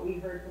what we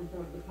heard from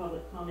some of the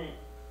public comment.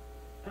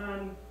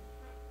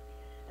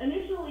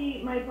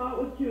 Initially, my thought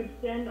was to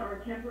extend our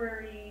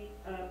temporary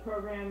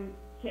program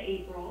to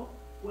April,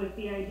 with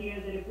the idea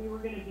that if we were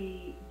going to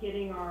be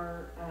getting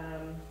our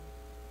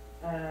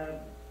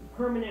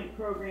permanent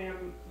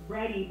program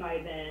ready by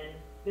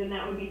then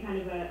that would be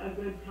kind of a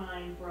good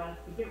time for us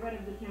to get rid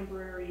of the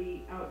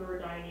temporary outdoor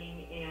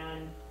dining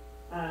and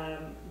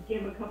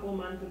give a couple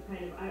months of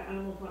kind of, I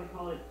almost want to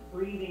call it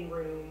breathing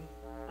room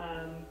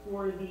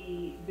for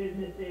the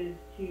businesses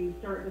to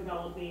start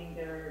developing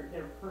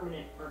their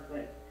permanent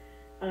parklets.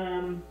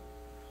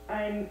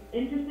 I'm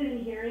interested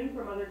in hearing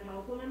from other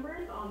council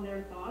members on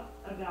their thoughts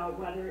about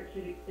whether it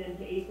should extend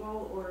to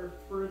April or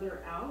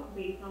further out,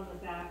 based on the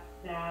fact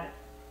that,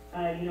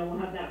 we'll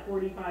have that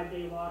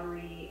 45-day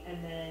lottery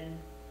and then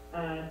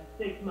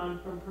 6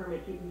 months from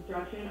permit to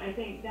construction. I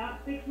think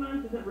that 6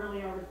 months isn't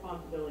really our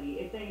responsibility.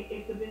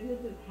 If the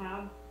businesses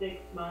have 6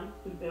 months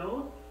to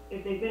build,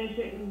 if they finish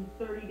it in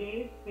 30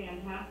 days,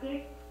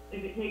 fantastic.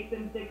 If it takes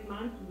them 6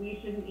 months, we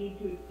shouldn't need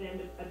to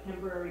extend a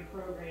temporary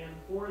program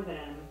for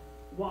them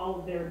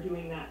while they're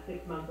doing that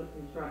 6 months of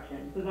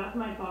construction. So that's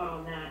my thought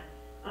on that.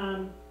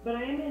 But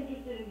I am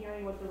interested in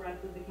hearing what the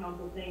rest of the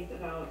council thinks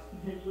about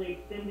potentially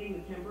extending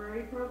the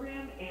temporary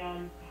program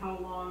and how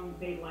long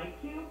they'd like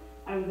to.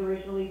 I was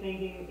originally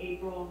thinking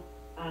April,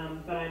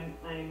 but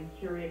I'm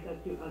curious as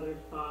to others'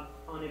 thoughts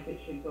on if it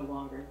should go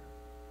longer.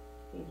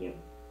 Thank you.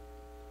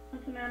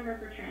 Councilmember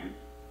Bertrand.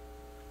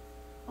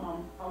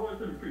 I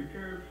wasn't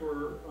prepared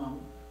for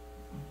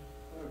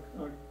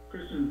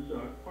Kristen's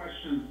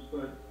questions,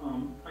 but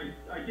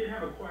I did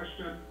have a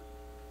question.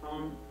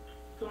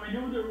 So I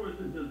know there was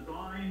a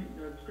design,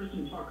 as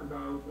Kristen talked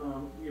about,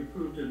 we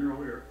approved an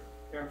earlier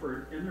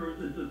effort, and there was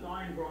a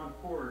design brought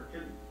forward.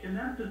 Can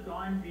that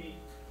design be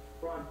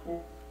brought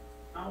forward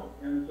out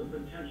as a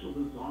potential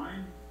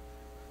design?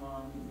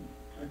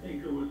 I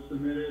think it was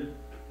submitted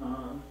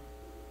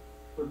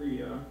for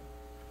the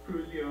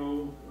Cruz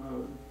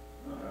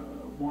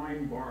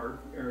wine bar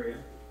area.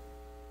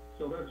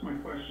 So that's my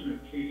question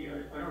of Katie.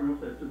 I don't know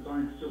if that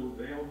design is still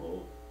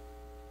available.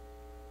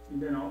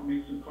 And then I'll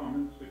make some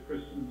comments to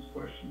Kristen's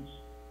questions.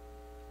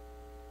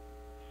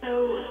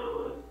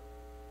 So,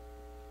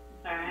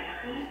 sorry,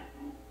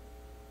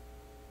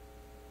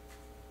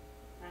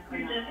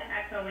 you're just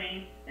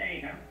echoing. There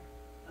you go.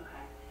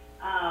 Okay.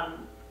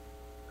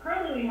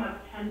 Currently we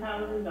have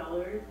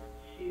 $10,000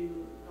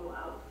 to go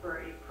out for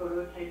a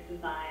prototype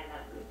design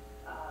that would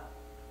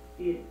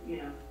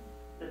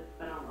that's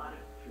been a lot of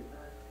through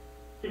the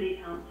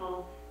city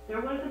council. There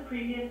was a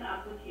previous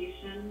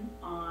application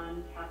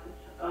on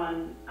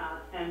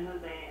San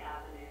Jose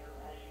Avenue,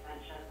 as you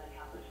mentioned, the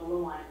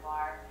Capitola Wine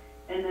Bar,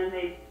 and then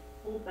they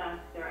pulled back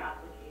their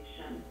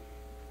application.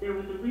 There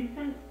was a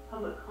recent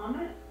public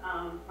comment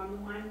from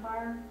the wine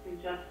bar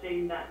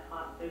suggesting that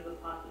there's a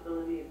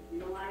possibility of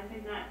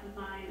utilizing that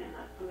design, and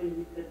that's something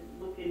we could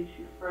look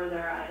into further.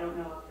 I don't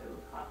know if it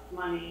would costs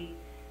money,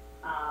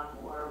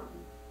 or,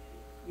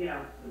 you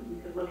know,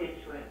 we could look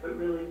into it, but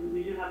really,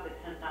 we do have the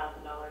 $10,000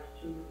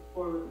 to move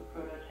forward with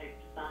prototype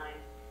design,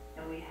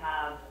 and we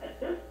have, at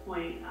this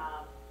point,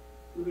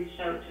 we reached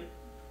out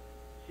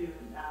to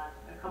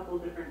a couple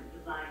of different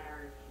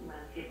designers,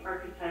 landscape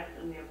architects,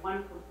 and we have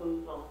one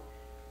proposal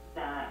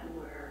that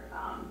we're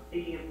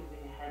thinking of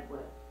moving ahead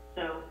with.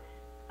 So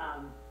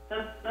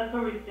that's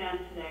where we stand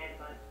today,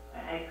 but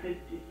I could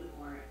do some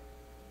more,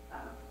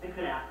 I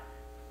could ask.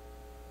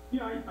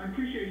 Yeah, I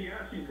appreciate you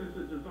asking, because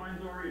the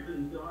design's already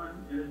been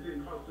done, and it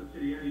didn't cost the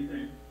city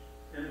anything,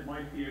 and it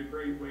might be a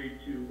great way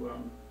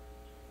to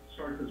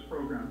start this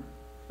program.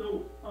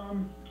 So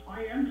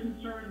I am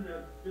concerned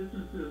that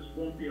businesses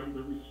won't be able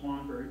to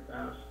respond very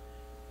fast,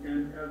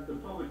 and as the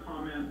public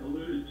comment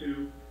alluded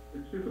to,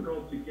 it's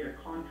difficult to get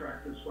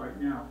contractors right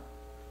now.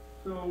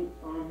 So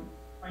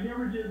I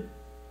never did,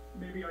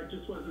 maybe I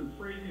just wasn't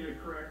phrasing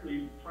it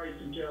correctly, try to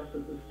suggest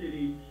that the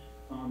city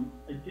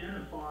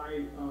identify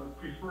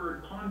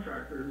preferred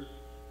contractors,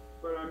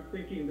 but I'm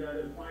thinking that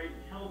it might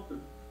help the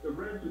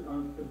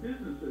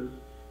businesses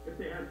if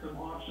they had some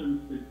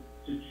options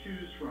to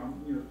choose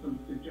from, you know, some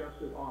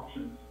suggested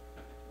options.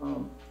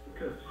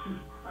 Because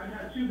I've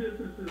had two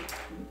businesses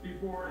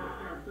before in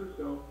San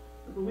Francisco,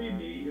 and believe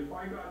me, if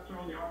I got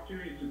thrown the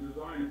opportunity to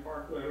design a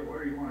parklet or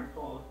whatever you want to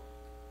call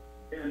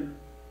it, and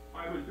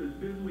I was just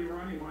busily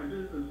running my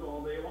business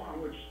all day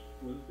long, which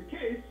was the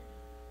case,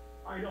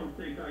 I don't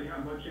think I'd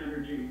have much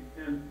energy,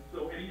 and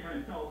so any kind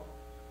of help.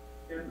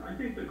 And I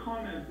think the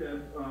comment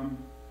that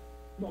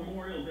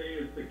Memorial Day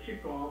is the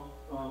kickoff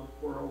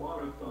for a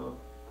lot of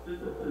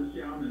businesses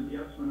down in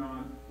the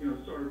Esplanade, you know,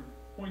 sort of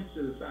points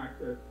to the fact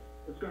that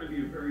it's going to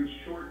be a very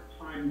short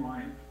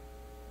timeline.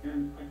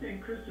 And I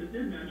think Kristen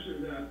did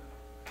mention that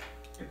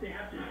if they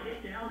have to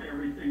take down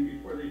everything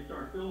before they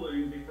start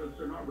building because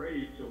they're not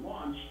ready to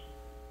launch,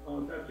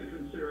 that's a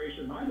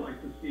consideration I'd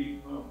like to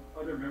see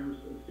other members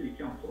of the City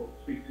Council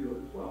speak to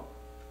as well.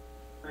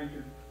 Thank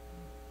you.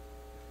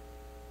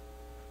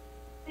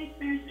 Thanks,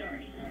 Mayor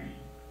Story.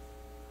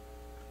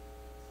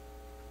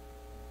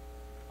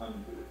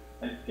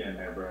 Thanks again,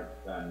 Mayor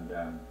Brooks,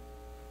 and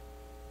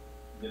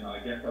you know, I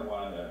guess I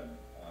want to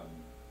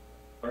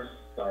first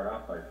start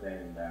off by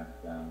saying that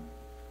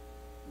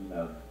you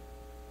know,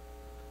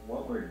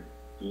 what we're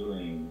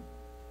doing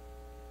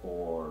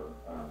for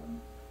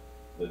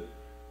this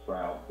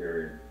trial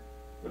period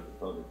with the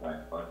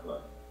prototype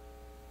parklet,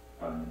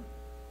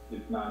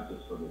 it's not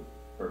just for the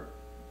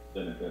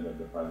benefit of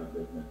the private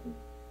businesses.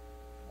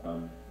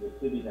 The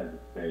city has a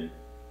stake,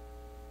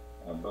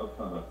 both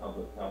from a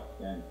public health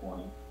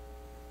standpoint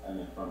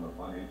and from a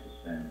financial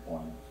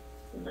standpoint,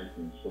 in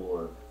making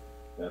sure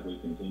that we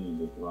continue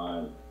to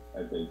thrive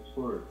as a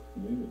tourist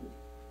community.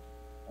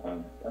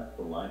 That's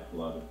the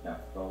lifeblood of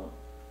Capitola.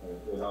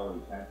 It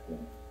always has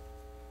been.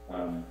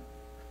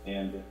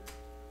 And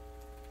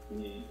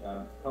the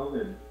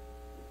COVID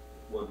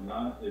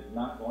is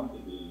not going to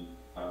be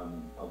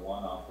a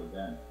one-off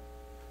event.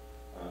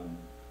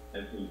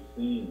 As we've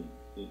seen,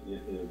 it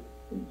has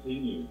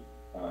continued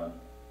to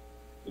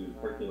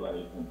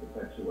percolate and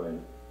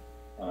perpetuate.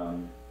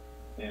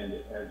 And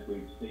as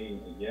we've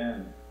seen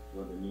again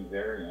with a new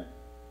variant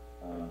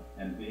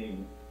and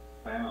being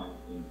found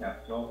in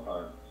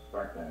Capitola,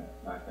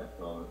 not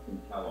Capitola,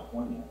 in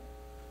California,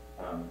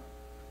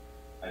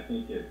 I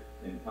think it's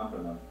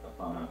incumbent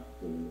upon us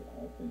to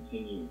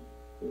continue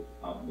this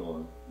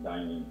outdoor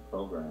dining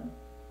program.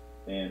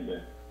 And,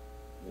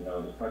 you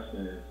know, the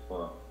question is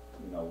for,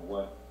 you know,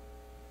 what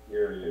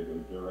period or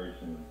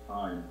duration of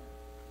time.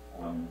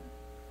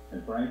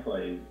 And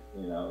frankly,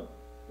 you know,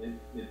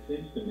 it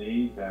seems to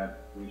me that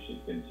we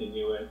should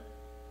continue it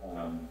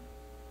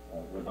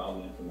with all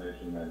the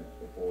information that is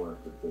before us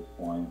at this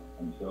point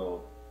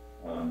until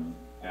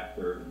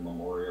after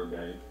Memorial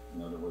Day,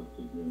 in other words,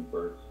 to June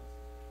 1st.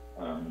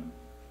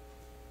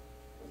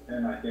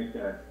 And I think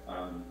that,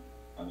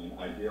 I mean,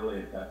 ideally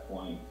at that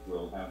point,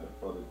 we'll have the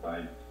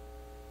prototypes.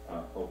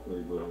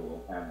 Hopefully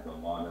we'll have the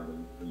lottery.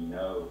 We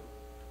know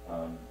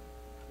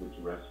which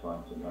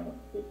restaurants are going to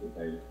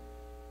participate.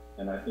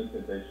 And I think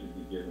that they should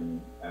be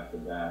given, after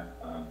that,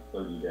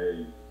 30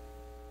 days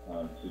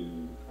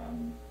to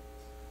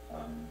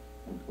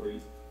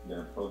complete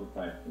their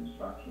prototype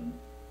construction.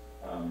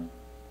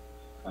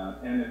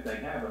 And if they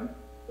haven't,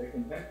 they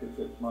can take the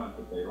 6 months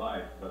if they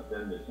like, but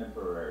then the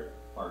temporary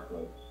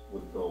parklets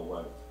would go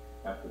away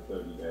after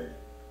 30 days.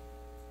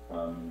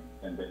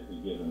 And they'd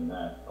be given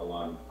that a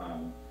lot of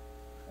time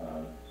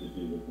to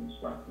do the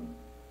construction.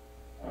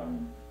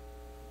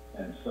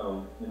 And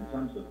so in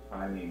terms of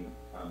timing,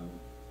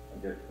 I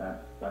guess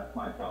that's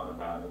my thought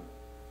about it,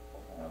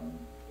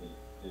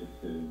 is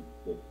to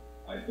just,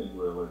 I think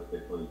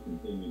realistically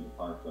continue the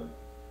parklet,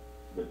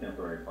 the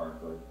temporary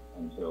parklet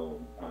until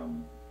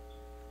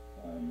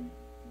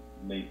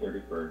May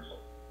 31st.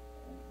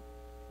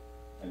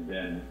 And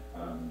then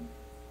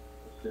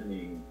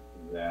assuming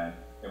that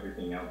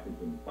everything else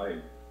is in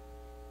place,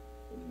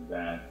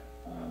 that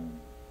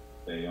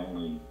they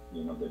only,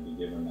 you know, they'd be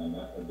given an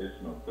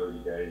additional 30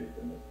 days,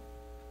 and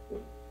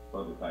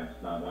prototype's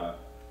not up,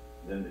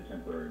 then the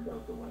temporary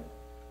goes away.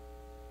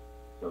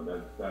 So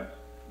that's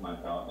my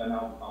thought, and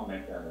I'll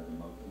make that as a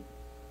motion.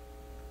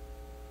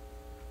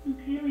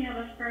 Okay, we have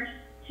a first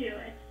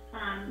it's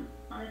on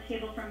the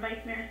table from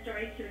Vice Mayor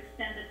Story to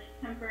extend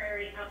the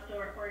temporary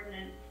outdoor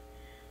ordinance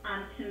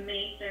to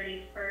May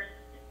 31st.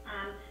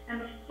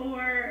 And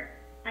before,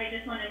 I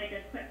just want to make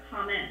a quick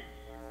comment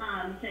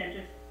to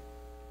just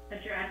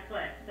address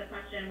what the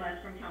question was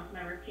from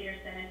Councilmember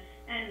Peterson.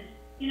 And,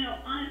 you know,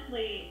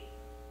 honestly,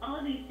 all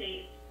of these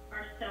dates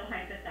are so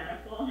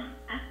hypothetical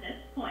at this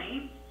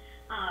point.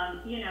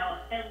 You know,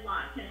 a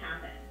lot can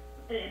happen.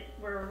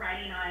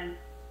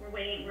 We're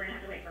waiting, we're gonna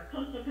have to wait for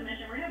Coastal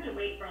Commission, we're gonna have to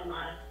wait for a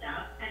lot of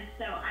stuff. And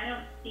so I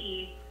don't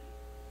see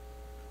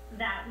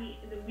that we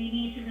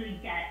need to really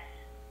get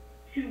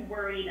too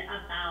worried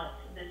about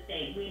this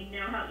date. We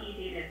know how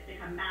easy it is to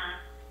come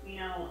back. We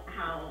know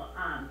how,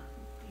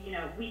 you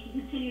know, we can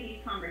continue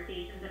these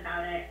conversations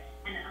about it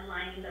and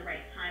aligning the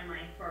right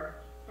timeline for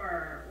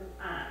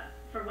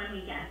when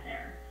we get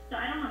there. So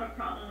I don't have a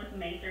problem with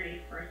May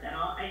 31st at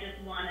all. I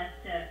just want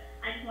to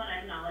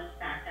acknowledge the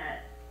fact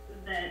that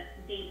the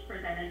dates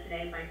presented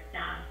today by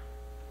staff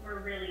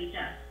were really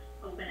just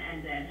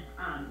open-ended.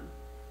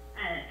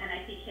 And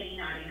I see Katie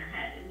nodding her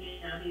head, and you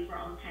know, these were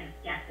all kind of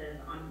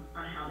guesses on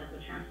how this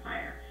would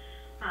transpire.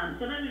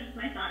 So those are just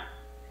my thoughts.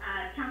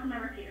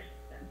 Councilmember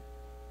Peterson.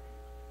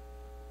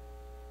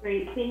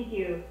 Great, thank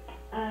you.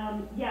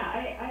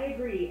 Yeah, I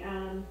agree.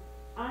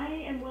 I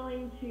am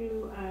willing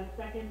to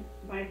second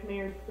Vice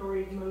Mayor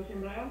Story's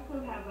motion, but I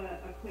also have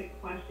a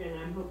quick question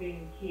I'm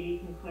hoping Katie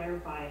can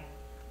clarify.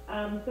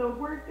 So if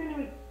we're going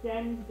to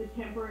extend the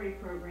temporary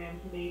program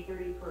to May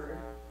 31st,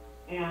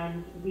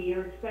 and we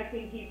are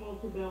expecting people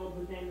to build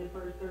within the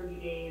first 30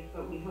 days,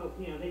 but we hope,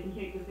 you know, they can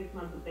take the 6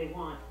 months that they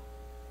want,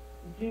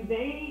 do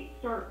they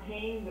start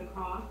paying the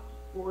cost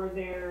for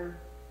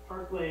their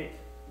parklet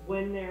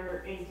when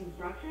they're in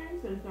construction,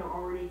 since they're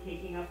already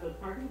taking up those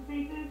parking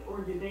spaces,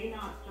 or do they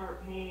not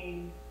start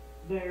paying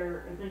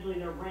essentially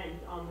their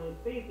rent on those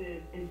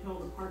spaces until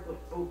the parklet's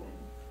open?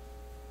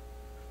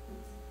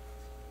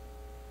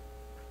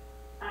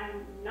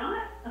 I'm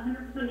not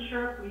 100%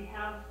 sure if we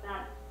have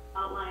that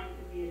outlined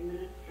in the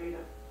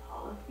administrative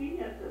policy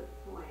at this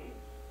point.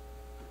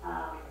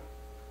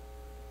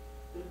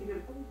 Just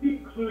because It would be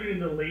included in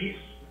the lease.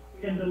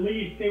 In the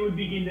lease, they would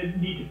need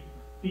to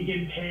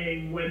begin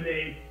paying when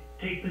they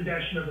take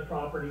possession of the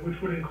property, which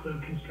would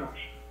include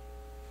construction.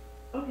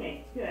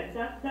 Okay, good.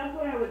 That's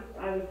what I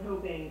was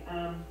hoping,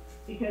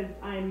 because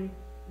I'm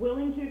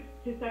willing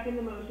to second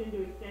the motion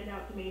to extend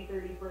out to May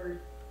 31st.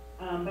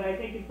 But I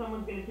think if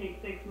someone's going to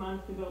take 6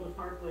 months to build a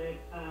parklet,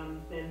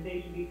 then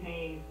they should be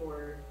paying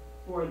for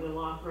the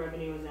lost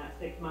revenue in that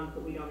 6 months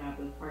that we don't have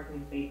those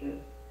parking spaces.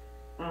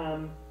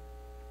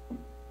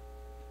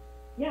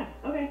 Yeah,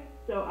 okay.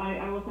 So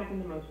I will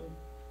second the motion.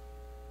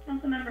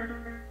 Councilmember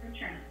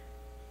Bertrand.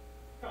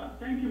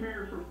 Thank you,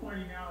 Mayor, for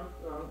pointing out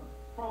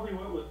probably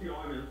what was the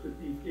obvious, that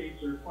these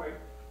dates are quite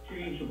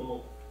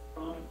changeable.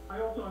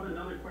 I also have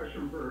another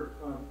question for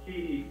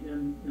Katie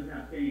in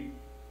that vein.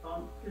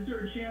 Is there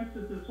a chance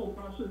that this whole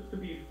process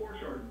could be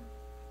foreshortened?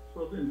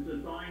 Suppose the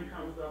design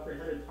comes up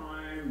ahead of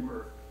time,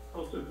 or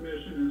Coastal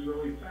Commission is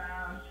really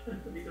fast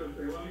because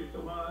they love you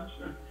so much.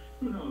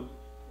 Who knows?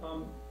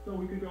 So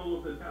we could go a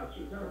little bit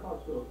faster. Is that a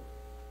possibility?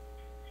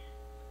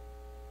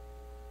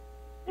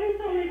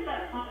 There's always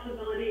that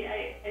possibility.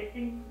 I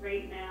think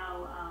right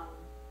now,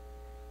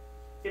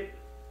 if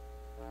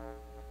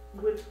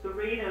with the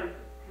rate of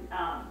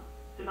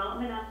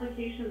development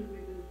applications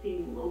we've been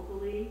seeing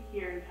locally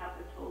here in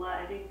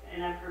Capitola, I think,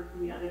 and I've heard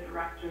from the other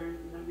directors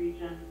in the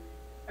region,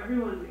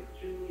 everyone's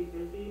extremely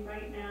busy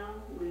right now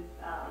with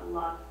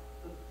lots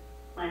of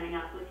planning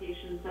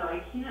applications. So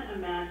I can't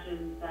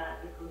imagine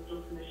that the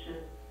Coastal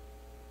Commission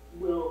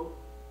will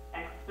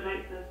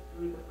expedite this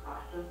through the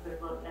process.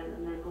 There's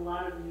a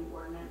lot of new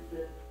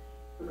ordinances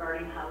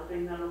regarding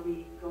housing that'll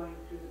be going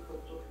through the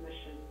Coastal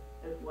Commission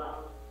as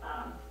well,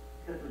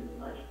 because of new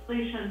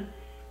legislation.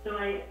 So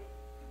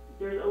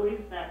there's always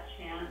that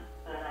chance,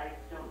 but I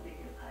don't think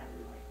it's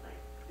highly likely.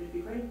 It'd be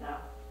great though.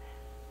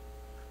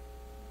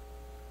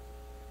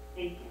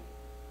 Thank you.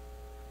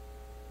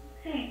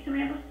 Okay, so we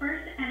have a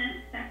first and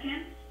a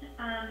second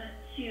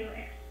to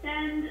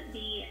extend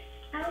the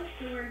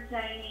outdoor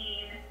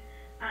dining,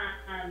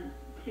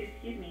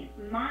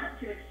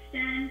 to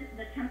extend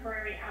the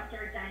temporary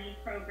outdoor dining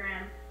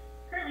program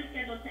currently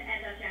scheduled to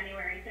end on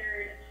January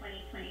 3rd,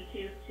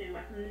 2022 to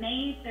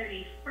May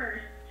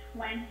 31st,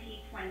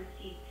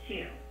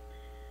 2022.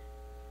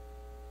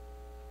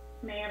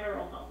 May I have a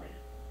roll call, please?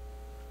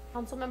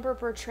 Councilmember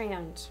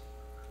Bertrand.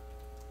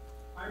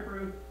 I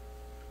approve.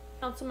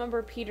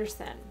 Councilmember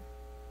Peterson.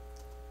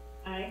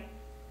 Aye.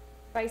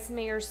 Vice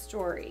Mayor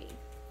Story.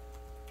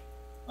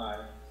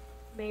 Aye.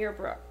 Mayor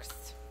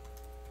Brooks.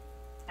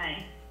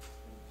 Aye.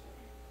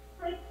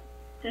 Right.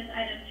 This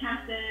item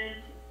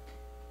passes.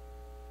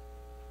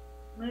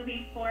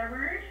 Moving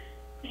forward,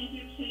 thank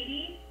you,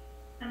 Katie.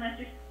 Unless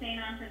you're staying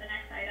on for the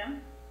next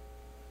item.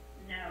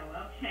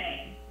 No,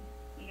 okay.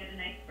 You get a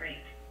nice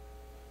break.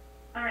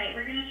 All right,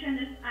 we're gonna turn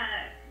this,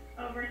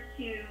 over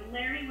to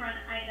Larry, run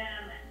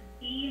item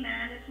B,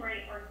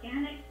 mandatory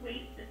organic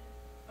waste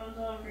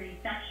disposal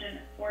reduction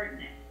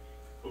ordinance.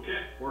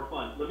 Okay, more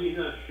fun. Let me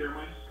share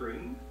my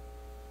screen.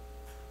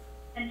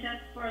 And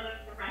just for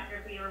the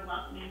record, we are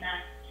welcoming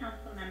back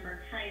Councilmember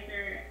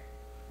Kaiser.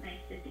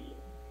 Nice to see you.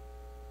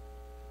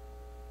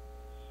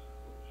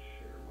 So,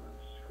 share my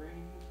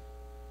screen.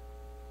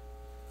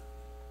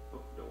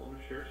 Oh, don't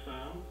want to share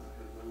sound. I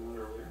had done that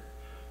earlier.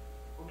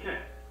 Okay,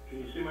 can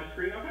you see my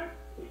screen okay?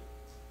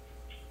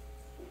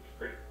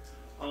 Great.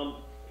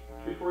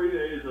 Before you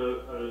today is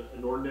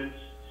an ordinance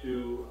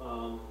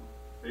to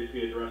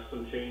basically address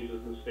some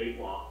changes in state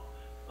law.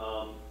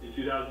 In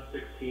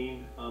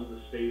 2016, the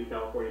state of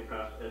California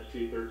passed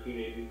SB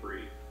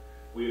 1383.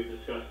 We have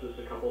discussed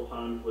this a couple of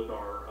times with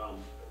our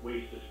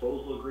waste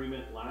disposal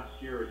agreement last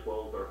year, as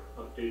well as our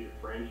updated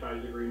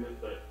franchise agreement,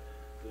 that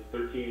the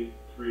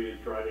 1383 is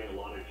driving a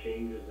lot of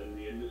changes in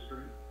the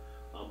industry.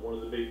 One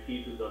of the big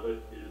pieces of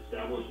it is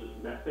establishes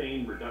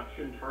methane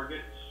reduction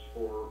targets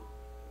for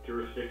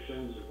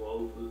jurisdictions as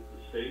well as the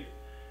state.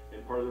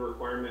 And part of the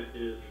requirement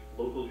is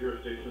local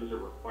jurisdictions are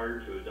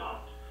required to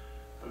adopt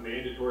a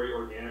mandatory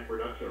organic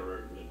reduction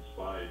ordinance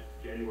by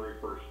January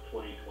 1st,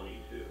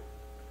 2022.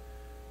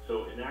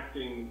 So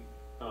enacting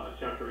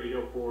Chapter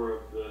 804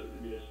 of the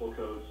Municipal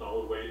Code,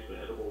 Solid Waste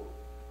and Edible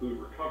Food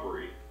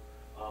Recovery,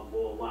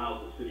 will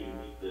allow the city to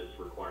meet this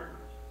requirement.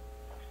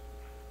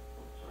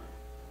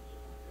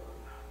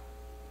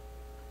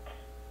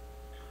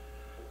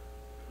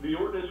 The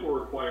ordinance will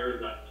require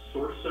that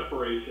source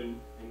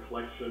separation and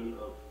collection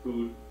of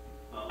food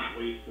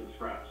waste and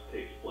scraps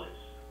takes place.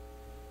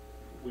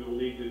 We will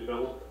need to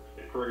develop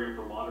a program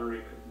for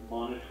monitoring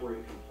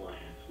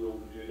compliance. We will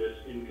do this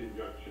in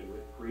conjunction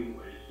with Green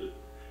Waste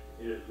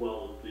as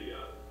well as the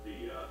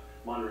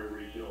Monterey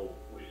Regional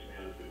Waste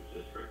Management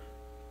District.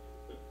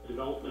 The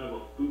development of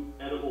a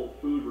edible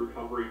food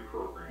recovery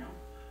program.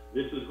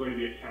 This is going to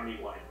be a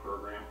county-wide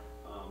program.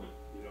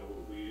 You know,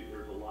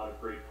 there's a lot of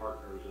great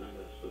partners in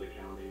this for the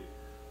county.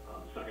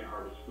 Second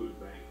Harvest Food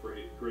Bank,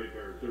 Great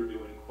Bears, they're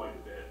doing quite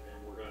a bit, and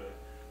we're going to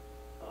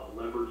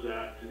leverage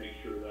that to make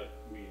sure that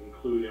we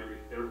include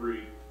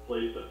every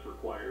place that's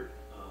required.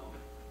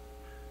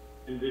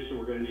 In addition,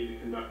 we're going to need to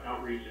conduct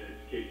outreach and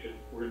education.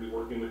 We're going to be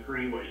working with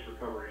Green Waste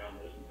Recovery on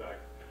this. In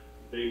fact,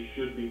 they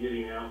should be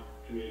getting out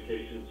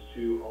communications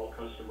to all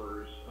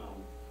customers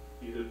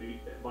either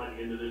by the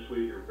end of this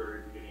week or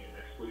very beginning of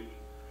next week.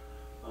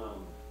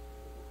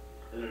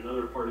 And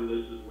another part of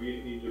this is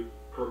we need to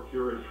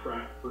procure and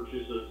track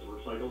purchases of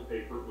recycled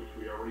paper, which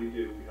we already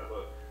do. We have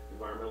a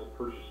environmental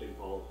purchasing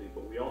policy,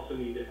 but we also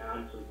need to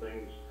add some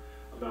things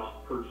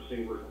about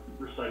purchasing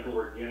recycled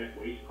organic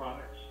waste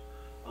products.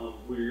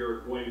 We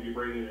are going to be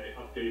bringing an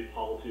updated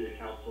policy to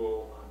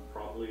council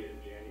probably in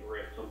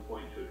January at some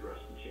point to address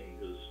the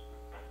changes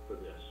for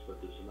this, but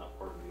this is not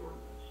part of the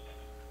ordinance.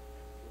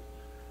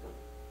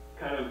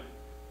 Kind of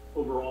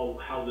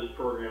overall how this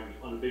program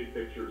on a big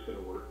picture is going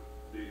to work.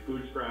 The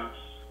food scraps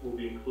will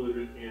be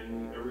included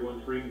in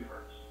everyone's green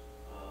carts.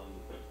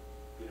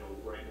 You know,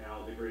 right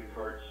now the green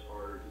carts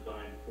are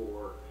designed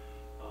for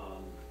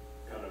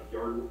kind of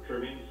yard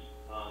trimmings.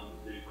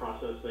 The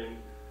processing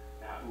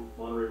at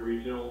Monterey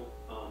Regional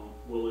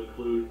will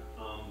include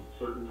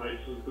certain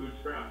types of food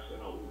scraps,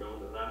 and I'll go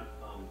into that.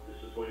 This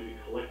is going to be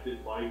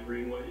collected by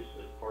Green Waste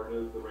as part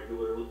of the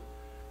regular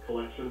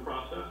collection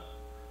process.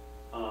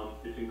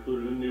 It's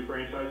included in new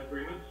franchise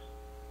agreements,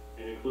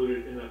 and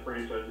included in that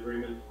franchise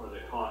agreement are the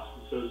costs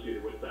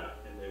associated with that,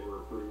 and they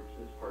were approved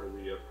as part of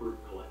the approved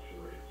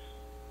collection rates.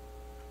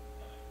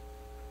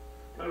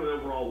 Kind of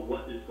overall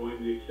what is going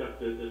to be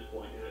accepted at this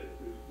point.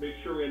 Make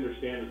sure we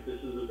understand that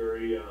this is a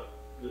very,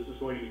 this is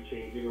going to be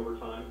changing over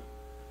time.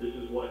 This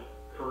is what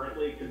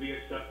currently can be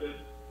accepted.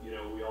 You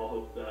know, we all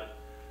hope that,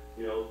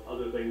 you know,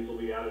 other things will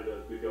be added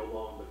as we go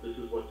along, but this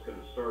is what's going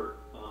to start.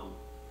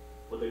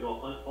 What they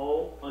call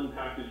all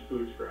unpackaged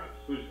food scraps.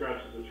 Food scraps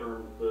is a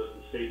term the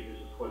state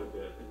uses quite a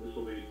bit, and this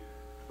will be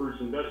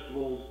fruits and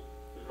vegetables,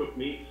 cooked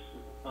meats,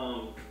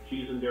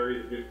 cheese and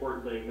dairy is the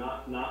important thing,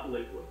 not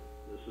liquid.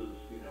 This is,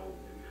 you know,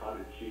 maybe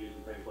cottage cheese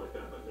and things like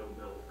that, but no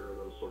milk or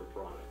those sort of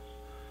products.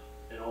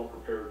 And all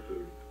prepared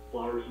food.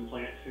 Flowers and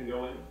plants can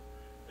go in,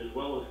 as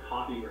well as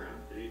coffee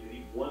grounds.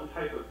 The one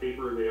type of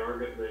paper they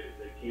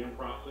can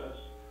process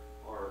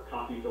are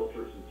coffee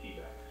filters and tea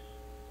bags.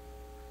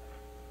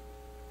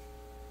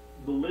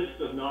 The list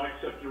of not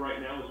accepted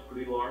right now is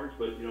pretty large,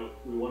 but you know,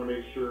 we want to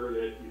make sure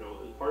that, you know,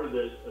 as part of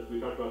this, as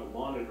we talked about the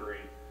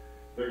monitoring,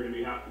 they're going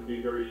to have to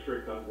be very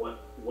strict on what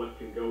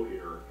can go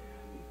here.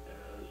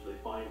 And as they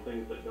find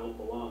things that don't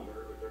belong,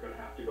 they're going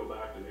to have to go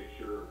back and make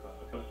sure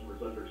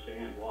customers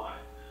understand why.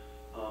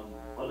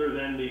 Other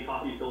than the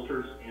coffee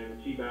filters and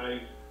the tea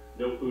bags,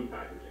 no food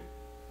packaging.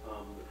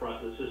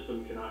 The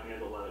system cannot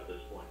handle that at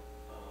this point.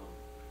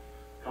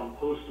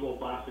 Compostable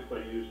plastics,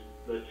 I use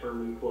that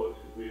term in quotes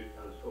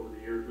because over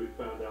the years we've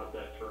found out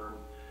that term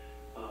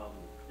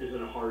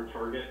isn't a hard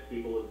target.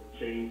 People have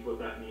changed what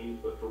that means,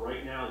 but for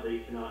right now they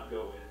cannot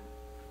go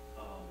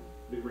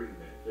in the green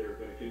bins. They're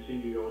going to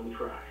continue to go in the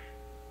trash.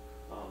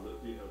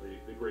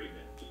 the gray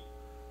bin, just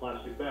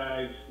plastic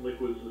bags,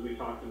 liquids as we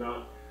talked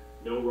about,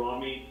 no raw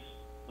meats,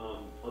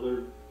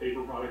 other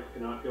paper products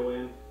cannot go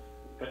in,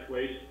 pet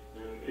waste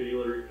and kitty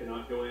litter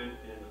cannot go in,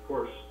 and of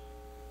course,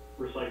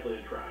 recycling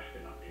and trash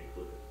cannot be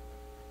included.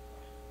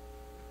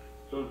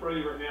 So in front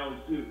of you right now,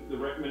 the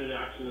recommended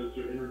action is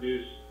to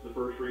introduce the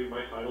first reading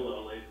by title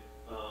only,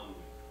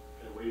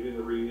 and waiving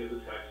the reading of the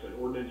text, an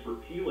ordinance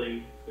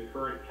repealing the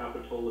current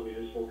Capitola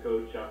Municipal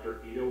Code, Chapter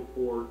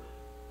 804,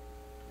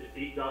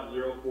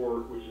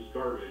 8.04, which is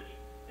garbage,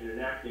 and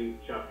enacting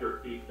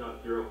Chapter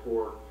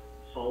 8.04,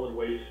 solid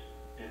waste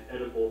and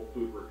edible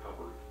food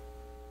recovery.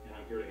 And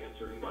I'm here to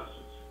answer any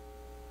questions.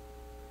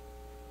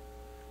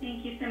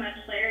 Thank you so much,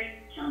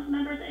 Larry. Council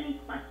members, any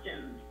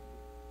questions?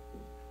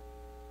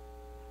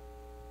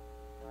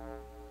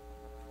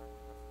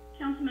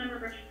 Councilmember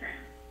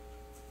Bertrand.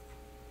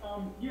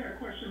 Yeah,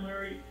 question,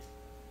 Larry.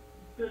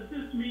 Does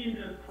this mean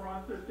that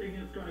processing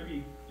is going to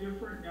be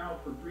different now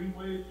for green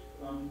waste?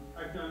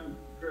 I've done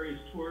various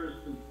tours,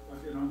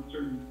 I've been on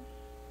certain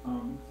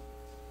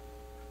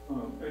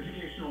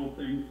educational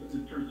things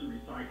in terms of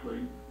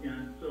recycling,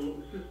 and so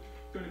is this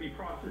going to be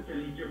processed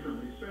any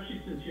differently,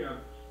 especially since you have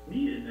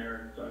meat in there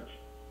and such?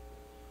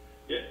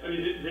 Yeah, I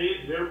mean,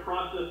 their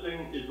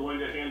processing is going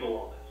to handle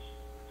all this.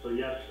 So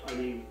yes, I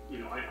mean,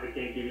 I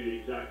can't give you the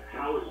exact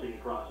how it's being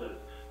processed,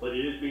 but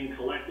it is being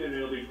collected and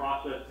it'll be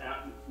processed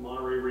at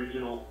Monterey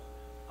Regional.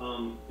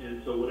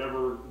 And so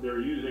whatever they're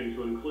using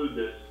to include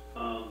this,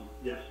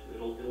 yes,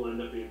 it'll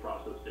end up being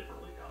processed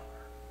differently down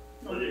there.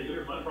 Okay,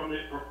 But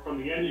from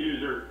the end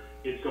user,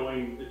 it's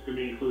going to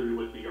be included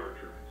with the yard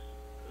trimmings.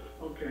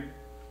 Okay.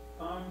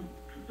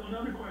 So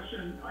another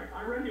question,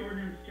 I read the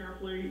ordinance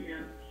carefully,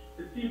 and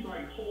it seems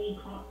like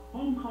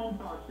home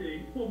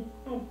composting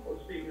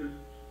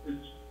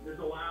is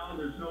allowed.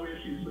 There's no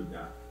issues with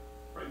that.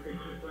 Right?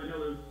 So I know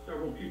there's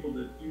several people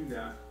that do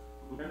that.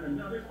 And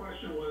another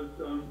question was,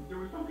 there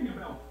was something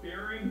about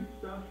burying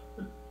stuff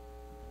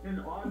in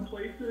odd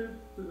places.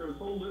 So there was a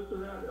whole list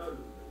of that.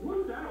 What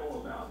is that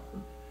all about?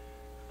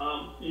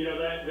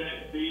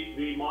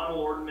 The model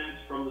ordinance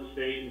from the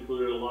state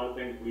included a lot of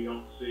things we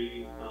don't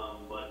see,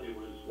 but it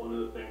was one of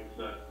the things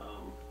that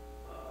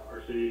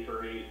our city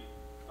attorney's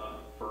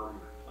firm,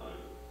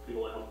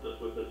 people that helped us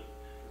with this,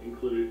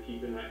 included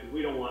keeping that, because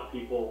we don't want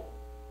people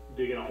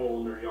digging a hole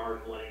in their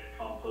yard and letting it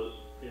compost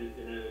in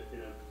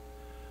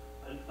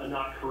a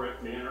not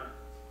correct manner.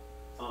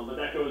 But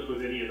that goes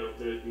with any of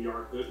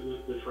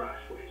the trash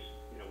waste.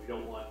 We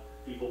don't want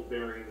people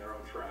burying their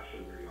own trash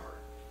in their yard.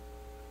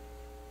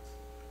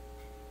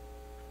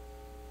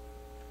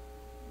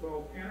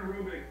 Well,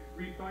 anaerobic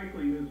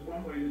recycling is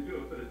one way to do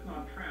it, but it's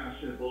not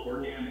trash, it's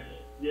organic.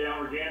 Yeah,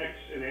 organics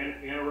and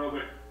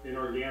anaerobic and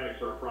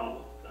organics are a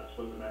problem. That's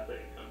when the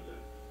methane comes in.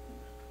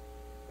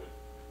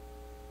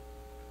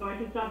 So I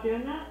should stop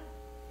doing that?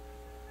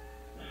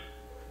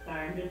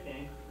 Sorry, I'm just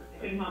kidding. I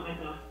couldn't help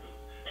myself.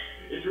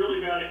 It's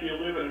really bad if you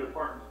live in an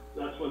apartment.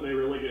 That's when they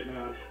really get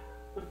mad.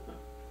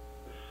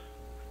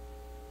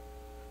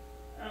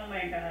 Oh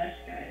my gosh,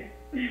 guys.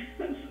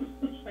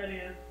 That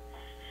is.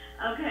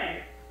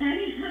 Okay.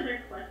 Any other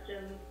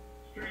questions?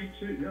 Straight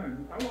to, yeah,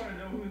 I want to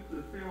know who's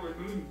the Sailor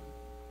Moon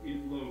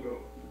logo.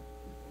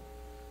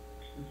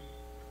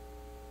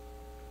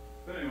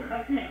 But anyway.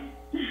 Okay.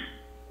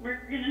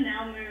 We're going to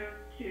now move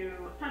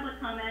to public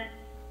comment.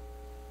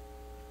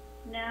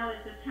 Now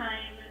is the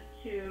time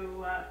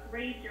to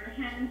raise your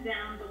hands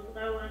down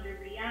below under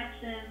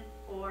reaction,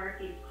 or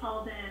if you've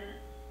called in,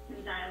 you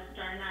can dial *9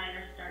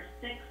 or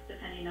 *6,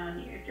 depending on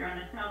if you're on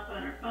a cell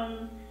phone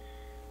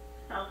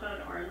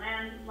or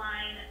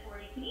landline, or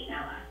you can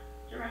email us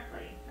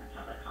directly at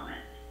public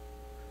comment.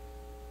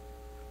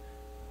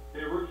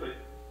 It works. I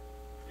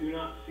do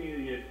not see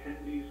the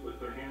attendees with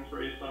their hands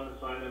raised on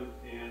this item,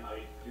 and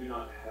I do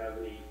not have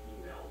any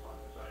emails on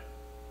this item.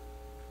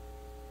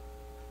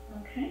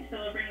 Okay, so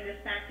we'll bring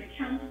this back to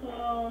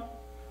council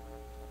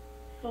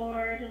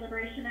for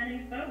deliberation and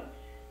a vote.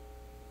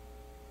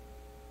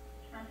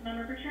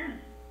 Councilmember Bertrand.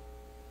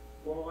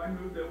 Well, I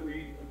move that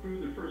we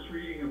approve the first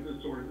reading of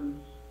this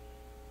ordinance,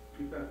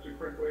 if that's the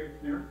correct way,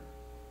 Mayor.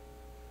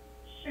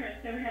 Sure,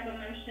 so we have a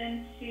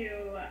motion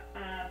to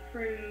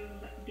approve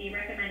the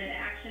recommended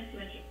action to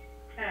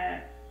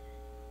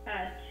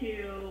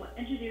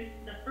introduce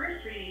the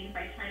first reading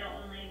by title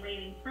only,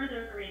 waiving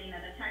further reading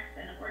of the text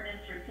and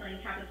ordinance repealing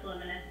Capitola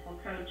Municipal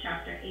Code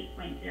Chapter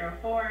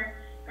 8.04,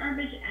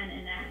 garbage, and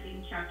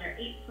enacting Chapter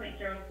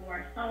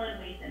 8.04, solid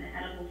waste and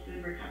edible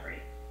food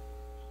recovery.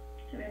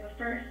 So we have a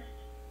first.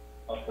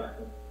 I'll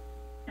second.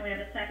 And we have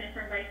a second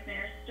from Vice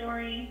Mayor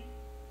Story.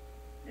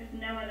 There's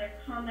no other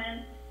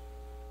comments.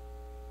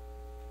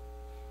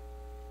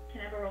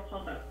 Can I have a roll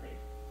call vote, please?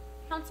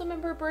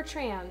 Councilmember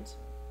Bertrand.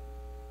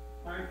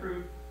 I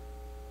approve.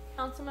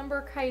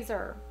 Councilmember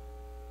Kaiser.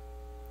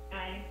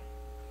 Aye.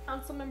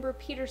 Councilmember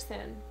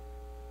Peterson.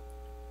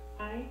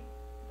 Aye.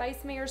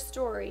 Vice Mayor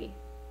Story.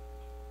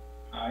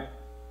 Aye.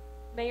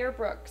 Mayor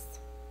Brooks.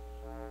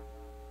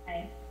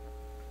 Aye.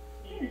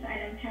 Okay, this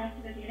item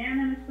passes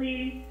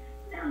unanimously.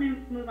 now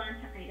move on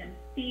to item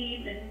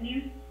C, the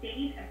new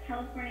State of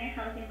California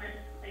Housing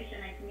Legislation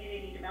and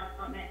Community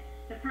Development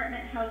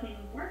Department Housing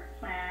Work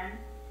Plan.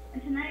 And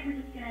tonight we're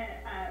just going to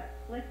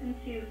listen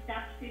to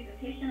staff's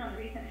presentation on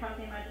the recent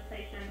housing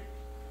legislation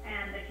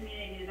and the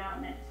Community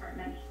Development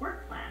Department's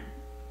work plan.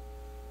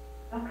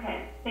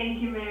 Okay, thank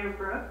you, Mayor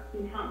Brooks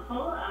and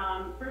Council.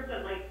 First,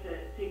 I'd like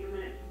to take a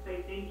minute to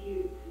say thank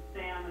you to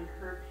Sam and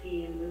her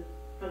team. This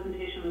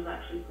presentation was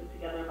actually put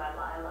together by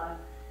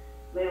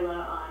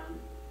Layla on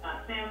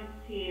Sam's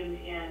team,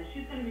 and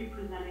she's going to be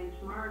presenting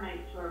tomorrow night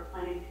to our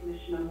Planning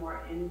Commission a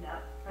more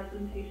in-depth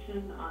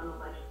presentation on the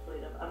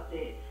legislative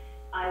update.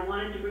 I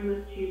wanted to bring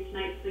this to you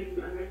tonight so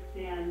you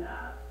understand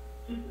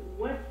just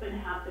what's been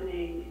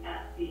happening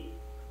at the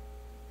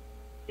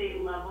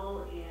state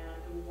level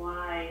and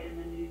why in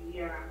the new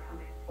year I'm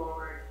coming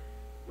forward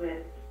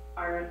with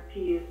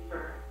RFPs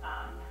for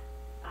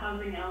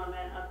housing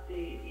element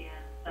update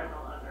and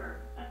several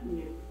other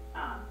new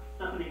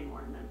zoning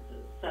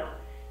ordinances. So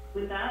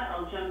with that,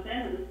 I'll jump in,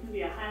 and this can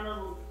be a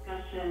high-level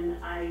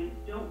discussion. I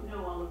don't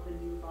know all of the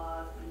new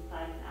laws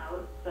inside and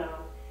out, so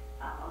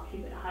I'll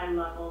keep it high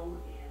level,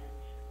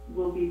 and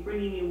we'll be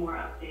bringing you more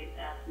updates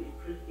as we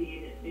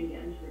proceed and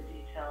get into the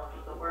details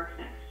of the work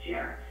next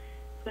year.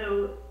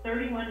 So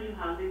 31 new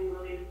housing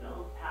related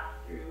bills passed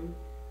through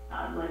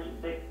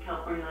the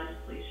California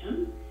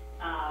legislation.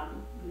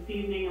 This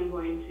evening I'm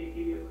going to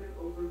give you a quick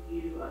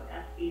overview of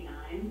SB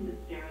 9,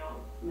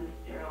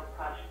 ministerial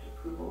project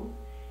approvals.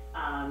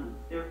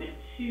 There have been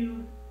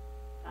two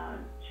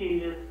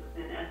changes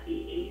within SB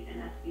 8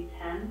 and SB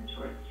 10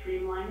 towards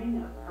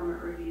streamlining of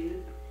permit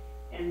reviews,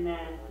 and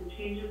then some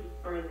changes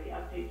for the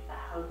update to the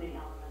housing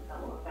element that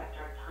will affect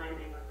our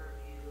timing of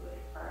review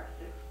for our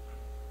sixth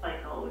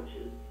cycle, which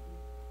is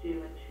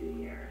due in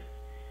 2 years.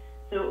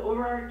 So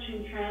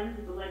overarching trends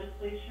of the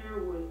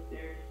legislature was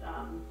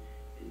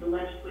the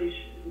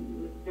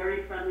legislation was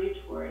very friendly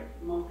towards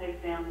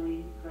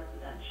multifamily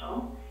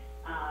residential,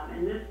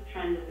 and this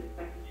trend is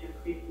expected to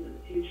increase in the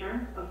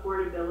future.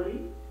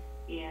 Affordability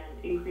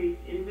and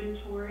increased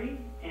inventory,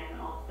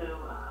 and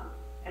also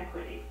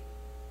equity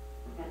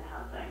within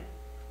housing.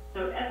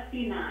 So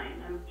SB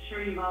 9, I'm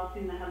sure you've all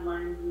seen the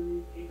headlines in the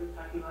newspapers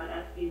talking about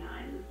SB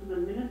 9. This is a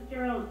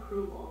ministerial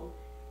approval,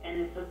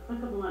 and it's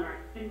applicable in our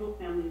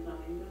single-family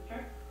zoning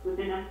district.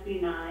 Within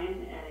SB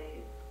 9,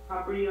 a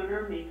property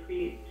owner may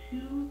create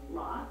 2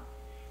 lots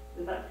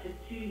with up to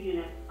 2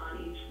 units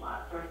on each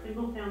lot. So our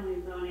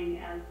single-family zoning,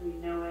 as we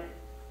know it,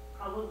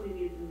 probably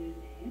needs a new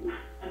name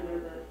under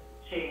this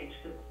change,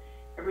 because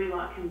every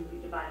lot can be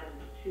divided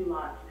into 2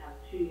 lots and have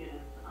 2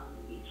 units on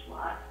each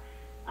lot.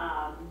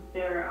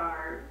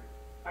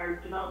 Our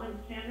development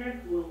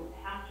standards will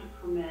have to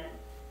permit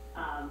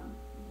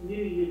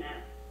new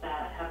units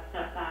that have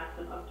setbacks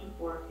of up to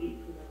 4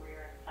 feet from the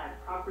rear and side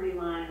property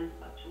lines,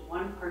 up to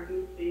 1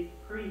 parking space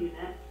per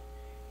unit,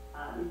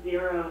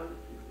 0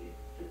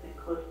 if it's in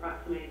close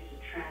proximity to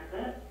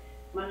transit,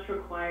 must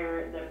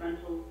require that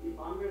rentals be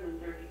longer than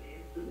 30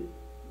 days. So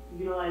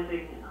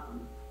utilizing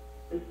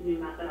this new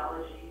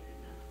methodology in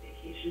a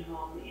vacation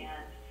home,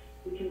 and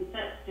we can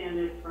set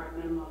standards for a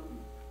minimum,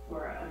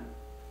 or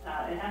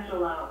it has to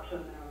allow up to a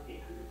minimum of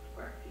 800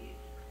 square feet.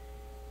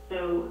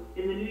 So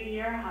in the new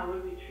year, how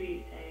would we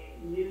treat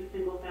a new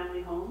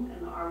single-family home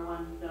in the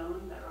R1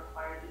 zone that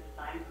requires a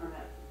design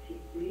permit from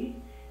TC?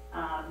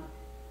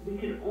 We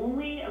can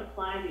only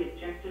apply the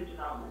objective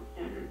development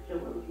standards.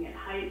 So we're looking at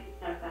height,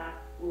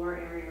 setback, floor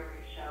area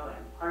ratio,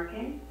 and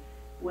parking.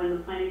 When the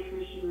Planning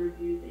Commission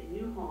reviews a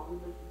new home,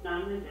 this is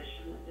not an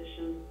addition.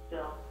 Additions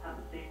still have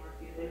the same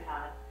review they've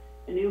had.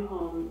 A new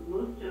home,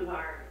 most of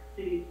our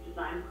city's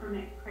design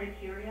permit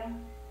criteria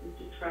is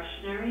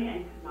discretionary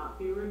and could not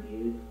be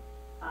reviewed,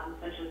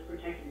 such as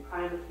protecting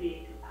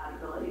privacy,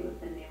 compatibility with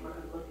the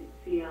neighborhood look and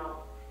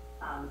feel.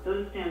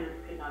 Those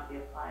standards could not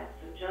be applied,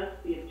 so just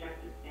the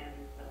objective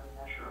standards that are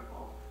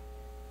measurable.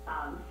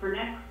 For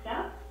next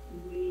steps,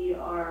 we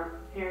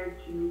are prepared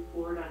to move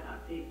forward on an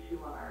update to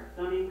our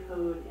zoning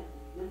code and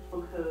the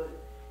municipal code,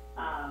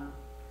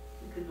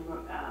 because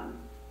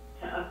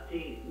to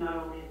update not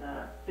only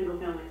the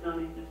single-family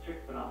zoning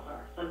district, but also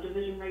our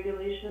subdivision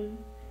regulations.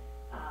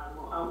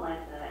 We'll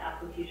outline the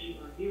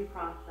application review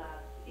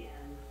process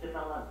and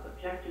develop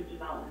objective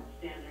development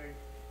standards,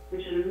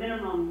 which at a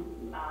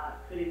minimum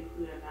could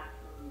include a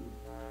maximum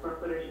square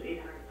footage of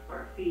 800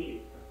 square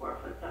feet, a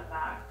 4-foot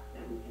setback,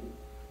 and we can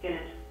get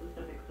into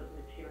specifics of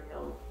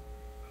materials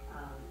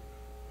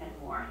and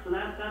more. So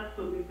that's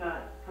what we've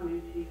got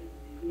coming to you in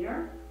the new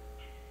year.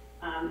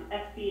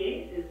 SB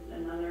 8 is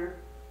another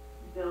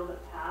bill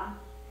that passed.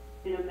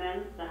 It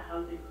amends the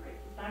Housing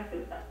Crisis Act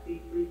of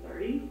SB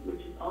 330, which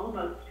is all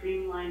about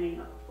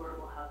streamlining of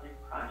affordable housing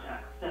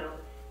projects.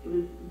 So it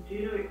was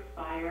due to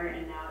expire,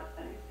 and now it's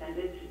been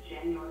extended to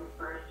January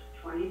 1st,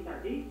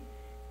 2030.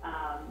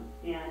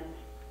 And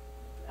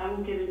I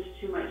won't get into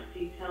too much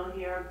detail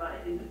here,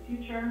 but in the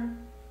future,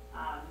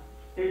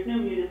 there's no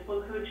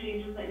municipal code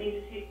changes that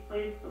need to take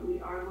place, but we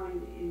are going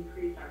to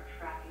increase our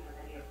tracking of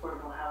any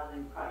affordable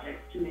housing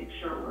projects to make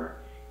sure we're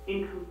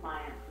in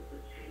compliance with the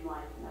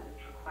streamlining that is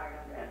required required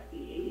under SB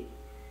 8.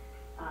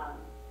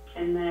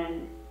 And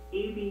then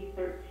AB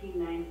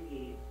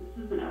 1398,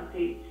 this is an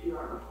update to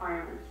our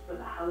requirements for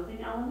the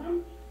housing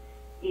element.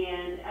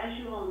 And as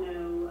you all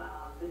know,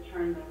 the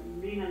term the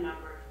RENA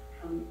numbers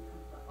comes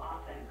up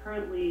often.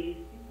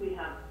 Currently,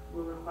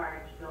 we're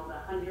required to build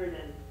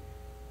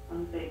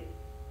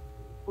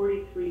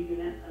 43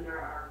 units under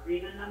our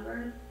RENA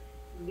numbers.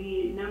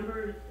 The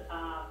numbers,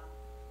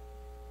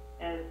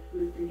 as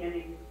we've been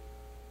getting,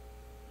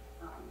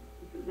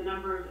 the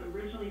numbers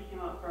originally came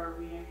out for our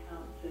RENA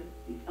count to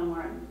be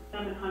somewhere in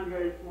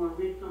 700. More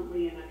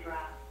recently, in a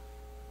draft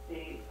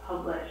they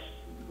published,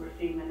 we're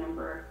seeing the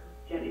number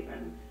get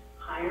even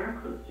higher,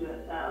 close to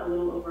a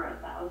little over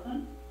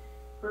 1,000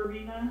 for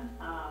RENA.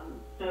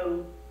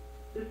 So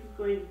this is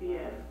going to be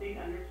a big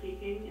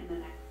undertaking in the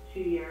next 2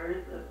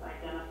 years of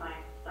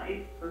identifying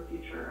sites for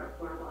future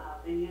affordable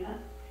housing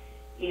units.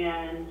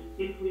 And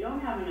if we don't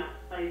have enough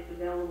sites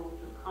available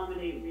to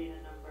accommodate RENA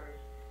numbers,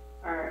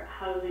 our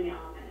housing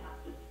element has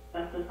to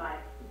specify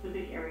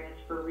specific areas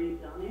for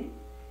rezoning.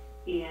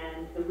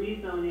 And the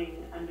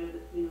rezoning under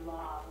this new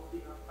law will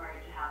be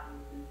required to happen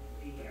within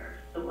 3 years.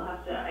 So we'll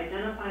have to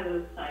identify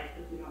those sites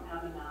if we don't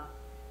have enough,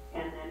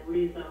 and then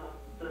rezone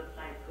those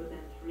sites within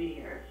 3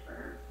 years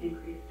for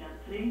increased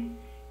density.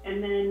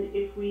 And then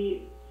if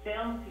we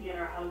fail to get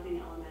our housing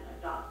element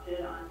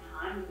adopted on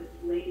time, if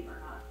it's late or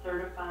not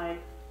certified,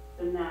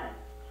 then that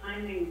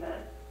timing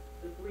that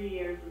the 3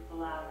 years is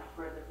allowed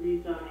for the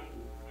rezoning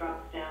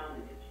drops down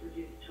and gets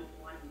reduced to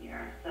 1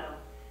 year. So,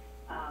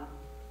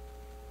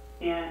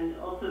 and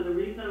also the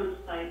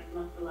rezoned sites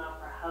must allow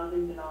for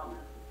housing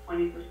development of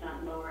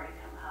 20% lower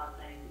income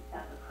housing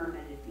as a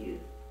permitted use.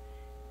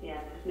 And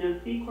there's no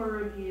CEQA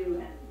review,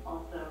 and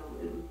also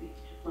it would be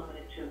just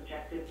limited to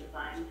objective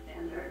design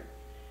standards.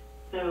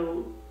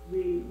 So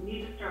we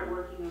need to start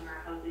working on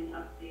our housing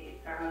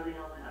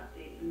element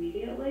update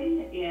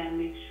immediately and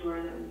make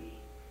sure that we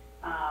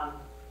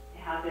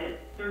have it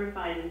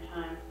certified in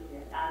time so we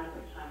have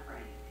adequate time for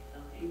any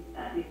rezoning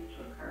that needs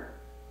to occur.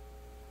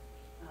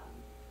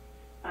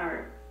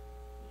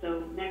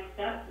 So next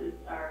step is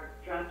our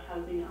draft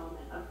housing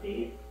element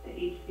update. The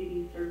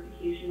HCD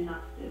certification we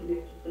have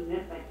to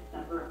submit by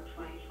December of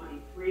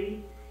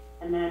 2023.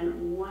 And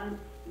then once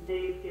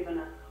they've given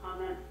us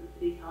comments, the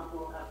City Council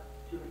will have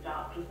to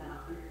adopt within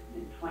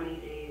 120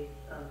 days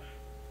of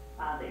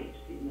the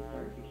HCD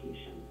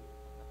certification.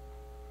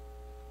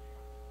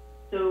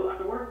 So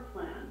our work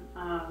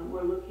plan,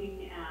 we're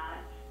looking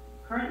at,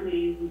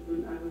 currently I've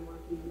been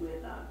working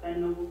with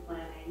Ben Noble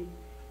Planning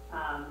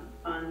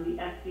on the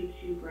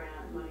SB2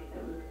 grant money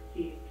that we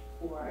received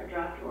for a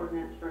draft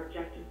ordinance for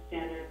objective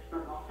standards for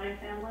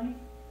multifamily.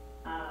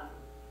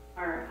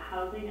 Our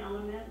housing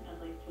element,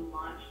 I'd like to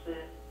launch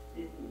this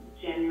in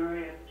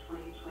January of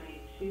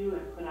 2022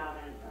 and put out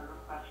a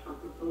request for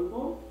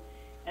proposals.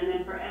 And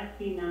then for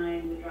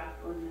SB9, the draft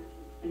ordinance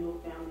for single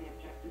family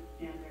objective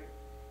standards,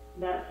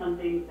 that's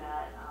something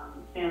that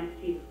Sam's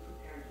team is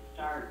prepared to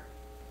start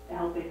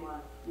helping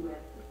us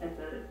with at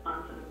the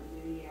onset of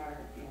the new year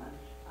and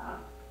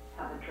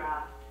have a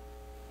draft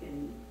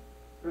in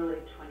early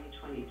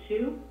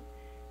 2022.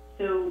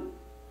 So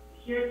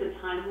here's the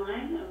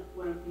timeline of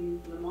what we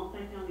use for the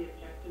multifamily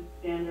objective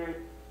standards.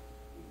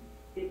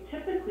 It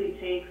typically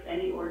takes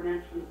any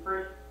ordinance from the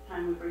first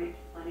time we bring it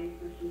to planning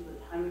commission to the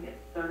time we get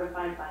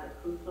certified by the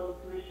coastal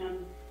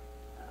commission,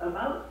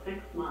 about 6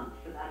 months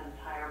for that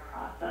entire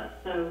process.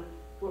 So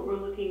what we're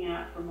looking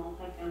at for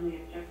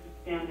multifamily objective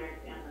standards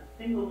and the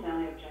single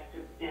family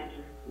objective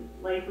standards is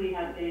likely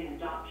having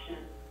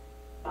adoption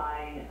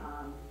by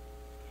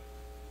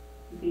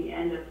the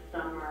end of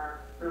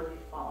summer, early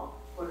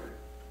fall quarter,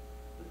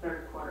 the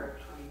third quarter of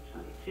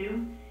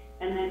 2022.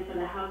 And then for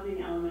the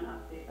housing element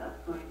update, that's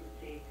going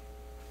to take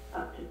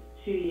up to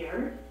 2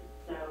 years.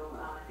 So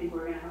I think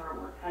we're going to have our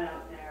work cut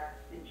out there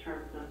in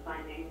terms of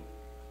finding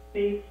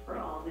space for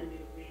all the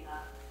new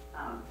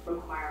RENA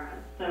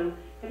requirements. So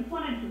I just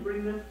wanted to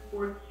bring this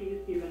forth to you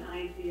so you have an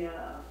idea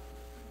of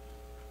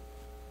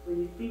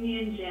when you see me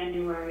in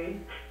January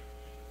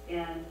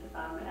and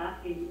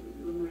asking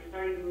when we're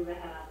starting to move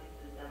ahead on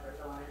these endeavors,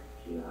 I wanted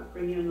to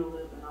bring you in the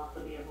loop and also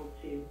be able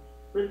to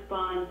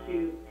respond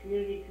to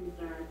community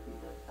concerns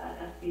because that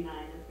SB9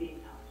 is being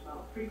talked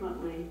about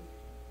frequently.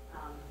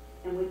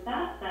 And with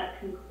that, that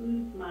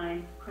concludes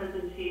my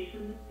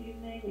presentation this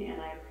evening,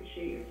 and I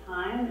appreciate your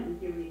time, and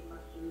if you have any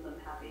questions, I'm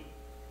happy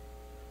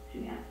to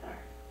answer.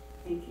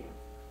 Thank you.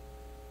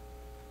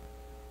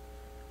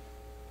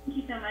 Thank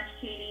you so much,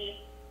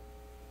 Katie.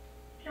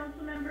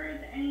 Council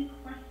members, any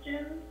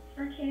questions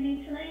for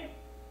Katie tonight?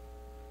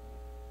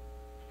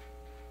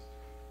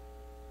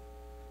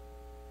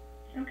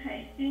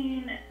 Okay,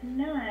 seeing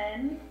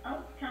none.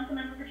 Oh,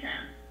 Councilmember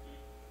Bertrand.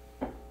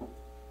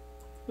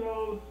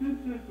 So since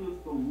this is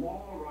the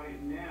law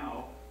right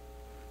now,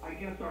 I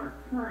guess our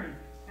current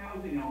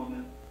housing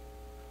element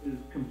is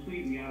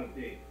completely out of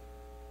date.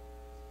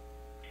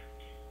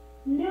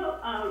 No,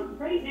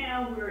 right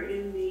now we're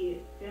in the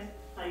 5th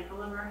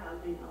cycle of our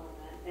housing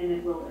element, and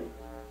it will,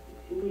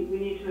 we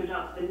need to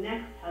adopt the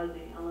next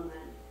housing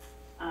element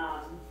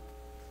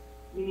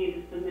we need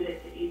to submit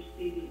it to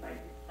HCD by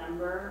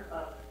December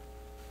of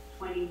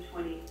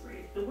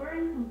 2023. So we're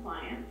in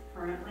compliance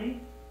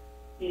currently,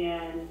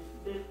 and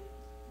this,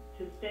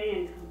 to stay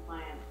in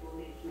compliance, we'll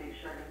need to make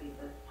sure to meet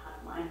this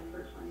timeline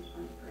for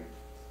 2023.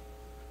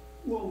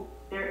 Well,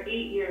 They're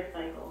 8-year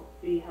cycles,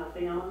 the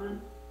housing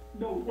elements.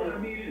 no, what I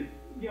mean is,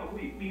 yeah,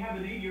 we have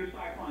an 8-year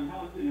cycle on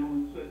housing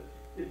elements,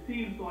 but it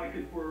seems like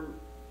if we're,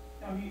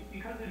 I mean,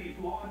 because of these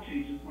law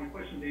changes, my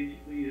question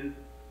basically is,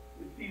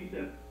 it seems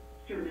that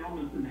certain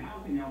elements in the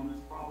housing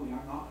elements probably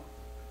are not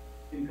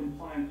in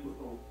compliance with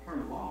the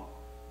current law.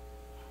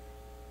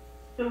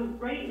 So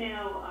right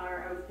now,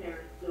 I would say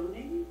our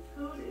zoning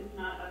code is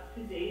not up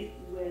to date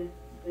with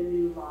the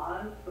new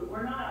laws, but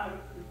we're not out of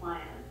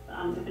compliance.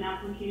 If an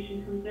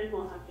application comes in,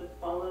 we'll have to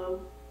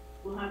follow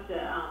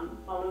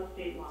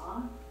state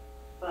law,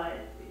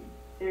 but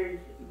there's,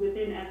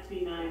 within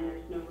SB 9,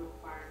 there's no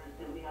requirement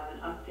that we have an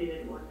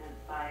updated ordinance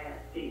by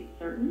a date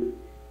certain,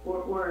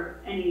 or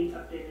any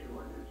updated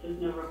ordinance. There's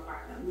no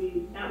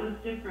requirement. That was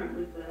different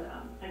with the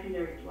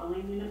secondary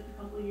dwelling units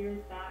a couple of years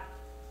back.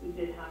 We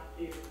did have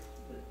to,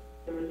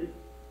 there was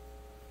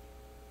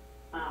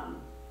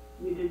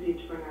we did need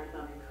to bring our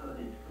zoning code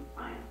into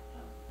compliance,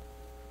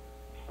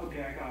 so.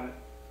 Okay, I got it.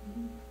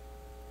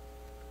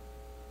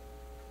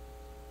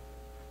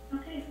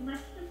 Okay, so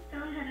let's just go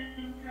ahead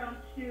and go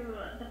to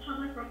the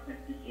public real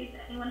quick to see if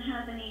anyone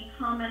has any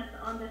comments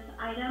on this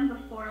item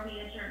before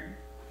we adjourn.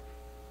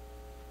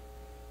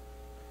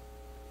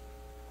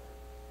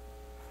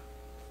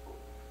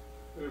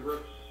 Mayor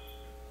Brooks,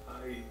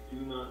 I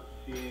do not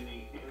see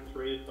any hands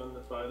raised on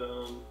this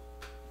item,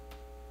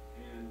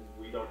 and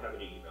we don't have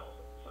any emails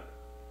on this item.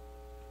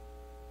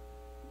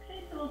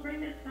 Okay, so we'll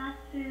bring this back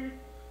to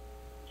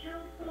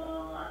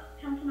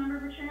Councilmember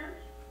Bertrand.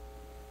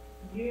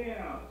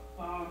 Yeah,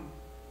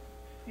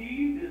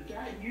 Steve, is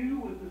that you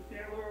with the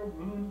Sailor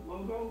Moon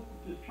logo?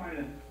 Just trying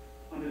to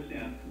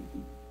understand.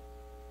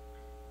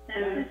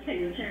 That's the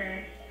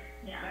picture.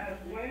 Yeah.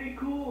 That's way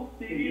cool,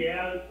 Steve.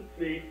 Yeah,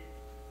 see.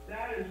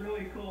 That is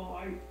really cool.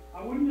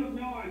 I wouldn't have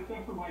known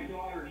except for my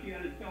daughter. She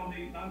had to tell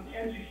me,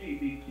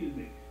 educate me, excuse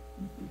me.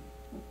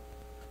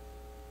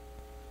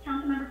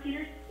 Councilmember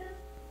Peterson?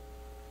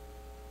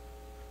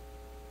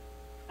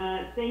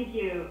 Thank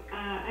you.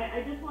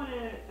 I just want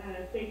to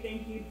say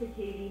thank you to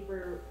Katie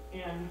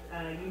and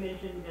you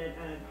mentioned that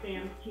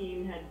Sam's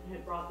team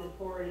had brought this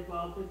forward as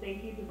well, so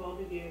thank you to both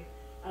of you.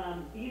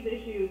 These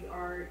issues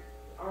are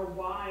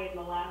why in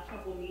the last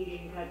couple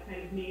meetings I've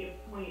kind of made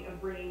a point of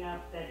bringing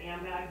up that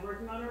AMVAG's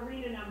working on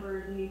arena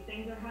numbers and these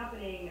things are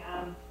happening.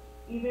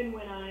 Even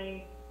when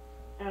I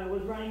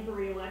was running for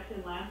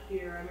re-election last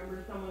year, I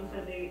remember someone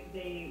said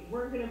they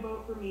weren't going to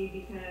vote for me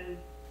because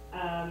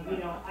you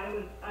know,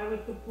 I was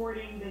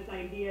supporting this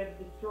idea of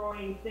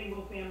destroying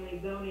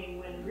single-family zoning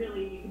when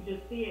really you could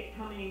just see it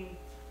coming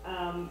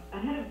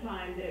ahead of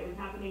time, that it was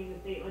happening in the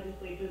state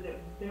legislature, that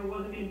there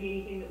wasn't going to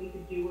be anything that we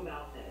could do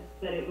about this,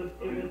 that it was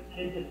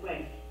headed this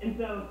way. And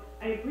so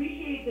I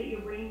appreciate that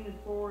you're bringing this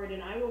forward,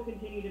 and I will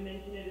continue to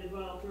mention it as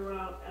well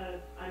throughout,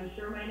 I'm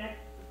sure, my next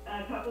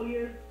couple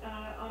years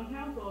on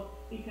council,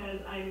 because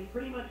I'm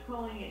pretty much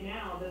calling it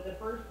now that the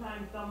first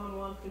time someone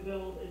wants to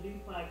build a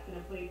duplex in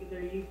a place that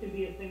there used to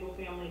be a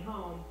single-family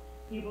home,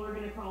 people are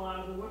going to crawl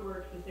out of the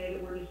woodworks to say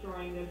that we're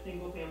destroying their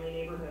single-family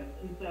neighborhoods.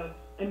 And so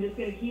I'm just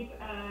going to keep,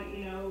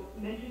 you know,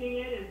 mentioning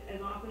it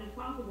as often as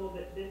possible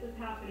that this is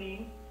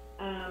happening.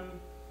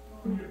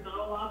 There's not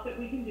a lot that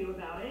we can do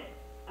about it.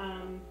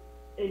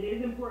 It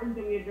is important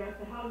that we address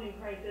the housing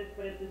crisis,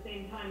 but at the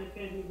same time, it's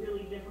going to be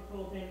really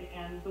difficult,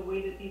 and the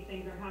way that these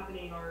things are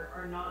happening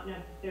are not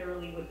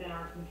necessarily within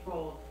our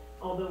control,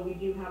 although we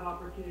do have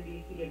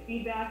opportunities to give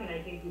feedback, and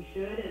I think we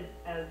should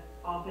as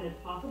often as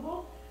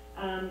possible.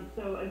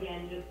 So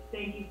again, just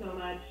thank you so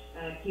much,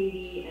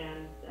 Katie,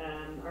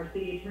 and our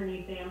city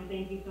attorney, Sam,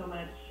 thank you so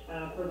much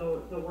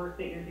for the work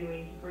that you're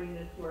doing to bring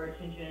this to our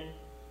attention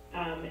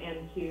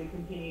and to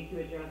continue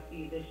to address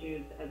these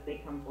issues as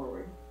they come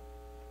forward.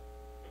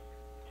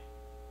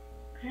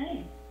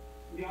 Okay.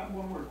 Yeah, I have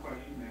one more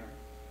question there.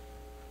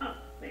 Oh,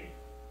 please.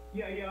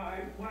 Yeah,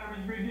 when I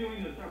was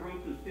reviewing this, I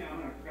wrote this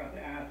down and I forgot to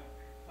ask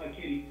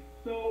Katie.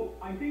 So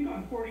I think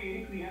on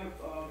 48 we have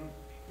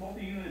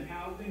multi-unit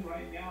housing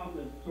right now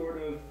that's sort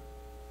of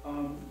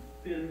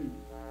been,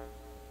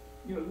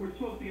 you know, we're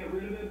supposed to get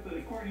rid of it, but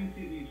according to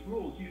these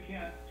rules, you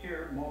can't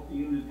tear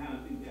multi-unit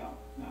housing down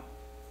now.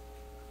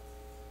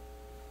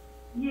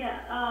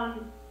 Yeah,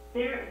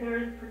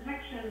 there's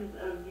protections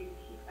of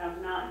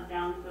not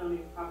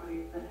downzoning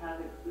properties that have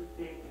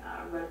existing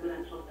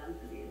residential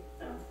densities,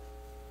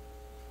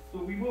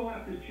 So we will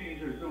have to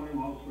change our zoning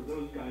laws for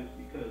those guys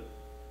because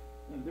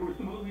there was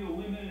supposed to be a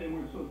limit and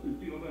we're supposed to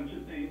do a bunch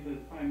of things as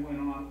time went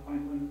on,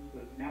 time limits,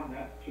 but now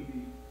that should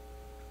be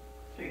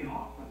taken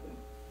off, I think.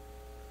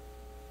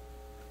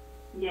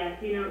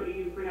 Yes, you know,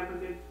 you bring up a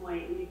good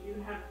point. We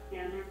do have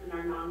standards in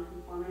our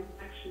non-conforming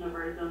section of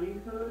our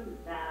zoning code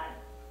that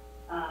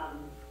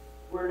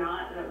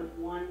that was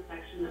one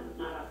section that was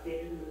not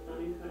updated in the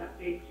zoning code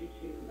update due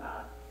to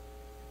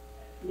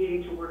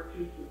needing to work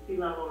through some sea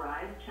level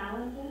rise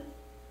challenges.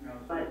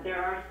 But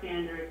there are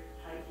standards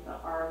tied to the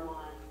R1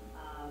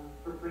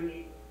 for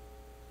bringing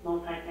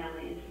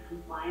multifamily into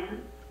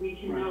compliance. We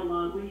can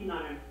we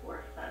cannot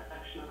enforce that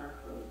section of our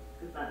code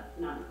because that's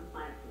not in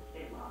compliance with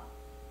state law.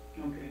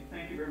 Okay,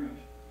 thank you very much.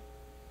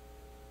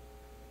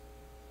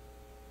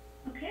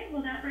 Okay,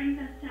 well, that brings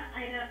us to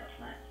item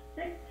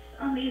 6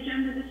 on the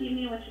agenda this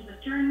evening, which is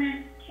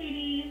adjournment.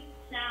 Katie,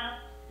 staff,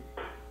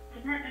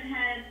 department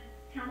heads,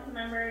 council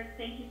members,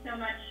 thank you so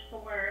much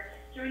for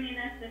joining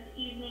us this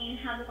evening.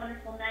 Have a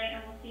wonderful night,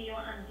 and we'll see you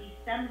on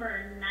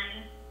December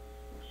 9th,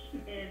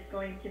 which is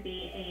going to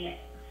be a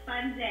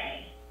fun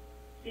day.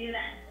 See you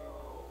then.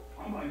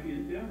 I might be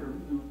in Denver.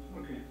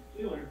 Okay,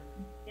 see you later.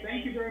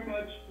 Thank you very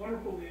much.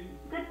 Wonderful meeting.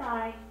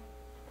 Goodbye.